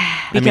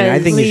 Yeah. I mean, I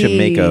think you should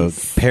make a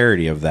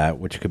parody of that,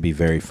 which could be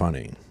very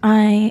funny.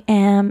 I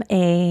am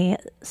a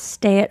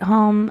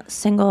stay-at-home,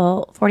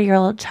 single,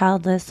 40-year-old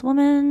childless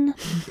woman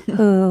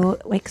who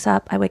wakes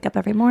up. I wake up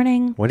every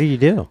morning. What do you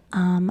do?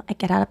 I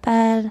get out of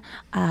bed.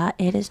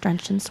 It is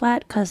drenched in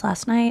sweat because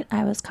last night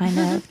I was kind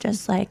of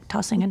just like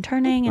tossing and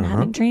turning and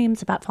having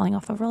dreams about falling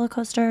off of roller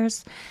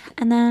coasters.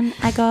 And then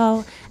I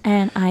go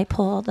and I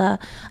pull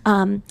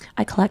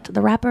I collect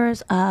the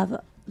wrappers of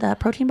the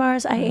protein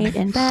bars I ate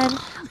in bed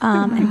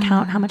and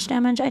count how much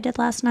damage I did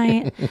last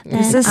night.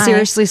 This is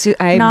seriously,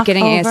 I'm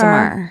getting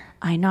ASMR.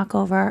 I knock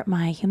over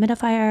my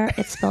humidifier.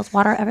 It spills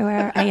water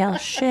everywhere. I yell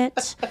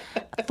shit,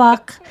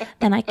 fuck.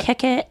 Then I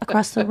kick it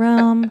across the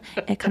room.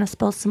 It kind of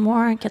spills some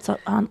more and gets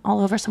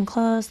all over some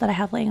clothes that I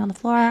have laying on the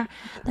floor.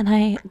 Then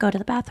I go to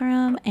the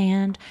bathroom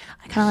and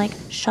I kind of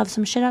like shove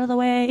some shit out of the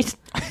way.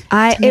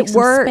 It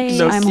works.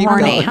 No, I'm on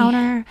horny. the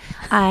counter.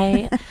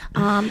 I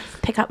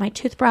pick up my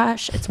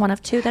toothbrush. It's one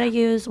of two that I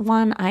use.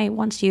 One I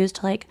once used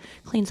to like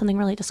clean something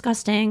really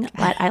disgusting,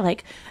 but I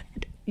like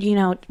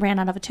ran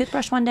out of a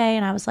toothbrush one day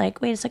and I was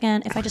like, wait a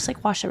second, if I just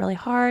like wash it really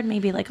hard,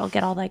 maybe like I'll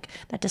get all like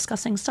that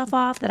disgusting stuff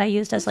off that I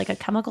used as like a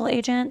chemical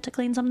agent to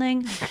clean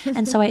something.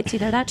 And so it's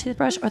either that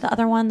toothbrush or the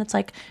other one that's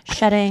like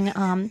shedding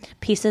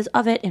pieces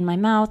of it in my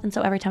mouth. And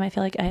so every time I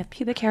feel like I have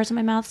pubic hairs in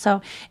my mouth.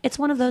 So it's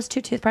one of those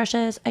two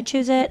toothbrushes. I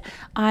choose it.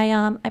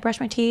 I brush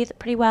my teeth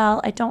pretty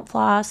well. I don't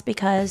floss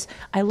because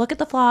I look at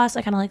the floss.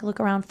 I kind of like look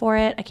around for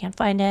it. I can't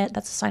find it.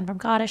 That's a sign from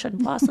God. I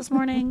shouldn't floss this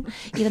morning,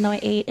 even though I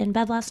ate in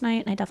bed last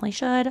night and I definitely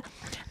should.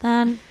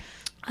 Then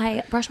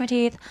I brush my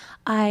teeth.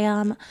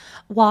 I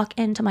walk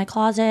into my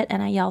closet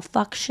and I yell,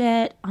 fuck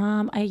shit.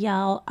 I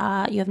yell,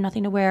 you have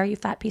nothing to wear, you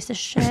fat piece of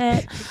shit.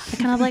 I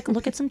kind of like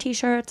look at some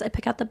t-shirts. I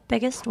pick out the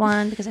biggest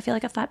one because I feel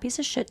like a fat piece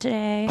of shit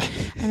today.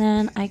 And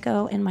then I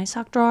go in my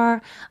sock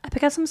drawer. I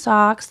pick out some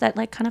socks that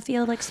like kind of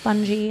feel like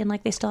spongy and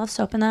like they still have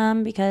soap in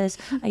them because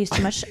I used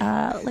too much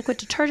liquid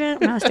detergent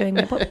when I was doing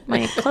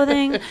my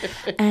clothing.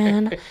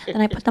 And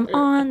then I put them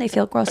on. They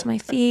feel gross on my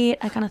feet.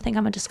 I kind of think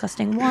I'm a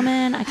disgusting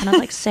woman. I kind of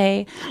like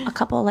say a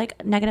couple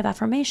like negative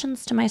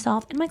affirmations to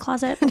myself in my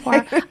closet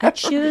before I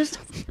choose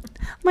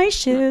my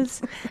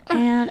shoes.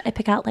 And I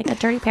pick out like a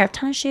dirty pair of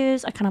tennis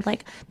shoes. I kind of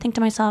like think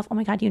to myself, oh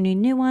my God, you need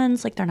new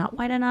ones. Like they're not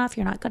wide enough.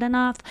 You're not good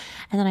enough.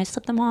 And then I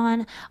slip them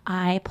on.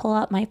 I pull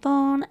up my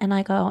phone and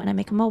I go and I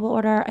make a mobile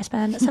order. I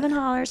spend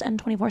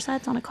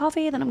 $7.24 on a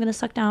coffee that I'm going to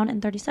suck down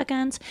in 30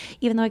 seconds,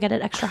 even though I get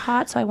it extra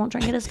hot, so I won't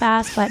drink it as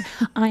fast. But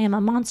I am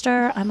a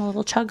monster. I'm a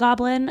little chug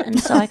goblin. And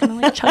so I kind of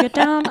like chug it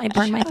down. I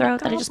burn my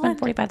throat that I just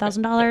spent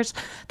 $45,000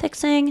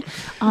 fixing.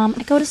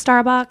 I go to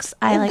Starbucks.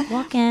 I like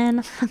walk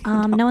in.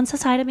 No one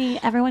says hi to me.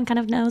 Everyone kind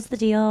of knows the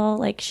deal.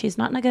 Like she's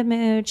not in a good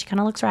mood. She kind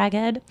of looks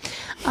ragged.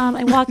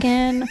 I walk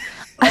in.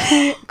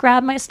 I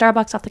grab my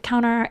Starbucks off the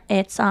counter.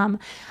 It's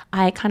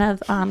I kind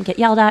of get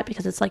yelled at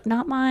because it's like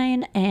not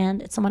mine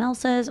and it's someone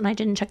else's, and I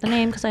didn't check the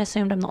name because I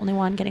assumed I'm the only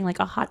one getting like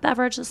a hot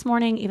beverage this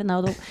morning, even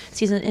though the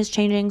season is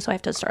changing. So I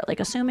have to start like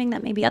assuming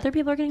that maybe other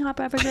people are getting hot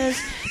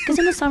beverages because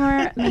in the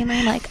summer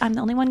mainly like I'm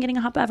the only one getting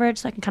a hot beverage,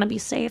 so I can kind of be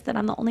safe that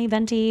I'm the only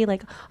venti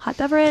like hot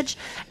beverage.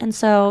 And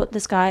so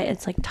this guy,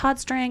 it's like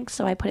Todd's drink,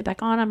 so I put it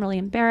back on. I'm really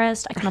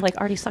embarrassed. I kind of like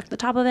already sucked the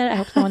top of it. I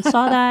hope no one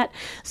saw that.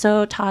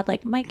 So Todd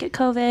like might get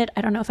COVID.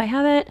 I don't know if I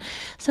have it.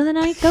 So then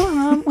I go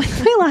home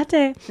with my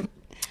latte.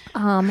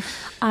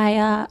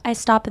 I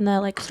stop in the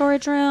like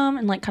storage room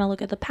and like kind of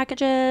look at the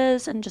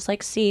packages and just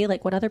like see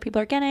like what other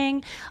people are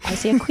getting. I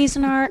see a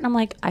Cuisinart and I'm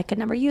like, I could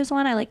never use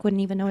one. I like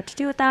wouldn't even know what to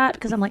do with that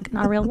because I'm like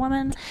not a real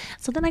woman.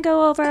 So then I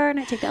go over and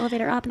I take the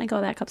elevator up and I go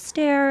back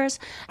upstairs,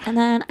 and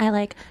then I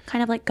like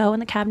kind of like go in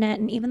the cabinet,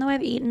 and even though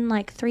I've eaten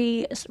like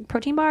 3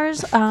 protein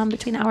bars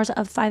between the hours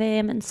of 5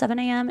 a.m. and 7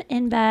 a.m.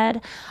 in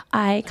bed,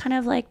 I kind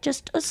of like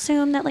just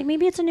assume that like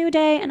maybe it's a new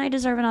day and I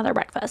deserve another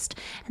breakfast.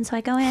 And so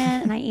I go in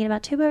and I eat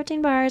about 2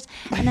 protein bars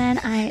 $2. And then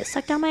I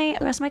suck down the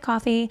rest of my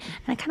coffee,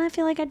 and I kind of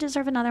feel like I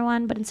deserve another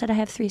one, but instead I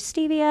have 3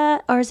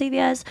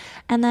 Zevias.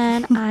 And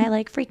then I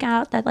like freak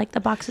out that like the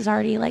box is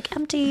already like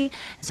empty.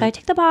 So I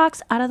take the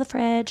box out of the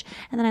fridge,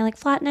 and then I like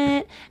flatten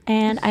it,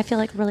 and I feel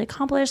like really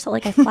accomplished. So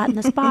like I flatten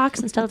this box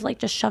instead of like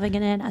just shoving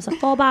it in as a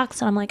full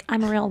box. And I'm like,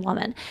 I'm a real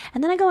woman.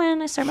 And then I go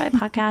in, I start my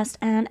podcast,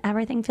 and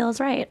everything feels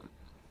right.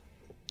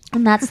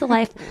 And that's the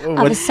life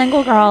of a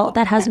single girl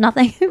that has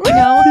nothing,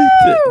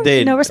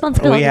 no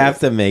responsibility. We have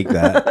to make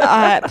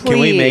that. Can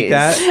we make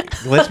that?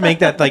 Let's make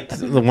that like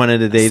one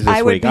of the days this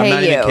I would week. pay I'm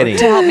not even kidding.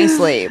 to help me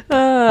sleep.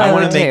 I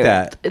want to make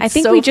that. I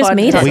think we just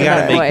made it. We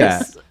got to make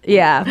that.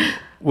 Yeah.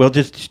 We'll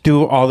just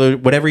do all the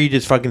whatever you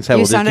just fucking said. You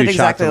We'll just sounded do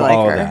shots exactly of like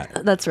all her. of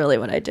that. That's really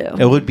what I do.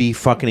 It would be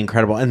fucking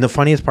incredible. And the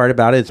funniest part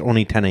about it, it's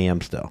only 10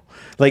 a.m. still.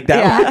 Like that.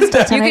 Yeah. You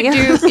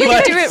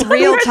could do it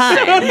real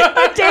time.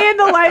 A day in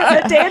the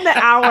life, a day in the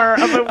hour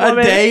of a woman.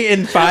 A day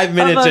in 5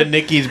 minutes in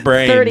Nikki's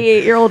brain.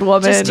 38-year-old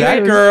woman.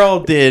 That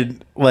girl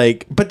did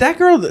but that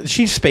girl,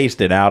 she spaced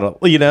it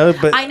out,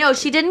 But I know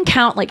she didn't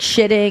count like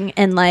shitting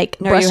and like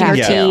brushing her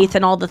teeth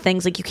and all the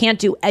things. Like you can't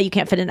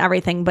fit in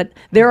everything. But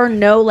there are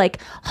no like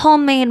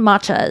homemade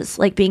matchas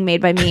like being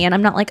made by me, and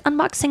I'm not like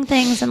unboxing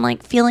things and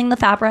like feeling the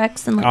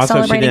fabrics and like also,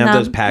 celebrating she didn't have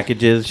them. those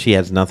packages. She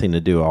has nothing to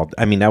do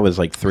that was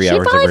like 3 hours of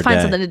her She probably finds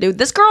day. something to do.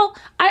 This girl,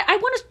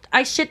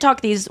 I shit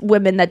talk these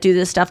women that do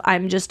this stuff.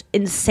 I'm just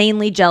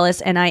insanely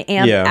jealous, and I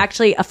am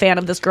actually a fan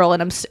of this girl,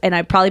 and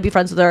I'd probably be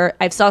friends with her.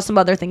 I saw some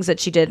other things that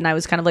she did, and I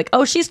was kind of like,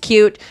 oh, she's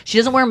cute. She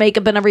doesn't wear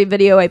makeup in every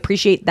video. I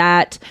appreciate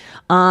that.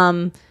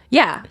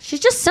 Yeah, she's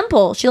just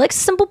simple. She likes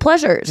simple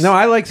pleasures. No,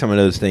 I like some of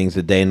those things.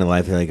 A day in the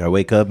life, like I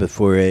wake up at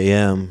 4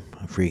 a.m.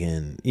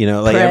 Freaking,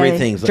 like pray,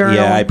 everything's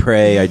journal. I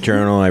pray, I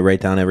journal, I write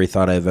down every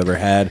thought I've ever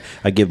had.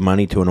 I give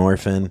money to an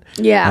orphan.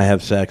 Yeah. I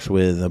have sex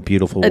with a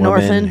beautiful An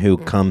woman orphan. who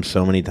comes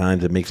so many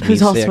times it makes me Who's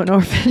sick. also an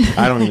orphan.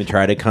 I don't even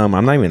try to come.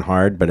 I'm not even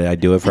hard, but I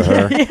do it for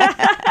her.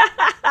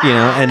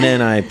 And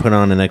then I put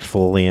on an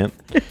exfoliant.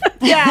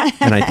 Yeah.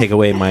 And I take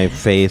away my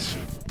face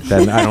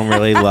that I don't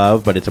really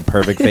love, but it's a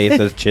perfect face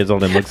that's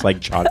chiseled and looks like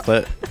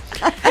chocolate.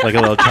 Like a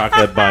little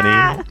chocolate bunny.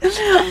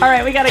 All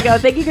right, we gotta go.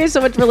 Thank you guys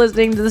so much for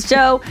listening to the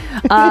show.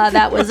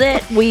 That was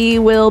it. We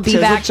will be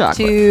back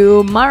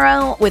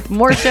tomorrow with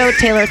more show.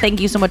 Taylor, thank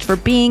you so much for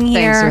being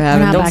here. Thanks for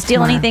having me. Don't Back steal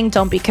tomorrow. anything.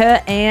 Don't be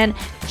cut. And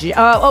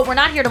we're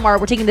not here tomorrow.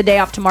 We're taking the day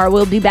off tomorrow.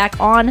 We'll be back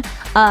on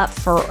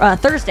for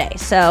Thursday.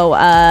 So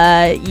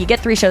you get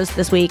 3 shows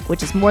this week,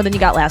 which is more than you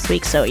got last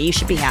week. So you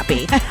should be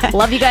happy.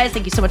 Love you guys.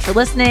 Thank you so much for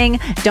listening.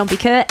 Don't be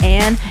cut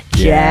and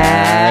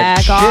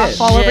jack off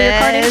all over your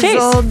card and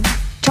chase.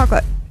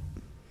 Chocolate.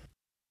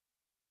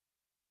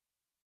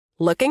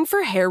 Looking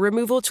for hair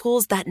removal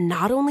tools that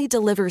not only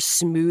deliver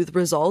smooth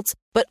results,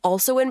 but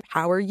also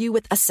empower you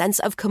with a sense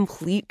of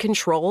complete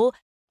control?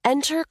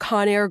 Enter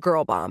Conair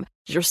Girl Bomb,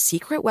 your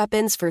secret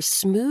weapons for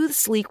smooth,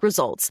 sleek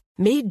results,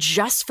 made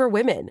just for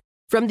women.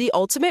 From the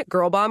ultimate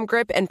Girl Bomb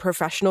grip and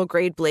professional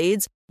grade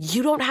blades,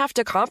 you don't have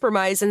to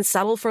compromise and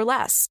settle for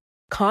less.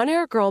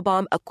 Conair Girl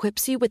Bomb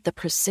equips you with the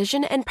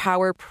precision and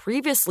power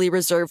previously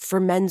reserved for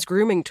men's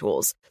grooming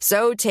tools.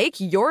 So take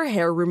your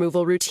hair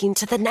removal routine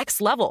to the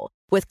next level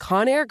with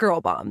Conair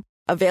Girl Bomb.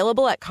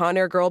 Available at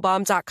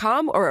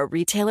ConairGirlBomb.com or a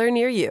retailer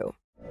near you.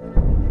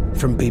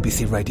 From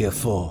BBC Radio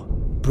 4,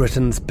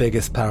 Britain's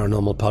biggest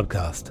paranormal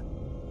podcast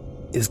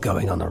is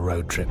going on a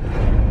road trip.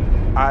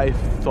 I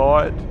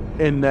thought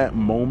in that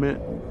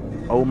moment,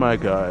 oh my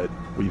God,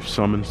 we've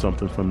summoned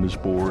something from this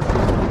board.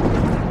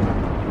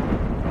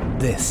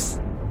 This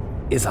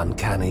is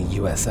Uncanny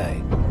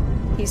USA.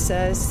 He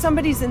says,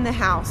 somebody's in the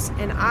house,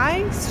 and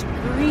I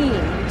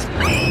screamed.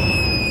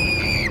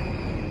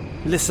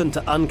 Listen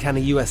to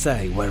Uncanny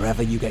USA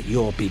wherever you get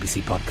your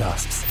BBC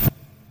podcasts,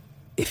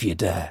 if you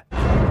dare.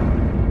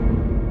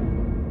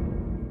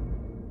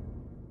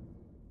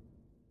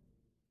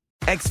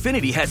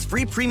 Xfinity has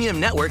free premium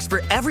networks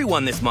for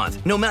everyone this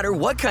month, no matter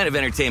what kind of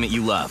entertainment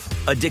you love.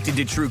 Addicted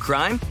to true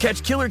crime?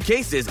 Catch killer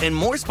cases and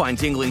more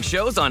spine-tingling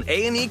shows on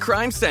A&E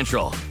Crime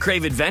Central.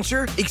 Crave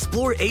adventure?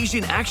 Explore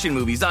Asian action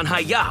movies on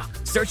Hi-YAH.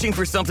 Searching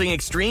for something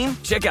extreme?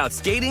 Check out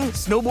skating,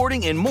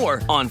 snowboarding, and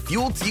more on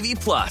Fuel TV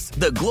Plus,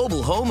 the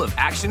global home of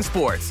action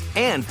sports.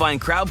 And find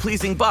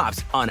crowd-pleasing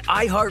bops on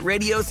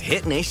iHeartRadio's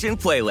Hit Nation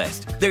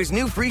playlist. There's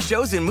new free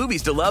shows and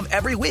movies to love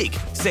every week.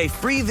 Say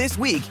free this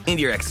week in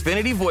your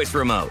Xfinity voice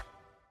remote.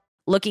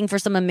 Looking for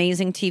some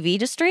amazing TV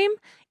to stream?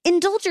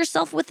 Indulge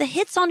yourself with the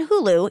hits on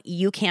Hulu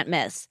you can't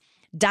miss.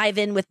 Dive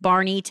in with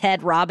Barney,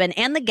 Ted, Robin,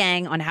 and the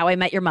gang on How I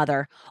Met Your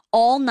Mother.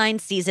 All 9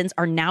 seasons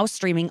are now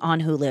streaming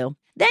on Hulu.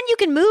 Then you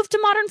can move to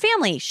Modern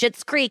Family,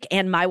 Schitt's Creek,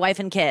 and My Wife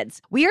and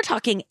Kids. We are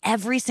talking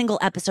every single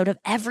episode of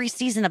every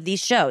season of these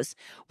shows.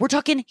 We're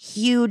talking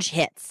huge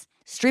hits.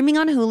 Streaming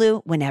on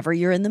Hulu whenever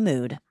you're in the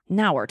mood.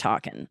 Now we're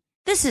talking.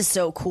 This is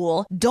so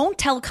cool. Don't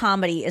Tell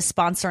Comedy is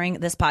sponsoring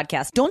this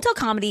podcast. Don't Tell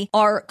Comedy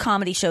are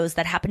comedy shows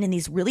that happen in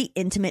these really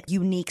intimate,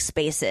 unique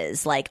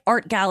spaces like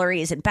art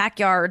galleries and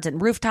backyards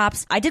and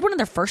rooftops. I did one of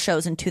their first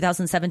shows in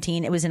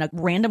 2017. It was in a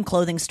random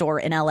clothing store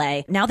in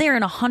LA. Now they are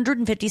in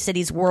 150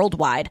 cities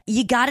worldwide.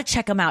 You got to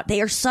check them out.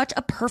 They are such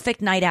a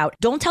perfect night out.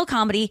 Don't Tell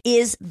Comedy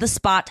is the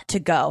spot to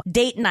go.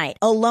 Date night,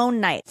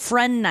 alone night,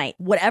 friend night,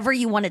 whatever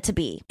you want it to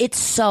be. It's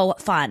so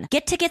fun.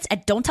 Get tickets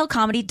at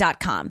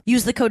don'ttellcomedy.com.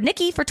 Use the code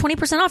Nikki for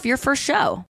 20% off your first show.